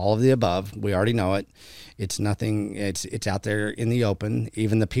disease, all of the above. We already know it. It's nothing. It's out there in the open.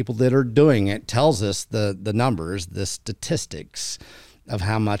 Even the people that are doing it tells us the numbers, the statistics of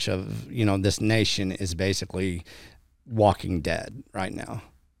how much of, you know, this nation is basically walking dead right now.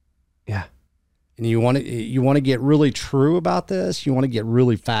 Yeah. And you want to get really true about this. You want to get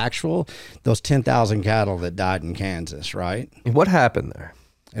really factual. Those 10,000 cattle that died in Kansas, right? And what happened there?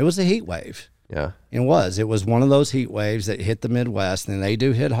 It was a heat wave. Yeah. It was one of those heat waves that hit the Midwest, and they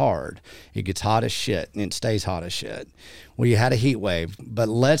do hit hard. It gets hot as shit, and it stays hot as shit. Well, you had a heat wave, but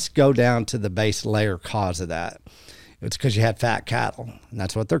let's go down to the base layer cause of that. It's because you had fat cattle, and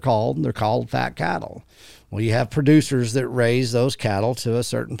that's what they're called. They're called fat cattle. Well, you have producers that raise those cattle to a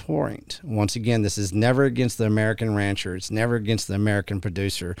certain point. Once again, this is never against the American rancher. It's never against the American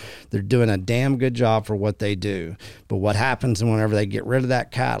producer. They're doing a damn good job for what they do. But what happens whenever they get rid of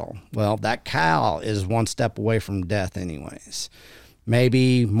that cattle? Well, that cow is one step away from death anyways.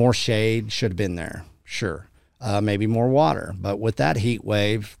 Maybe more shade should have been there. Sure. Maybe more water. But with that heat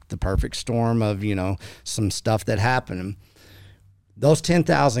wave, the perfect storm of, you know, some stuff that happened, those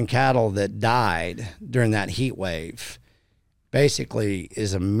 10,000 cattle that died during that heat wave basically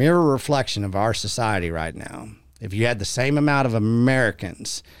is a mirror reflection of our society right now. If you had the same amount of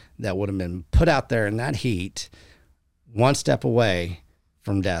Americans that would have been put out there in that heat, one step away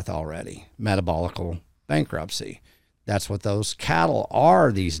from death already, metabolical bankruptcy. That's what those cattle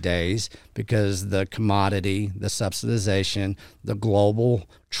are these days because the commodity, the subsidization, the global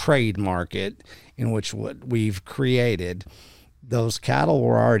trade market in which what we've created, those cattle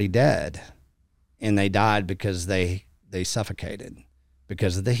were already dead, and they died because they suffocated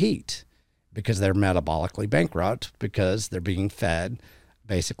because of the heat, because they're metabolically bankrupt, because they're being fed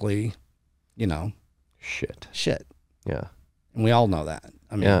basically, you know, shit. Yeah. And we all know that.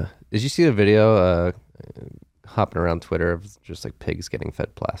 I mean, yeah. Did you see the video hopping around Twitter of just like pigs getting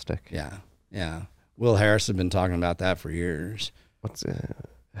fed plastic? Yeah. Yeah. Will Harris has been talking about that for years.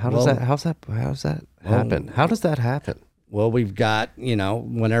 How's that happen? How does that happen? Well, we've got, you know,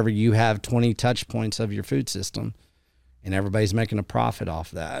 whenever you have 20 touch points of your food system and everybody's making a profit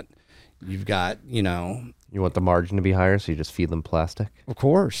off that, you've got, you know. You want the margin to be higher, so you just feed them plastic? Of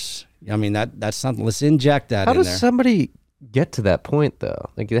course. I mean, that's something. Let's inject that in there. How does somebody get to that point, though?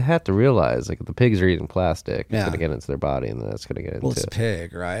 Like, they have to realize, like, if the pigs are eating plastic, it's going to get into their body, and then that's going to get into... Well, it's a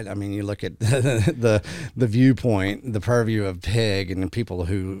pig, right? I mean, you look at the viewpoint, the purview of pig, and the people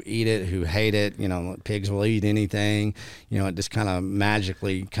who eat it, who hate it. You know, pigs will eat anything. You know, it just kind of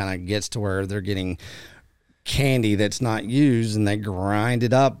magically kind of gets to where they're getting candy that's not used, and they grind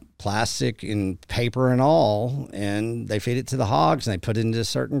it up, plastic and paper and all, and they feed it to the hogs, and they put it into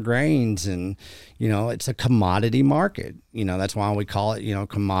certain grains, and, you know, it's a commodity market. You know, that's why we call it, you know,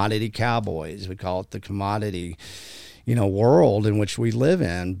 commodity cowboys. We call it the commodity, you know, world in which we live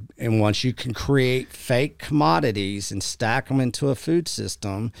in. And once you can create fake commodities and stack them into a food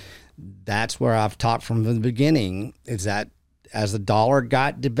system, that's where I've talked from the beginning, is that as the dollar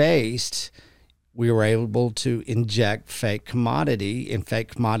got debased, we were able to inject fake commodity and fake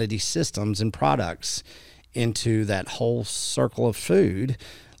commodity systems and products into that whole circle of food.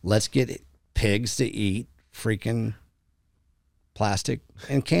 Let's get pigs to eat freaking plastic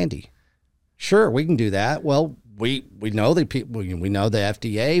and candy. Sure, we can do that. Well, we know the people. We know the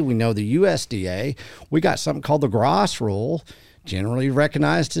FDA. We know the USDA. We got something called the GRAS rule generally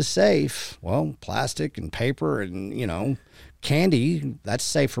recognized as safe. Well, plastic and paper and, candy, that's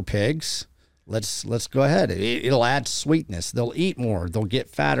safe for pigs. Let's go ahead. It'll add sweetness. They'll eat more. They'll get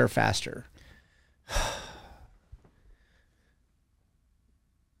fatter faster.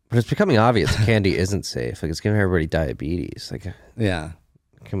 But it's becoming obvious candy isn't safe. Like, it's giving everybody diabetes. Yeah.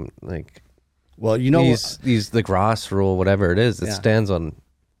 Well, the Gross rule, whatever it is, it stands on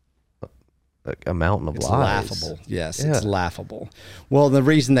a mountain of lies. Laughable. Yes, it's laughable. Well, the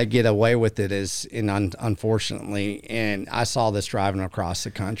reason they get away with it is, unfortunately, and I saw this driving across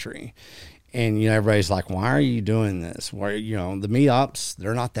the country, and everybody's like, "Why are you doing this? Where the meetups,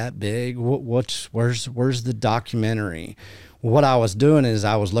 they're not that big. Where's the documentary?" What I was doing is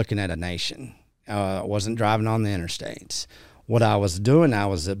I was looking at a nation. I wasn't driving on the interstates. What I was doing, I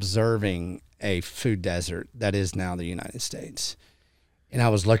was observing a food desert that is now the United States. And I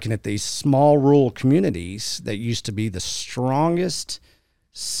was looking at these small rural communities that used to be the strongest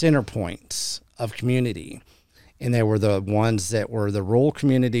center points of community. And they were the ones that were the rural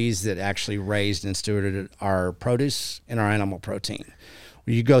communities that actually raised and stewarded our produce and our animal protein.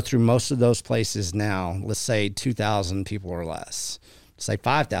 You go through most of those places now, let's say 2,000 people or less, say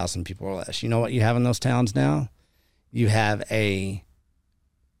 5,000 people or less. You know what you have in those towns now? You have a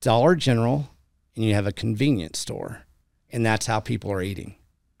Dollar General and you have a convenience store. And that's how people are eating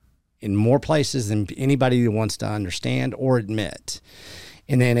in more places than anybody wants to understand or admit.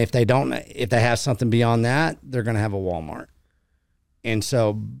 And then if they have something beyond that, they're going to have a Walmart. And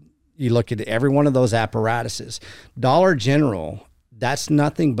so you look at every one of those apparatuses. Dollar General, that's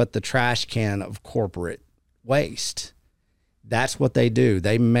nothing but the trash can of corporate waste. That's what they do.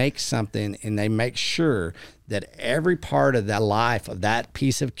 They make something and they make sure that every part of that life of that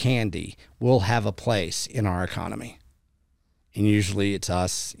piece of candy will have a place in our economy. And usually it's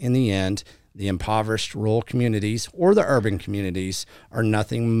us in the end. The impoverished rural communities or the urban communities are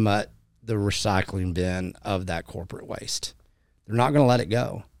nothing but the recycling bin of that corporate waste. They're not going to let it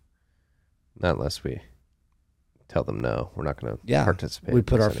go. Not unless we tell them no, we're not going to participate. We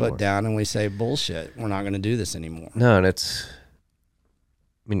put our foot down and we say, bullshit, we're not going to do this anymore. No, and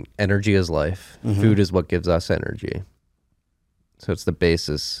energy is life. Mm-hmm. Food is what gives us energy. So it's the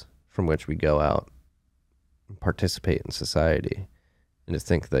basis from which we go out and participate in society. And to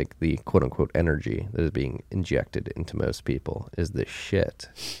think like the quote unquote energy that is being injected into most people is this shit.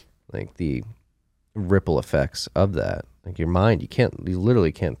 Like the ripple effects of that. Like your mind, you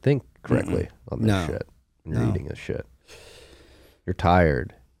literally can't think correctly on this shit. You're eating this shit. You're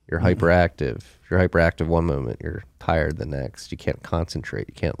tired. You're hyperactive. If you're hyperactive one moment, you're tired the next. You can't concentrate.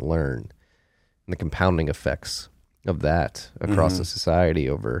 You can't learn. And the compounding effects of that across the society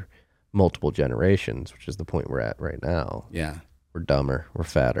over multiple generations, which is the point we're at right now. Yeah. We're dumber. We're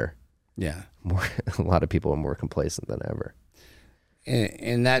fatter. Yeah. A lot of people are more complacent than ever.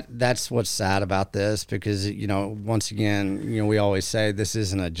 And that's what's sad about this because, once again, we always say this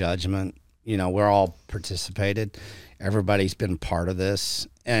isn't a judgment. We're all participated. Everybody's been part of this.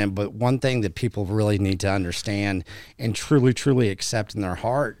 But one thing that people really need to understand and truly, truly accept in their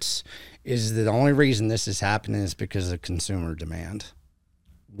hearts is that the only reason this is happening is because of consumer demand.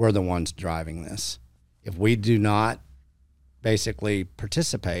 We're the ones driving this. If we do not basically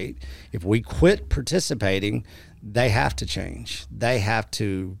participate, if we quit participating, they have to change. They have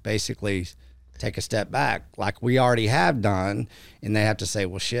to basically take a step back like we already have done, and they have to say,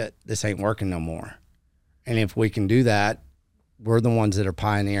 well, shit, this ain't working no more. And if we can do that, we're the ones that are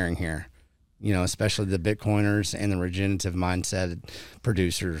pioneering here, especially the Bitcoiners and the regenerative mindset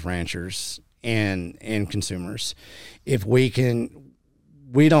producers, ranchers, and consumers. If we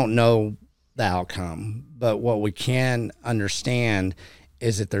don't know the outcome, but what we can understand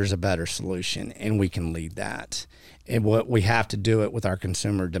is that there's a better solution and we can lead that. And what we have to do it with our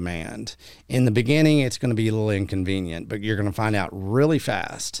consumer demand. In the beginning, it's going to be a little inconvenient, but you're going to find out really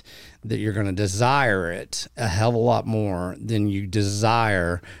fast that you're going to desire it a hell of a lot more than you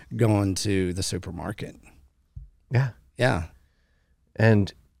desire going to the supermarket. Yeah. Yeah.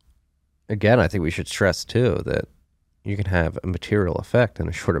 And again, I think we should stress too that you can have a material effect in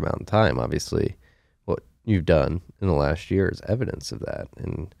a short amount of time. Obviously, what you've done in the last year is evidence of that.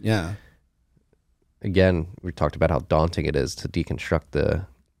 And yeah. Again, we talked about how daunting it is to deconstruct the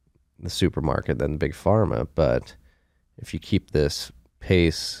supermarket and big pharma, but if you keep this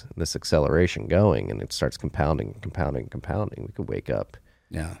pace, this acceleration going, and it starts compounding, we could wake up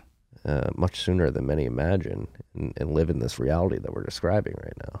much sooner than many imagine and live in this reality that we're describing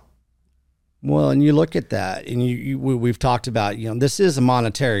right now. Well, and you look at that, and we've talked about, this is a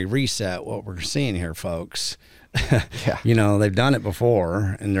monetary reset, what we're seeing here, folks. Yeah. You know, they've done it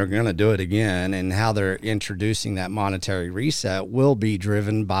before and they're going to do it again. And how they're introducing that monetary reset will be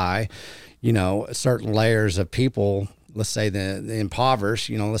driven by, you know, certain layers of people. Let's say the impoverished,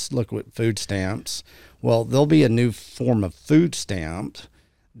 you know, let's look at food stamps. Well, there'll be a new form of food stamp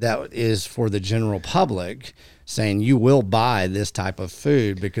that is for the general public, saying you will buy this type of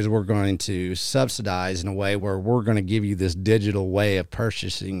food because we're going to subsidize in a way where we're going to give you this digital way of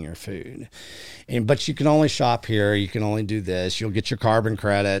purchasing your food. But you can only shop here. You can only do this. You'll get your carbon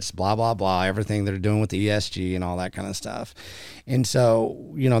credits, blah, blah, blah, everything they're doing with the ESG and all that kind of stuff. And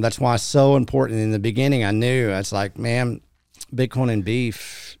so, you know, that's why it's so important. In the beginning, I knew, it's like, man, Bitcoin and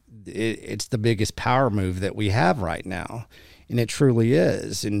beef, it's the biggest power move that we have right now. And it truly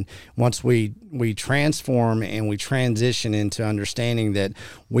is. And once we transform and we transition into understanding that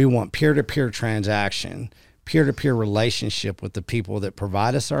we want peer-to-peer transaction, peer-to-peer relationship with the people that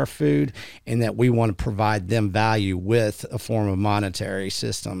provide us our food, and that we want to provide them value with a form of monetary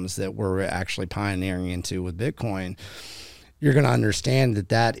systems that we're actually pioneering into with Bitcoin, you're going to understand that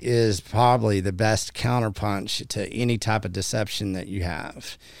that is probably the best counterpunch to any type of deception that you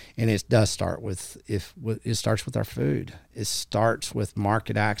have. And it does start with, it starts with our food. It starts with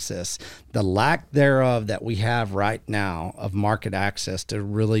market access. The lack thereof that we have right now of market access to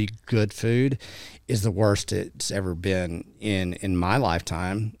really good food is the worst it's ever been in my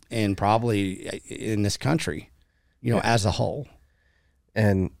lifetime, and probably in this country, you know, as a whole.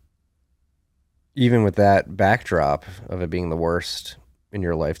 And even with that backdrop of it being the worst in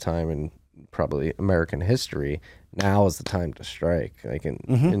your lifetime and probably American history, now is the time to strike. Like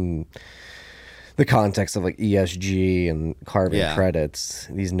in the context of like ESG and carbon credits,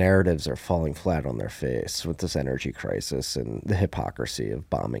 these narratives are falling flat on their face with this energy crisis and the hypocrisy of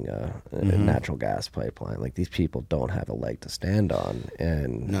bombing a natural gas pipeline. Like, these people don't have a leg to stand on,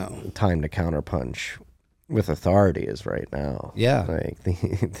 and the time to counterpunch with authority is right now. Yeah. Like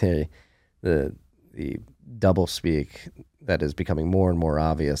the double speak that is becoming more and more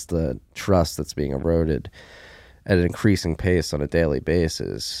obvious, the trust that's being eroded at an increasing pace on a daily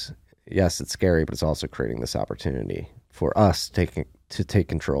basis. Yes, it's scary, but it's also creating this opportunity for us to take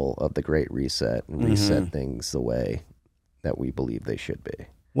control of the Great Reset and reset things the way that we believe they should be.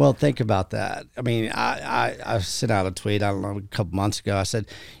 Well, think about that. I mean, I sent out a tweet, I don't know, a couple months ago. I said,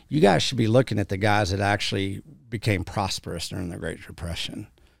 you guys should be looking at the guys that actually became prosperous during the Great Depression.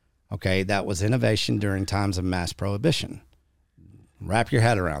 Okay, that was innovation during times of mass prohibition. Wrap your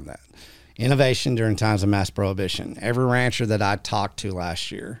head around that. Innovation during times of mass prohibition. Every rancher that I talked to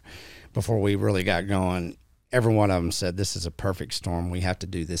last year, before we really got going, every one of them said, this is a perfect storm. We have to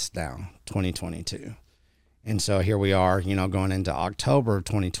do this now, 2022. And so here we are, you know, going into October of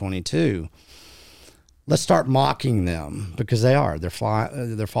 2022. Let's start mocking them, because they are. They're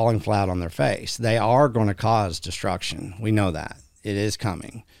falling flat on their face. They are going to cause destruction. We know that. It is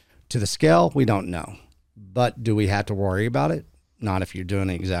coming. To the scale, we don't know. But do we have to worry about it? Not if you're doing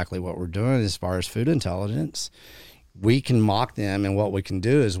exactly what we're doing as far as food intelligence. We can mock them, and what we can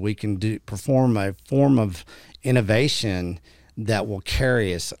do is we can perform a form of innovation that will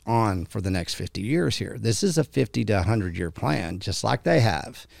carry us on for the next 50 years here. This is a 50 to 100-year plan, just like they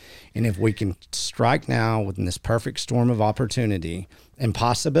have. And if we can strike now within this perfect storm of opportunity and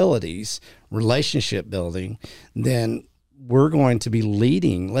possibilities, relationship building, then we're going to be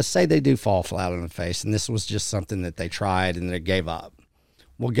leading. Let's say they do fall flat on the face, and this was just something that they tried and they gave up.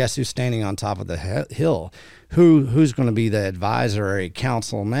 Well, guess who's standing on top of the hill? Who's going to be the advisory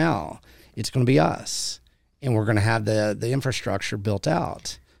council now? It's going to be us, and we're going to have the infrastructure built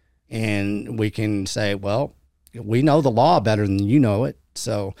out, and we can say, well, we know the law better than you know it,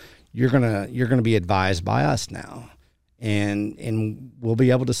 so you're gonna be advised by us now. And we'll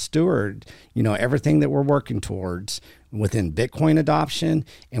be able to steward, you know, everything that we're working towards within Bitcoin adoption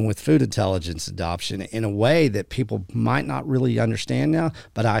and with food intelligence adoption in a way that people might not really understand now,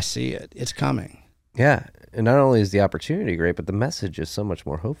 but I see it. It's coming. Yeah. And not only is the opportunity great, but the message is so much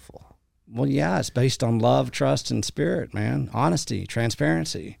more hopeful. Well, yeah, it's based on love, trust, and spirit, man. Honesty,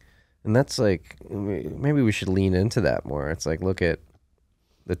 transparency. And that's like, maybe we should lean into that more. It's like, look at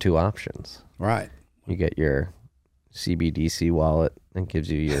the two options. Right. You get your CBDC wallet and gives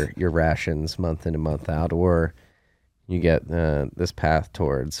you your rations month in and month out, or you get this path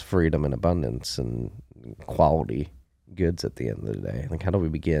towards freedom and abundance and quality goods at the end of the day. Like, how do we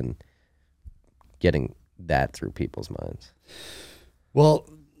begin getting that through people's minds? Well,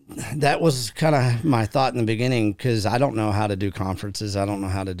 that was kind of my thought in the beginning, because I don't know how to do conferences. I don't know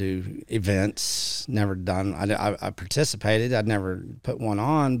how to do events. Never done. I participated. I'd never put one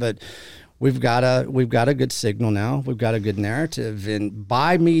on, but we've got a good signal now. We've got a good narrative. And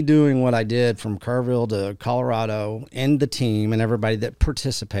by me doing what I did from Kerrville to Colorado, and the team and everybody that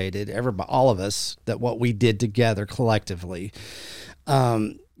participated, all of us, that what we did together collectively,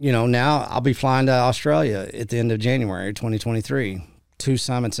 now I'll be flying to Australia at the end of January 2023, 2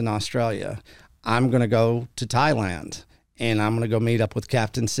 summits in Australia. I'm going to go to Thailand. And I'm going to go meet up with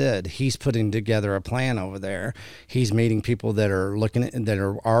Captain Sid. He's putting together a plan over there. He's meeting people that are that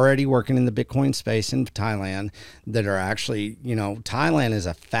are already working in the Bitcoin space in Thailand, that are actually, Thailand is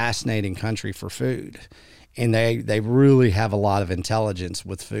a fascinating country for food. And they really have a lot of intelligence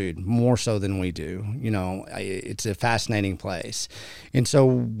with food, more so than we do. It's a fascinating place. And so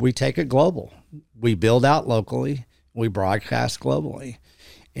we take it global. We build out locally. We broadcast globally.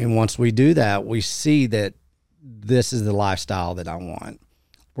 And once we do that, we see that this is the lifestyle that I want.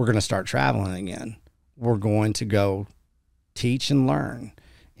 We're going to start traveling again. We're going to go teach and learn.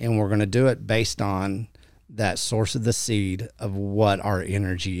 And we're going to do it based on that source of the seed of what our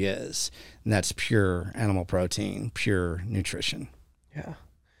energy is. And that's pure animal protein, pure nutrition. Yeah.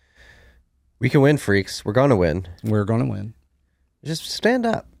 We can win, freaks. We're going to win. We're going to win. Just stand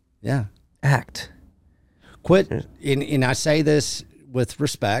up. Yeah. Act. Quit. And I say this with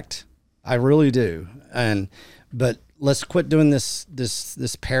respect. I really do. But let's quit doing this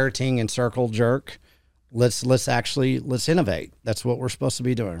parroting and circle jerk. Let's innovate. That's what we're supposed to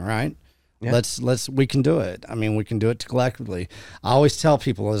be doing, right? Yeah. We can do it. I mean, we can do it collectively. I always tell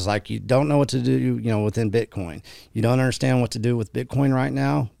people is like, you don't know what to do, within Bitcoin. You don't understand what to do with Bitcoin right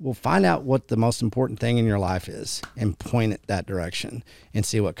now. Well, find out what the most important thing in your life is and point it that direction and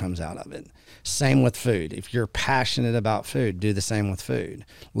see what comes out of it. Same with food. If you're passionate about food, do the same with food.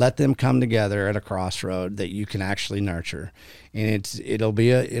 Let them come together at a crossroad that you can actually nurture. And it'll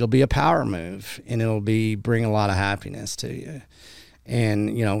be a power move, and it'll bring a lot of happiness to you. And,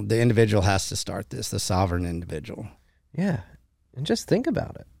 the individual has to start this, the sovereign individual. Yeah. And just think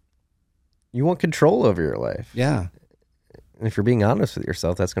about it. You want control over your life. Yeah. And if you're being honest with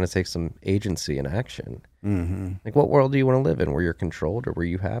yourself, that's going to take some agency and action. Mm-hmm. Like, what world do you want to live in, where you're controlled or where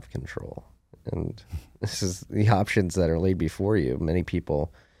you have control? And this is the options that are laid before you. Many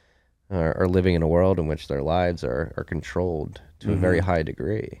people are living in a world in which their lives are controlled to a very high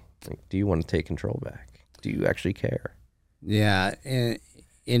degree. Like, do you want to take control back? Do you actually care? Yeah, and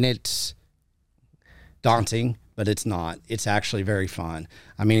it's daunting, but it's not. It's actually very fun.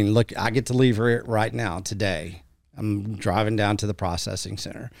 I mean, look, I get to leave right now today. I'm driving down to the processing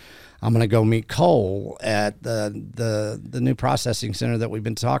center. I'm going to go meet Cole at the new processing center that we've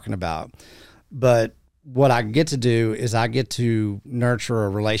been talking about. But what I get to do is I get to nurture a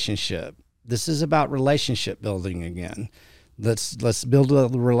relationship. This is about relationship building again. Let's build a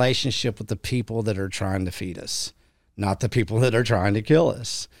relationship with the people that are trying to feed us, not the people that are trying to kill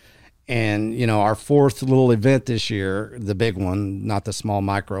us. And, our 4th little event this year, the big one, not the small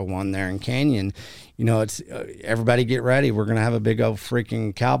micro one there in Canyon, it's everybody get ready. We're going to have a big old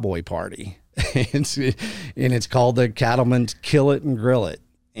freaking cowboy party. It's called the Cattlemen's Kill It and Grill It.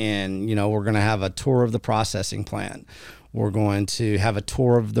 And, we're going to have a tour of the processing plant. We're going to have a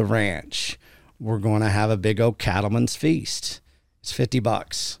tour of the ranch. We're going to have a big old cattleman's feast. It's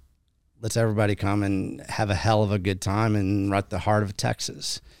 $50. Let's everybody come and have a hell of a good time and right at the heart of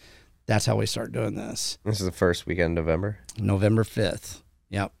Texas. That's how we start doing this. This is the first weekend of November? November 5th.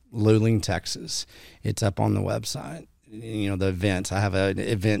 Yep. Luling, Texas. It's up on the website. The events. I have an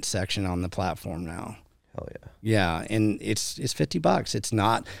event section on the platform now. Hell yeah. Yeah. And it's $50. It's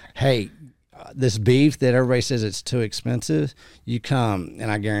not, hey, this beef that everybody says it's too expensive, you come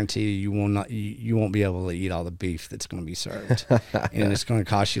and I guarantee you won't be able to eat all the beef that's going to be served. And it's going to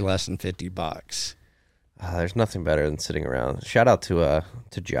cost you less than $50. There's nothing better than sitting around. Shout out to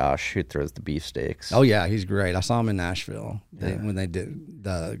Josh, who throws the beefsteaks. Oh yeah, he's great. I saw him in Nashville when they did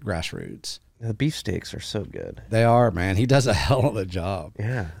the grassroots. The beefsteaks are so good. They are, man. He does a hell of a job.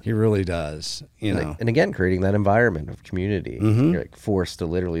 Yeah, he really does. And again, creating that environment of community. Mm-hmm. You're like forced to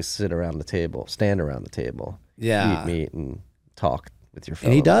literally stand around the table, eat meat and talk with your fellow.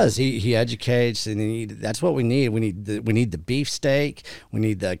 And he does. He educates, and that's what we need. We need the beefsteak. We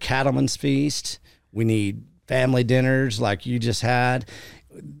need the cattleman's feast. We need family dinners like you just had.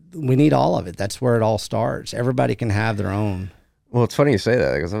 We need all of it. That's where it all starts. Everybody can have their own. Well, it's funny you say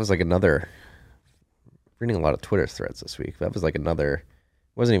that because that was like reading a lot of Twitter threads this week. That was like it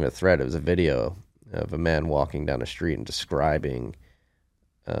wasn't even a thread. It was a video of a man walking down a street and describing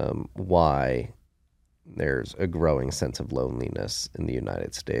why there's a growing sense of loneliness in the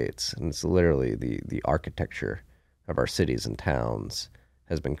United States. And it's literally the architecture of our cities and towns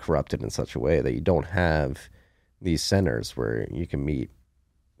has been corrupted in such a way that you don't have these centers where you can meet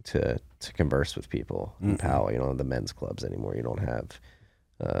to to converse with people in Powell. You don't have the men's clubs anymore. You don't have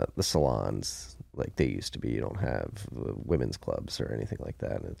the salons like they used to be. You don't have women's clubs or anything like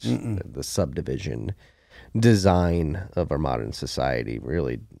that. It's the subdivision design of our modern society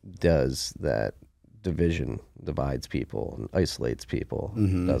really does that. Division divides people and isolates people.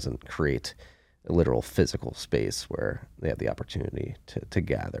 Doesn't create a literal physical space where they have the opportunity to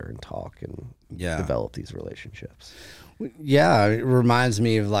gather and talk and develop these relationships. Yeah, it reminds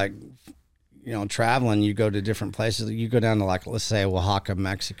me of like, traveling. You go to different places. You go down to like, let's say Oaxaca,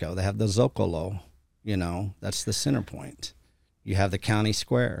 Mexico. They have the Zocalo. That's the center point. You have the county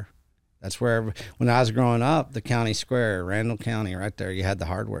square. That's where, when I was growing up, the county square, Randall County, right there, you had the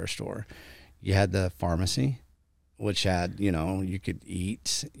hardware store. You had the pharmacy, which had, you could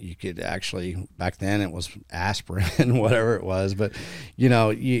eat. You could actually, back then it was aspirin, whatever it was. But, you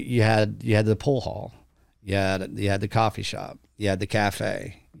had the pool hall. You had the coffee shop. You had the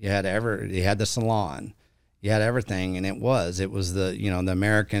cafe. You had the salon. You had everything. And it was the, the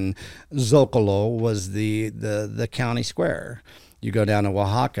American Zocalo was the county square. You go down to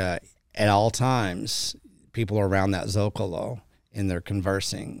Oaxaca, at all times, people are around that Zocalo. And they're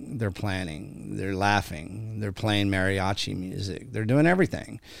conversing, they're planning, they're laughing, they're playing mariachi music, they're doing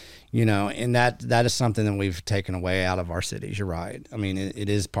everything, and that is something that we've taken away out of our cities. You're right. I mean, it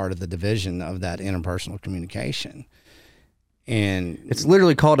is part of the division of that interpersonal communication. And it's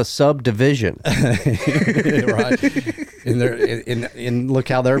literally called a subdivision. Right. And look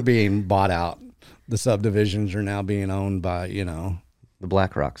how they're being bought out. The subdivisions are now being owned by, the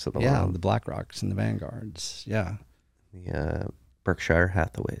BlackRocks of the world. Yeah, the BlackRocks and the Vanguards. Yeah. The Berkshire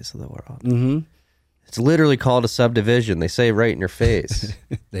Hathaways of the world. Mm-hmm. It's literally called a subdivision. They say right in your face.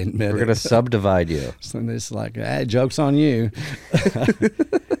 They admit we're going to subdivide you. So it's like, hey, joke's on you.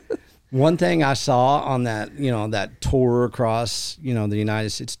 One thing I saw on that, that tour across, the United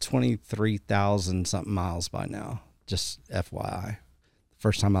States, 23,000 something miles by now. Just FYI.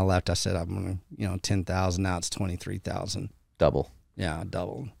 First time I left, I said I'm going to, 10,000. Now it's 23,000. Double. Yeah,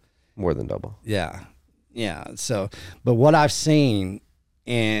 double. More than double. Yeah. Yeah. So, but what I've seen,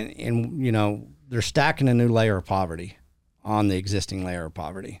 and they're stacking a new layer of poverty on the existing layer of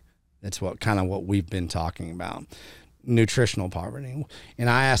poverty. That's what we've been talking about, nutritional poverty. And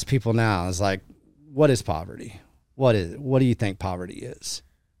I ask people now, it's like, what is poverty? What do you think poverty is?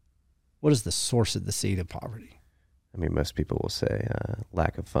 What is the source of the seed of poverty? I mean, most people will say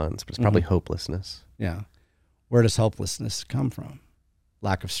lack of funds, but it's probably hopelessness. Yeah. Where does hopelessness come from?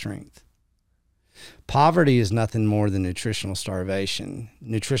 Lack of strength. Poverty is nothing more than nutritional starvation.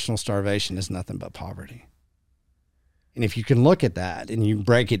 Nutritional starvation is nothing but poverty. And if you can look at that and you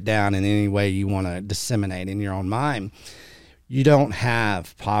break it down in any way you want to disseminate in your own mind, you don't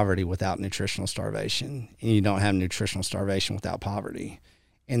have poverty without nutritional starvation, and you don't have nutritional starvation without poverty.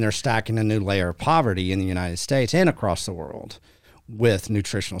 And they're stacking a new layer of poverty in the United States and across the world with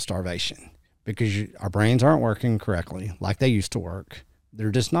nutritional starvation because our brains aren't working correctly like they used to work. They're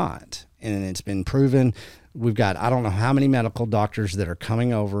just not. And it's been proven. We've got, I don't know how many medical doctors that are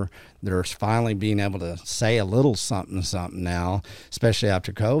coming over that are finally being able to say a little something now, especially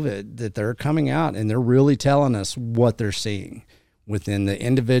after COVID, that they're coming out and they're really telling us what they're seeing within the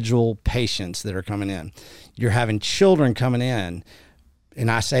individual patients that are coming in. You're having children coming in, and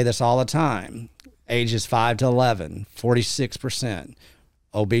I say this all the time, ages 5 to 11, 46%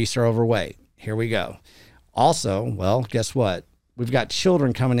 obese or overweight. Here we go. Also, well, guess what? We've got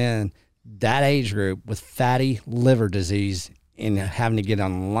children coming in that age group with fatty liver disease and having to get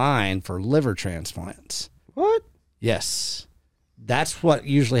online for liver transplants. What? Yes. That's what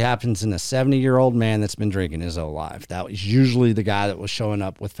usually happens in a 70-year-old man that's been drinking his whole life. That was usually the guy that was showing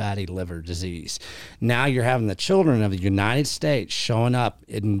up with fatty liver disease. Now you're having the children of the United States showing up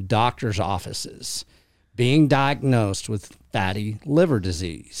in doctors' offices, being diagnosed with fatty liver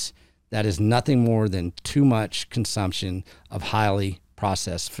disease. That is nothing more than too much consumption of highly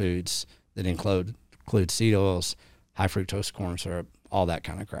processed foods that include seed oils, high fructose corn syrup, all that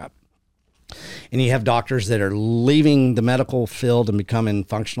kind of crap. And you have doctors that are leaving the medical field and becoming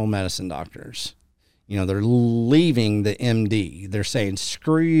functional medicine doctors. They're leaving the MD. They're saying,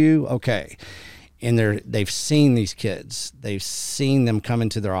 screw you, okay. And they've seen these kids. They've seen them come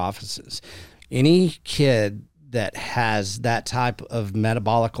into their offices. Any kid that has that type of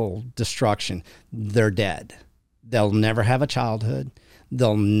metabolical destruction, they're dead. They'll never have a childhood.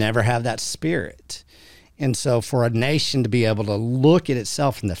 They'll never have that spirit. And so for a nation to be able to look at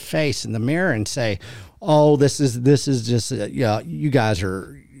itself in the face in the mirror and say, oh, this is just, you guys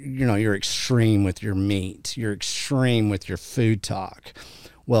are, you're extreme with your meat. You're extreme with your food talk.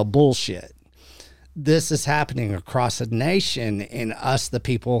 Well, bullshit. This is happening across a nation, and us, the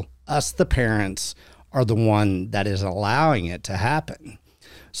people Us, the parents, are the one that is allowing it to happen.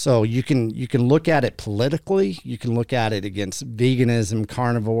 So you can look at it politically, you can look at it against veganism,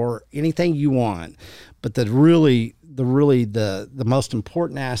 carnivore, anything you want. But the most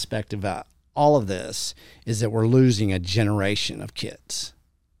important aspect of all of this is that we're losing a generation of kids.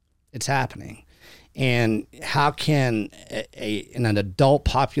 It's happening. And how can an adult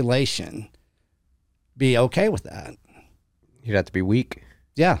population be okay with that? You'd have to be weak.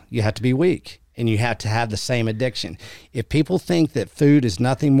 Yeah, you have to be weak. And you have to have the same addiction. If people think that food is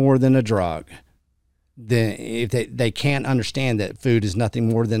nothing more than a drug, then if they can't understand that food is nothing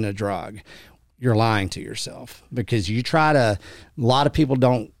more than a drug, you're lying to yourself. Because a lot of people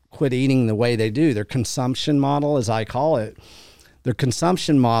don't quit eating the way they do. Their consumption model, as I call it, their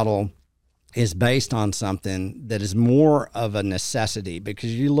consumption model is based on something that is more of a necessity.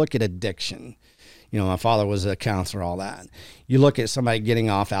 Because you look at addiction. You know, my father was a counselor, all that. You look at somebody getting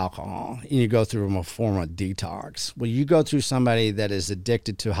off alcohol and you go through a form of detox. Well, you go through somebody that is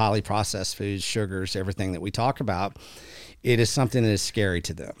addicted to highly processed foods, sugars, everything that we talk about. It is something that is scary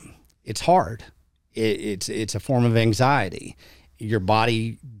to them. It's hard. It's a form of anxiety. Your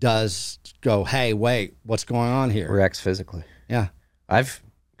body does go, hey, wait, what's going on here? Reacts physically. Yeah. I've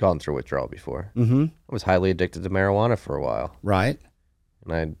gone through withdrawal before. Mm-hmm. I was highly addicted to marijuana for a while. Right.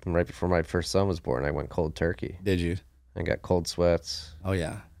 And right before my first son was born, I went cold turkey. Did you? I got cold sweats. Oh,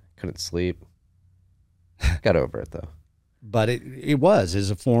 yeah. Couldn't sleep. Got over it, though. But it was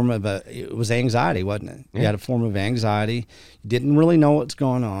a form of it was anxiety, wasn't it? Yeah. You had a form of anxiety. You didn't really know what's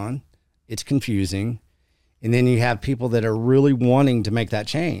going on. It's confusing. And then you have people that are really wanting to make that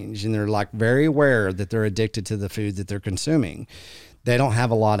change. And they're like very aware that they're addicted to the food that they're consuming. They don't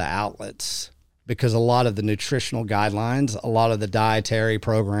have a lot of outlets. Because a lot of the nutritional guidelines, a lot of the dietary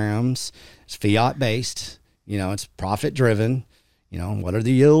programs, it's fiat-based. You know, it's profit-driven. You know, what are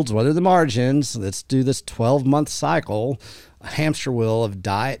the yields? What are the margins? Let's do this 12-month cycle, a hamster wheel of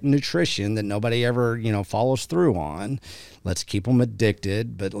diet and nutrition that nobody ever, follows through on. Let's keep them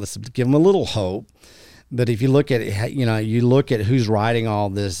addicted, but let's give them a little hope. But if you look at it, you look at who's writing all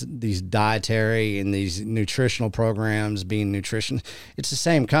these dietary and these nutritional programs, being nutrition, it's the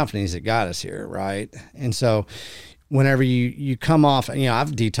same companies that got us here, right? And so whenever you come off,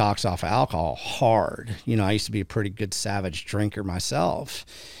 I've detoxed off alcohol hard. I used to be a pretty good savage drinker myself.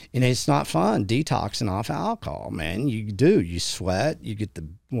 And it's not fun detoxing off alcohol, man. You sweat, you get the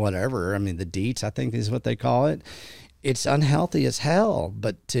whatever. The deets, I think is what they call it. It's unhealthy as hell,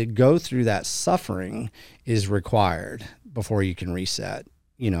 but to go through that suffering is required before you can reset,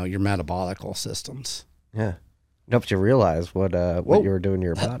 your metabolical systems. Yeah. Helps you realize what you were doing to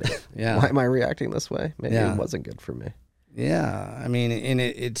your body. Yeah. Why am I reacting this way? Maybe it wasn't good for me. Yeah. And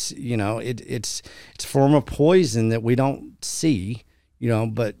it's a form of poison that we don't see,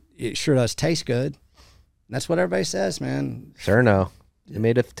 but it sure does taste good. That's what everybody says, man. Sure, no. It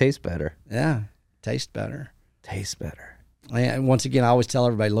made it taste better. Yeah. Taste better. Tastes better. And once again, I always tell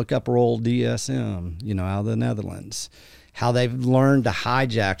everybody, look up Royal DSM, out of the Netherlands, how they've learned to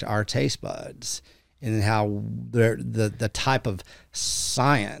hijack our taste buds and how the type of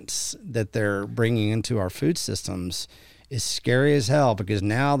science that they're bringing into our food systems is scary as hell, because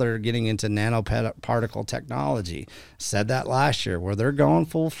now they're getting into nanoparticle technology. Said that last year, where they're going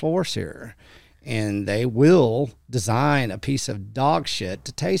full force here, and they will design a piece of dog shit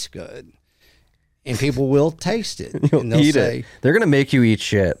to taste good. And people will taste it. And they'll eat say, it. They're going to make you eat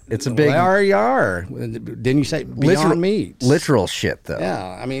shit. It's a big... They already are. Didn't you say Beyond Meat? Literal shit, though.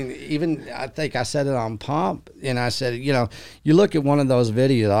 Yeah. Even, I think I said it on Pomp, and I said, you look at one of those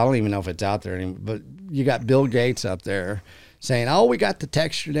videos, I don't even know if it's out there anymore, but you got Bill Gates up there saying, oh, we got the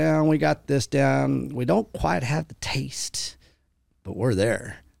texture down, we got this down. We don't quite have the taste, but we're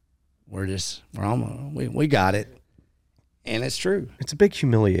there. We're almost, we got it. And it's true. It's a big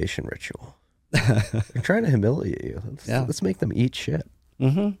humiliation ritual. They're trying to humiliate you. Let's make them eat shit.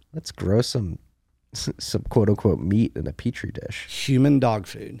 Mm-hmm. Let's grow some quote unquote meat in a petri dish. Human dog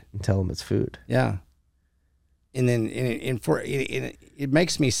food. And tell them it's food. Yeah. And then it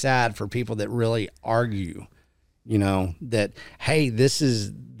makes me sad for people that really argue, that, hey, this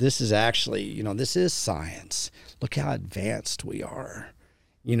is actually, this is science. Look how advanced we are,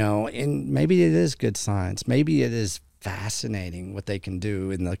 and maybe it is good science. Maybe it is fascinating what they can do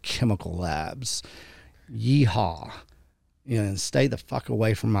in the chemical labs. Yeehaw. Stay the fuck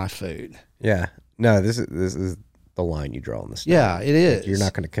away from my food. Yeah. No, this is the line you draw on the stuff. Yeah, it is. You're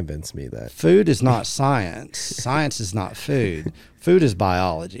not going to convince me that. Food is not science. Science is not food. Food is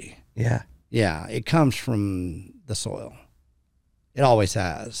biology. Yeah. Yeah, it comes from the soil. It always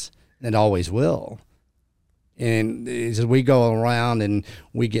has. And it always will. And as we go around and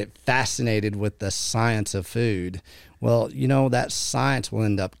we get fascinated with the science of food, well, that science will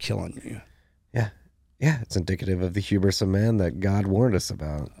end up killing you. Yeah. Yeah, it's indicative of the hubris of man that God warned us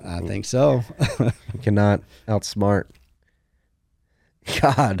about. I think so. You cannot outsmart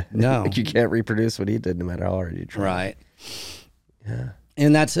God. No. You can't reproduce what he did no matter how hard you try. Right. Yeah.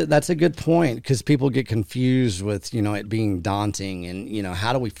 And that's a good point, because people get confused with, it being daunting and,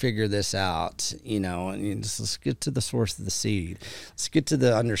 how do we figure this out? And let's get to the source of the seed. Let's get to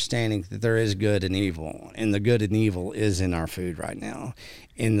the understanding that there is good and evil, and the good and evil is in our food right now.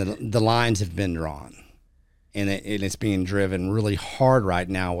 And the lines have been drawn, and it's being driven really hard right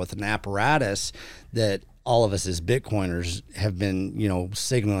now with an apparatus that all of us as Bitcoiners have been,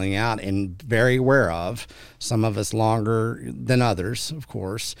 signaling out and very aware of. Some of us longer than others, of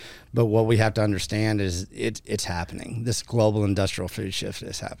course. But what we have to understand is it's happening. This global industrial food shift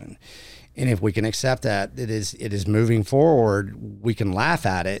has happened. And if we can accept that it is moving forward, we can laugh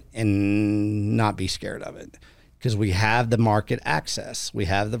at it and not be scared of it, because we have the market access. We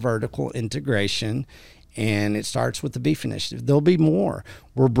have the vertical integration. And it starts with the beef initiative. There'll be more.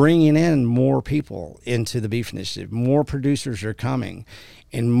 We're bringing in more people into the beef initiative. More producers are coming,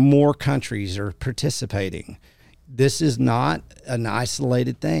 and more countries are participating. This is not an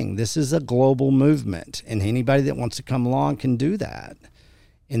isolated thing. This is a global movement, and anybody that wants to come along can do that.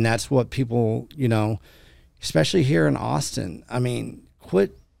 And that's what people, especially here in Austin. I mean,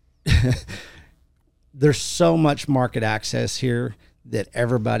 quit. There's so much market access here that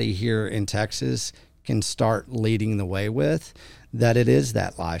everybody here in Texas can start leading the way with, that it is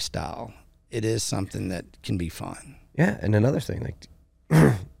that lifestyle. It is something that can be fun. Yeah, and another thing,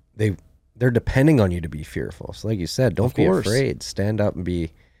 like they're depending on you to be fearful. So like you said, don't be afraid. Stand up and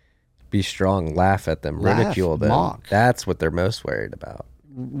be strong. Laugh at them, ridicule them. Mock. That's what they're most worried about.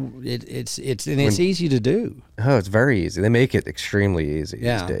 It's easy to do. Oh, it's very easy. They make it extremely easy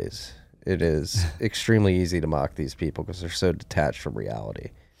Yeah. these days. It is extremely easy to mock these people because they're so detached from reality,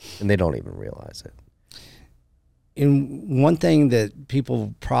 and they don't even realize it. And one thing that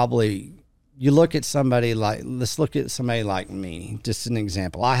people probably, let's look at somebody like me, just an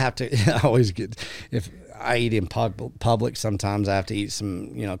example. I have to, I always get, if I eat in public, sometimes I have to eat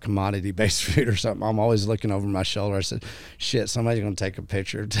some, commodity-based food or something. I'm always looking over my shoulder. I said, shit, somebody's going to take a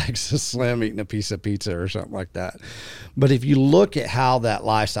picture of Texas Slim eating a piece of pizza or something like that. But if you look at how that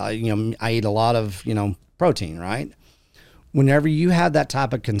lifestyle, I eat a lot of, protein, right? Whenever you have that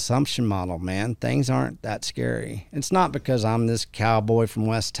type of consumption model, man, things aren't that scary. It's not because I'm this cowboy from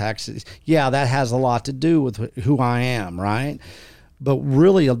West Texas. Yeah, that has a lot to do with who I am, right? But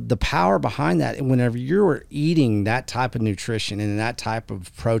really, the power behind that, and whenever you're eating that type of nutrition and that type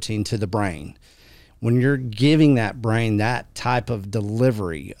of protein to the brain, when you're giving that brain that type of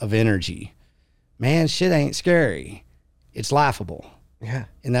delivery of energy, man, shit ain't scary. It's laughable. Yeah.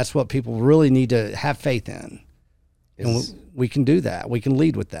 And that's what people really need to have faith in. And we can do that. We can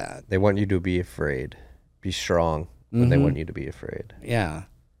lead with that. They want you to be afraid, be strong, but they want you to be afraid. Yeah.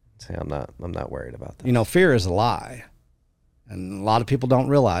 Say, I'm not worried about that. Fear is a lie. And a lot of people don't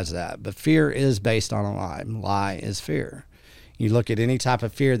realize that. But fear is based on a lie. Lie is fear. You look at any type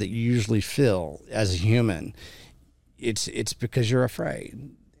of fear that you usually feel as a human, it's because you're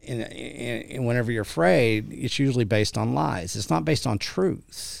afraid. And whenever you're afraid, it's usually based on lies. It's not based on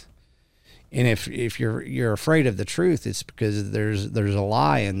truth. And if you're afraid of the truth, it's because there's a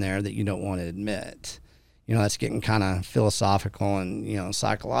lie in there that you don't want to admit. That's getting kind of philosophical and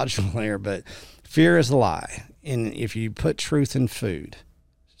psychological here, but fear is a lie. And if you put truth in food,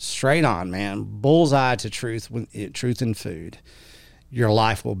 straight on, man, bullseye to truth in food, your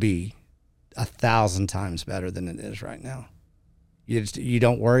life will be 1,000 times better than it is right now. You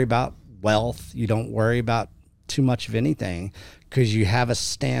don't worry about wealth. You don't worry about too much of anything, because you have a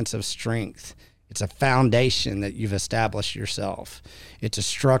stance of strength. It's a foundation that you've established yourself. It's a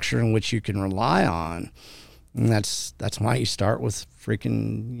structure in which you can rely on. And that's why you start with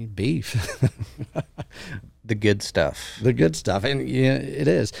freaking beef. The good stuff. The good stuff. And yeah, it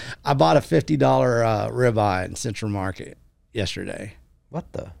is. I bought a $50 ribeye in Central Market yesterday.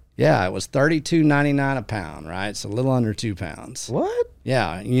 What the? Yeah, it was $32.99 a pound, right? It's a little under 2 pounds. What?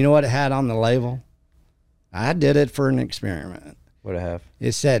 Yeah. You know what it had on the label? I did it for an experiment. What'd it have?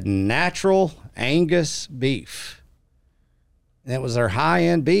 It said natural Angus beef. And it was their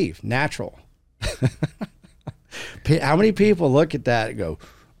high-end beef, natural. How many people look at that and go,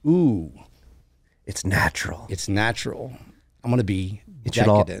 ooh. It's natural. It's natural. I'm going to be It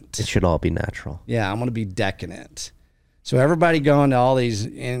decadent. should all be natural. Yeah, I'm going to be decadent. So everybody going to all these,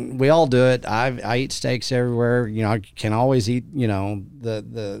 and we all do it. I eat steaks everywhere. You know, I can always eat, you know,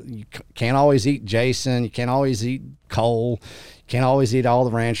 you can't always eat Jason. You can't always eat Cole. You can't always eat all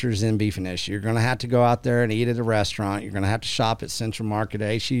the ranchers in Beefinish. You're going to have to go out there and eat at a restaurant. You're going to have to shop at Central Market,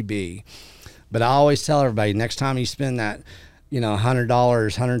 HEB. But I always tell everybody, next time you spend that, you know, $100,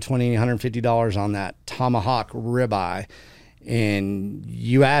 $120, $150 on that tomahawk ribeye, and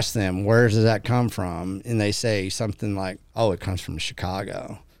you ask them, where does that come from? And they say something like, oh, it comes from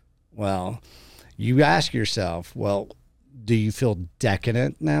Chicago. Well, you ask yourself, well, do you feel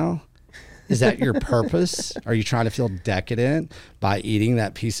decadent now? Is that your purpose? Are you trying to feel decadent by eating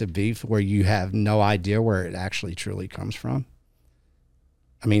that piece of beef where you have no idea where it actually truly comes from?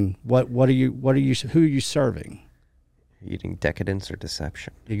 I mean, who are you serving? Eating decadence or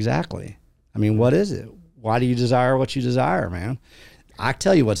deception. Exactly. I mean, what is it? Why do you desire what you desire, man? I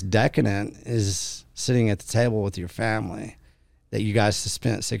tell you what's decadent is sitting at the table with your family, that you guys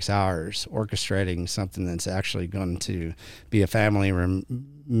spent 6 hours orchestrating something that's actually going to be a family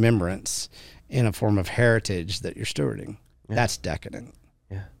remembrance in a form of heritage that you're stewarding. Yeah. That's decadent.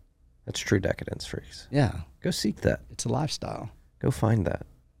 Yeah. That's true decadence, freaks. Yeah. Go seek that. It's a lifestyle. Go find that.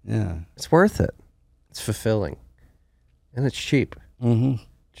 Yeah. It's worth it. It's fulfilling. And it's cheap. Mm-hmm.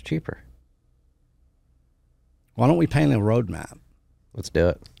 It's cheaper. Why don't we paint a roadmap? Let's do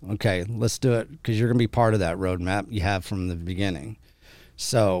it. Okay, let's do it, because you're going to be part of that roadmap you have from the beginning.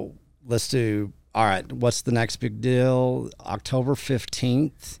 So let's do, all right, what's the next big deal? October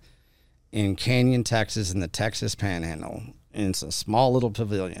 15th in Canyon, Texas, in the Texas Panhandle. And it's a small little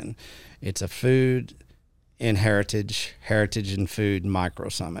pavilion. It's a food and heritage and food micro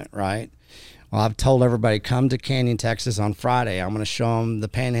summit, right? Well, I've told everybody, come to Canyon, Texas on Friday. I'm going to show them the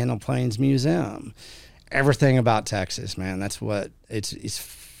Panhandle Plains Museum. Everything about Texas, man. That's what it's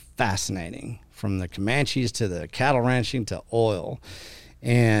fascinating, from the Comanches to the cattle ranching to oil.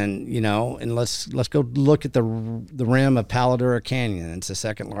 And, you know, and let's go look at the rim of Paladura Canyon. It's the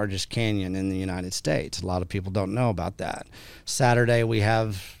second largest canyon in the United States. A lot of people don't know about that. Saturday we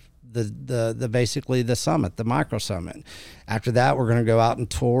have the basically the summit, the micro summit. After that, we're going to go out and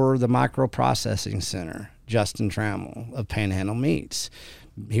tour the micro processing center, Justin Trammell of Panhandle Meats.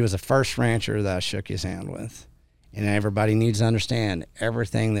 He was the first rancher that I shook his hand with. And everybody needs to understand,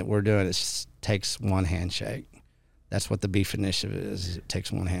 everything that we're doing takes one handshake. That's what the Beef Initiative is. It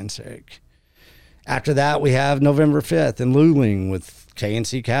takes one handshake. After that, we have November 5th in Luling with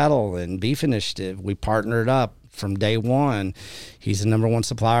K&C Cattle and Beef Initiative. We partnered up from day one. He's the number one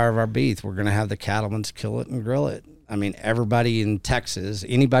supplier of our beef. We're going to have the cattlemen's kill it and grill it. I mean, everybody in Texas,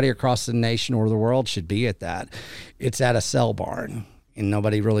 anybody across the nation or the world should be at that. It's at a sell barn. And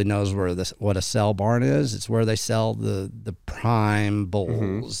nobody really knows what a sell barn is. It's where they sell the prime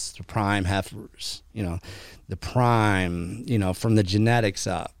bulls, the prime heifers, you know, the prime, you know, from the genetics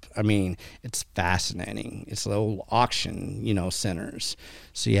up. I mean, it's fascinating. It's little auction, you know, centers.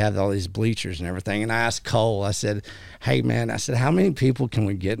 So you have all these bleachers and everything. And I asked Cole, I said, hey, man, how many people can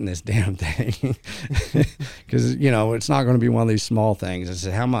we get in this damn thing? Because, you know, it's not going to be one of these small things. I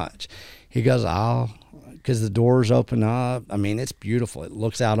said, how much? He goes, because the doors open up. I mean, it's beautiful. It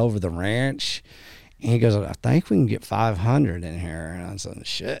looks out over the ranch. And he goes, I think we can get 500 in here. And I was like,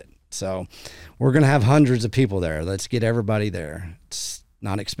 shit. So we're going to have hundreds of people there. Let's get everybody there. It's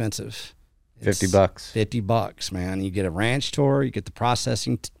not expensive. It's $50. $50, man. You get a ranch tour. You get the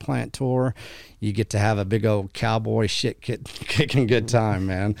processing plant tour. You get to have a big old cowboy kicking good time,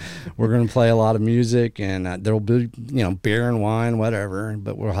 man. We're going to play a lot of music, and there'll be, you know, beer and wine, whatever.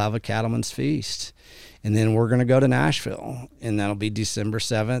 But we'll have a cattleman's feast. And then we're going to go to Nashville, and that'll be December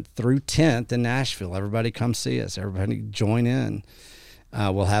 7th through 10th in Nashville. Everybody come see us. Everybody join in.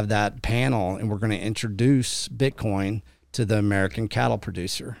 We'll have that panel, and we're going to introduce Bitcoin to the American cattle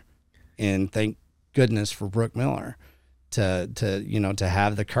producer. And thank goodness for Brooke Miller to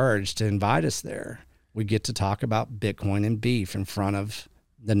have the courage to invite us there. We get to talk about Bitcoin and beef in front of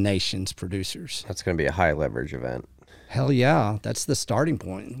the nation's producers. That's going to be a high leverage event. Hell yeah, that's the starting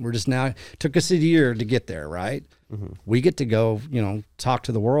point. We're just now, took us a year to get there, right? Mm-hmm. We get to go, you know, talk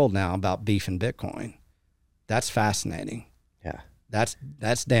to the world now about beef and Bitcoin. That's fascinating. Yeah.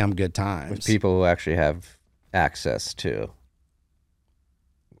 That's damn good times. With people who actually have access to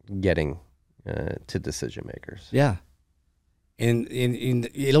getting to decision makers. Yeah. And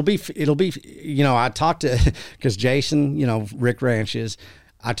it'll be, you know, I talked to, because Jason, you know, Rick Ranches,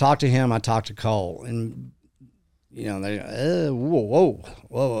 I talked to him, I talked to Cole, and you know, they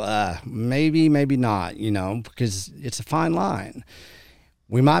maybe not, you know, because it's a fine line.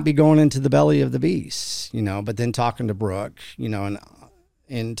 We might be going into the belly of the beast, you know, but then talking to Brooke, you know,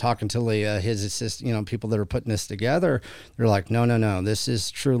 and talking to Leah, his assistant, people that are putting this together, they're like, no, this is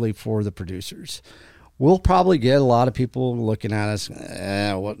truly for the producers. We'll probably get a lot of people looking at us,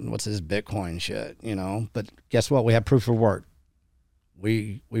 what's this Bitcoin shit, But guess what? We have proof of work.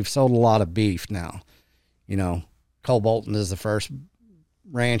 We've sold a lot of beef now. Cole Bolton is the first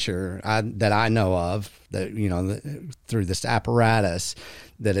rancher that I know of that, through this apparatus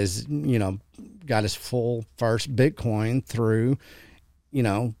that is, got his full first Bitcoin through,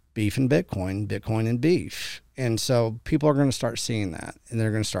 beef and Bitcoin and beef. And so people are going to start seeing that, and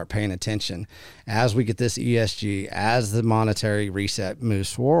they're going to start paying attention as we get this ESG, as the monetary reset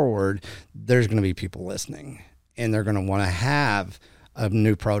moves forward. There's going to be people listening, and they're going to want to have a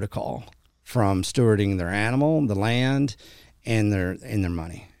new protocol from stewarding their animal, the land, and their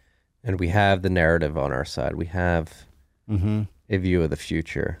money. And we have the narrative on our side. We have a view of the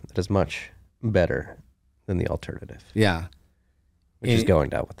future that is much better than the alternative. Yeah. Which is going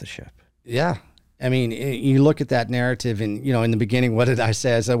down with the ship. Yeah. I mean, you look at that narrative, and, in the beginning, what did I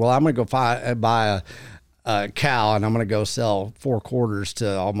say? I said, well, I'm going to go buy a cow, and I'm going to go sell 4 quarters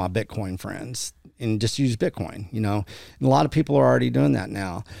to all my Bitcoin friends and just use Bitcoin, And a lot of people are already doing that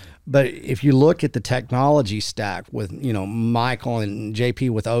now. But if you look at the technology stack with, Michael and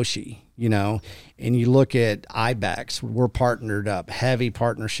JP with Oshi, and you look at IBEX, we're partnered up, heavy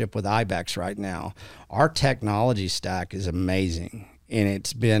partnership with IBEX right now. Our technology stack is amazing. And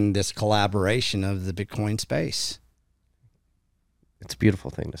it's been this collaboration of the Bitcoin space. It's a beautiful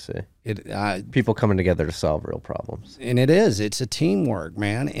thing to see. People coming together to solve real problems. And it is. It's a teamwork,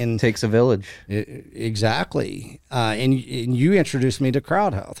 man. And it takes a village. Exactly. And you introduced me to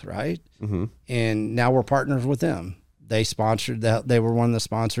Crowd Health, right? Mm-hmm. And now we're partners with them. They sponsored that. They were one of the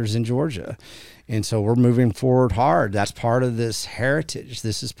sponsors in Georgia. And so we're moving forward hard. That's part of this heritage.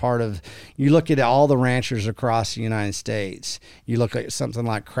 This is part of, you look at all the ranchers across the United States, you look at something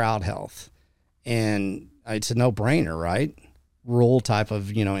like Crowd Health, and it's a no-brainer, right? Rural type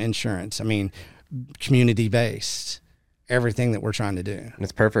of, insurance. I mean, community-based, everything that we're trying to do. And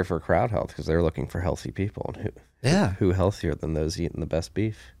it's perfect for Crowd Health because they're looking for healthy people. And who healthier than those eating the best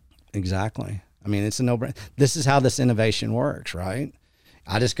beef? Exactly. I mean, it's a no-brainer. This is how this innovation works, right?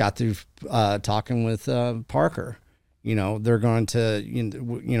 I just got through talking with Parker. They're going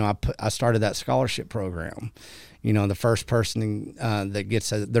to, I started that scholarship program. The first person that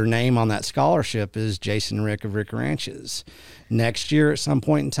gets their name on that scholarship is Jason Rick of Rick Ranches. Next year, at some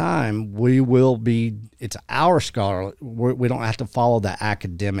point in time, it's our scholar. We don't have to follow the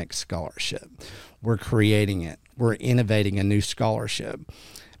academic scholarship. We're creating it. We're innovating a new scholarship.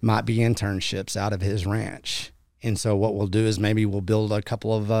 Might be internships out of his ranch. And so what we'll do is maybe we'll build a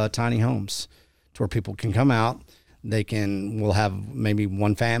couple of tiny homes to where people can come out. We'll have maybe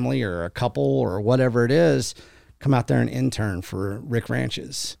one family or a couple or whatever it is, come out there and intern for Rick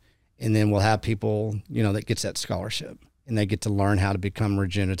Ranches. And then we'll have people, that gets that scholarship, and they get to learn how to become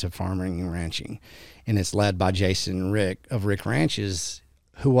regenerative farming and ranching. And it's led by Jason Rick of Rick Ranches.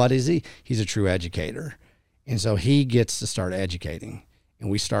 What is he? He's a true educator. And so he gets to start educating. And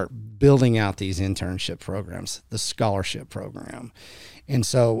we start building out these internship programs, the scholarship program. And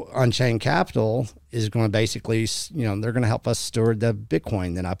so Unchained Capital is going to basically, they're going to help us steward the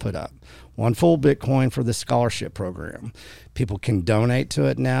Bitcoin that I put up. 1 full Bitcoin for the scholarship program. People can donate to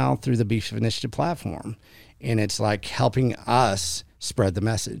it now through the Beef Initiative platform. And it's like helping us spread the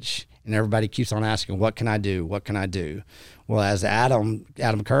message. And everybody keeps on asking, what can I do? What can I do? Well, as Adam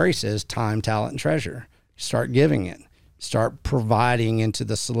Curry says, time, talent, and treasure. Start giving it. Start providing into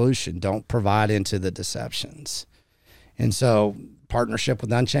the solution. Don't provide into the deceptions. And so partnership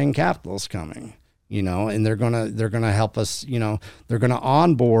with Unchained Capital is coming, and they're gonna help us, they're gonna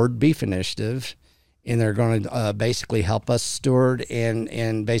onboard Beef Initiative, and they're going to basically help us steward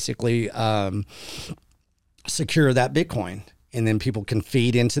and basically secure that Bitcoin. And then people can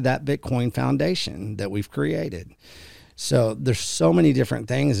feed into that Bitcoin foundation that we've created. So there's so many different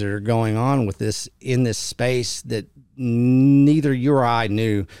things that are going on with this in this space that neither you or I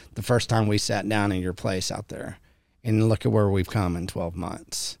knew the first time we sat down in your place out there. And look at where we've come in 12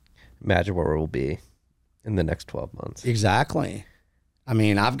 months. Imagine where we'll be in the next 12 months. Exactly. I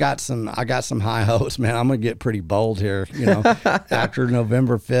mean, I got some high hopes, man. I'm going to get pretty bold here, after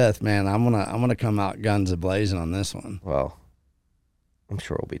November 5th, man. I'm going to come out guns a-blazing on this one. Well, I'm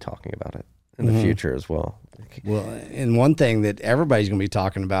sure we'll be talking about it in the future as well. Well, and one thing that everybody's going to be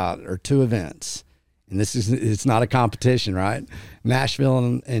talking about are 2 events. And it's not a competition, right?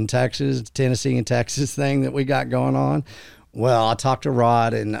 Nashville and Texas, Tennessee and Texas thing that we got going on. Well, I talked to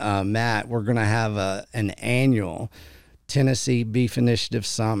Rod and Matt. We're going to have an annual Tennessee Beef Initiative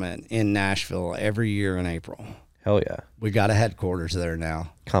Summit in Nashville every year in April. Hell yeah. We got a headquarters there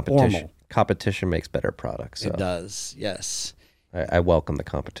now. Competition makes better products. So It does, yes. I welcome the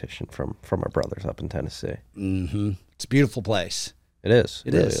competition from our brothers up in Tennessee. Mm-hmm. It's a beautiful place. It is.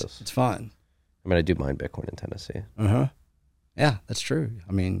 It really is. It's fun. I mean, I do mine Bitcoin in Tennessee. Uh-huh. Yeah, that's true.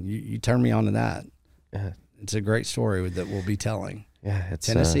 I mean, you turned me on to that. Yeah. It's a great story that we'll be telling. Yeah, it's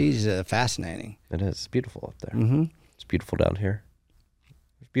Tennessee's fascinating. It is. It's beautiful up there. Mm-hmm. It's beautiful down here.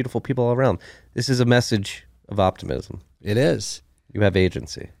 There's beautiful people all around. This is a message of optimism. It is. You have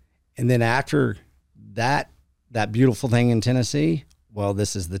agency. And then after that beautiful thing in Tennessee, well,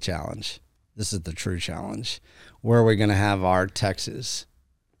 this is the challenge. This is the true challenge. Where are we going to have our Texas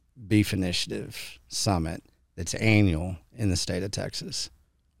Beef Initiative Summit that's annual in the state of Texas?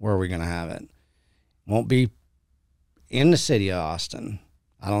 Where are we going to have it? Won't be in the city of Austin.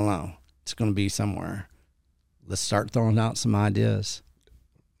 I don't know. It's going to be somewhere. Let's start throwing out some ideas.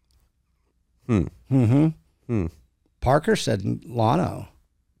 Parker said Llano.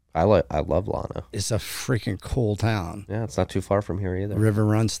 I love Llano. It's a freaking cool town. Yeah, it's not too far from here either. The river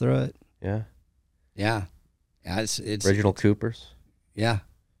runs through it. Yeah. Yeah. Yeah, it's Original Coopers. Yeah.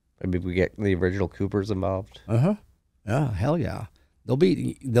 Maybe we get the original Coopers involved. Uh-huh. Yeah, hell yeah.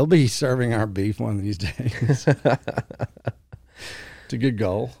 They'll be serving our beef one of these days. It's a good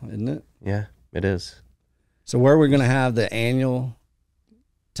goal, isn't it? Yeah, it is. So where are we going to have the annual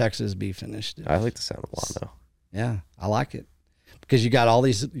Texas Beef Initiative? I like the sound of Llano. Yeah, I like it. Because you got all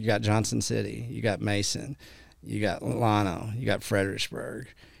these, you got Johnson City, you got Mason, you got Llano, you got Fredericksburg,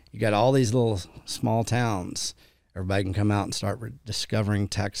 you got all these little small towns. Everybody can come out and start discovering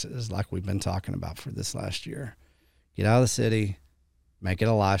Texas like we've been talking about for this last year. Get out of the city, make it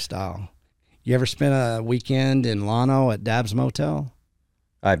a lifestyle. You ever spent a weekend in Llano at Dab's Motel?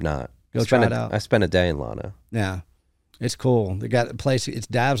 I've not. Go try it out. I spent a day in Llano. Yeah, it's cool. They got a place, it's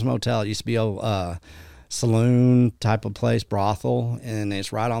Dab's Motel. It used to be a saloon type of place, brothel, and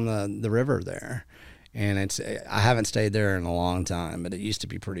it's right on the river there. And I haven't stayed there in a long time, but it used to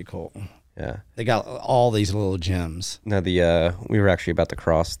be pretty cool. Yeah, they got all these little gyms. Now we were actually about to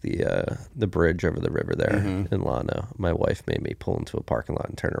cross the bridge over the river there in Llano. My wife made me pull into a parking lot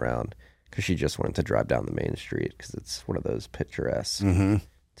and turn around because she just wanted to drive down the main street because it's one of those picturesque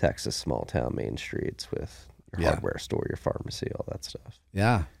Texas small town main streets with your hardware store, your pharmacy, all that stuff.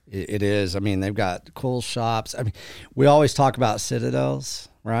 Yeah, it is. I mean, they've got cool shops. I mean, we always talk about citadels,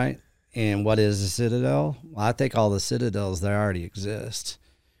 right? And what is a citadel? Well, I think all the citadels there already exist.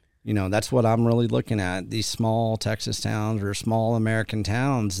 You know, that's what I'm really looking at. These small Texas towns or small American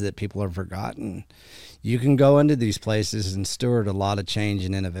towns that people have forgotten. You can go into these places and steward a lot of change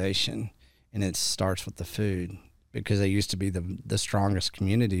and innovation. And it starts with the food, because they used to be the strongest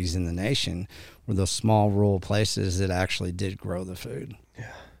communities in the nation were those small rural places that actually did grow the food.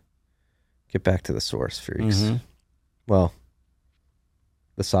 Yeah. Get back to the source, freaks. Well,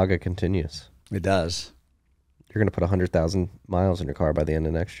 the saga continues. It does. You're going to put 100,000 miles in your car by the end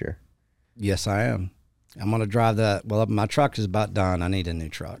of next year. Yes, I am. I'm going to drive that. Well, my truck is about done. I need a new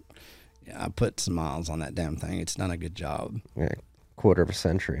truck. Yeah, I put some miles on that damn thing. It's done a good job. Yeah, quarter of a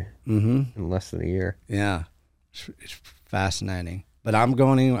century in less than a year. Yeah, it's fascinating. But I'm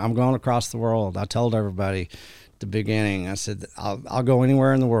going across the world. I told everybody at the beginning, I said, I'll go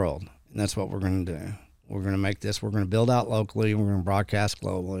anywhere in the world, and that's what we're going to do. We're going to make this. We're going to build out locally. We're going to broadcast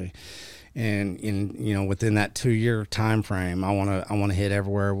globally. And within that 2-year time frame, I want to hit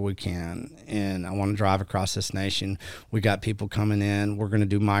everywhere we can, and I want to drive across this nation. We got people coming in. We're going to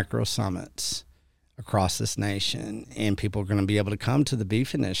do micro summits across this nation, and people are going to be able to come to the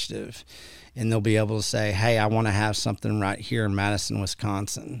Beef Initiative, and they'll be able to say, "Hey, I want to have something right here in Madison,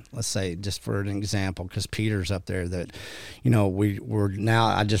 Wisconsin." Let's say, just for an example, because Peter's up there. That, we're now.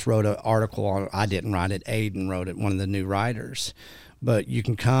 I just wrote an article on. I didn't write it. Aiden wrote it. One of the new writers. But you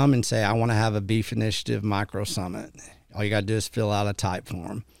can come and say, I want to have a Beef Initiative micro summit. All you got to do is fill out a type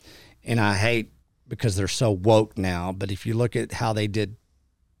form. And I hate, because they're so woke now, but if you look at how they did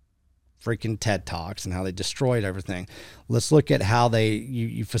freaking TED Talks and how they destroyed everything, let's look at how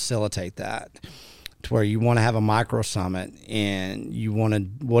you facilitate that, to where you want to have a micro summit, and you want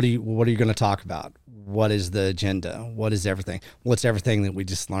to, what are you going to talk about? What is the agenda? What is everything? What's everything that we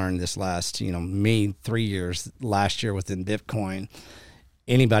just learned this last, 3 years, last year within Bitcoin?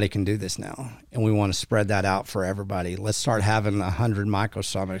 Anybody can do this now, and we want to spread that out for everybody. Let's start having 100 micro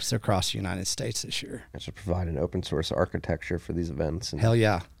summits across the United States this year. I should provide an open source architecture for these events. And hell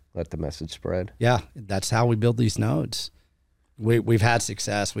yeah. Let the message spread. Yeah, that's how we build these nodes. We've had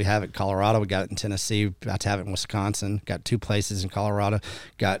success. We have it in Colorado. We got it in Tennessee. We're about to have it in Wisconsin. Got 2 places in Colorado.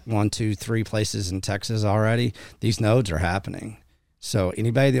 Got 1, 2, 3 places in Texas already. These nodes are happening. So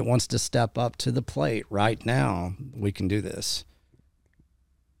anybody that wants to step up to the plate right now, we can do this.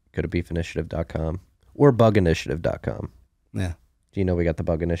 Go to beefinitiative.com or buginitiative.com. Yeah. Do you know we got the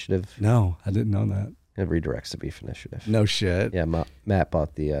Bug Initiative? No, I didn't know that. It redirects to Beef Initiative. No shit. Yeah, Matt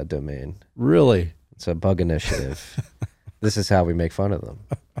bought the domain. Really? It's a Bug Initiative. This is how we make fun of them.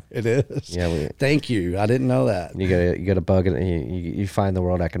 It is. Yeah, Thank you. I didn't know that. you got a bug, and you find the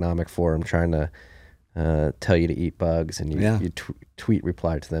World Economic Forum trying to tell you to eat bugs, and you tweet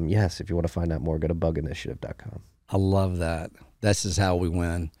reply to them. Yes, if you want to find out more, go to buginitiative.com. I love that. This is how we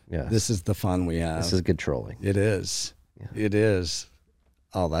win. Yeah. This is the fun we have. This is good trolling. It is. Yeah. It is.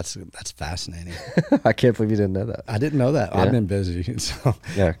 Oh, that's fascinating. I can't believe you didn't know that. I didn't know that. Yeah. I've been busy, so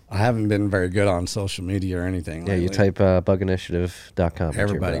Yeah. I haven't been very good on social media or anything. Yeah, lately. you type buginitiative.com.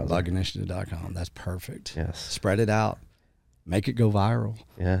 Everybody, buginitiative.com. That's perfect. Yes. Spread it out. Make it go viral.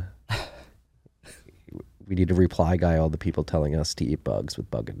 Yeah. We need to reply guy all the people telling us to eat bugs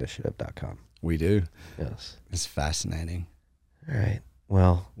with buginitiative.com. We do. Yes. It's fascinating. All right.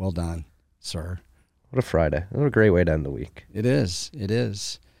 Well done, sir. What a Friday. What a great way to end the week. It is. It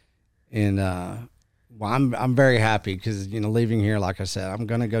is. And well, I'm very happy because, leaving here, like I said, I'm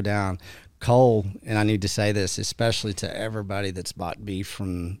going to go down. Cole, and I need to say this, especially to everybody that's bought beef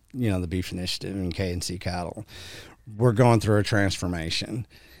from, the Beef Initiative and KNC Cattle. We're going through a transformation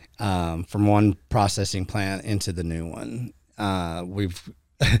from one processing plant into the new one. I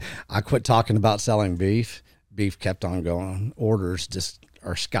quit talking about selling beef. Beef kept on going. Orders just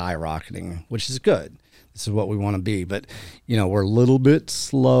are skyrocketing, which is good. This is what we want to be. But, we're a little bit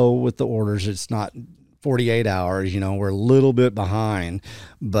slow with the orders. It's not 48 hours, we're a little bit behind.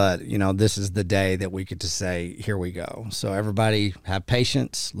 But, this is the day that we get to say, here we go. So everybody have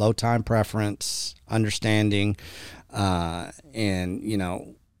patience, low time preference, understanding,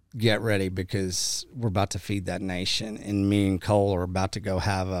 and, get ready because we're about to feed that nation. And me and Cole are about to go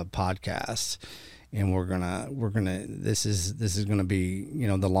have a podcast. And we're gonna. This is gonna be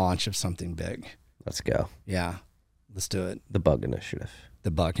the launch of something big. Let's go. Yeah, let's do it. The Bug Initiative.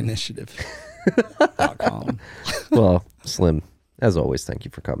 The Bug Initiative.com. Well, Slim, as always, thank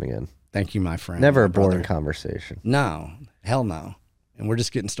you for coming in. Thank you, my friend. Never my a boring brother. conversation. No, hell no. And we're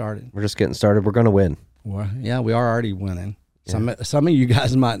just getting started. We're just getting started. We're gonna win. We are already winning. Some of you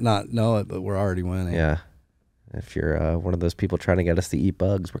guys might not know it, but we're already winning. Yeah. If you're one of those people trying to get us to eat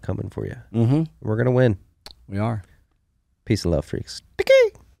bugs, we're coming for you. Mm-hmm. We're gonna win. We are. Peace and love, freaks.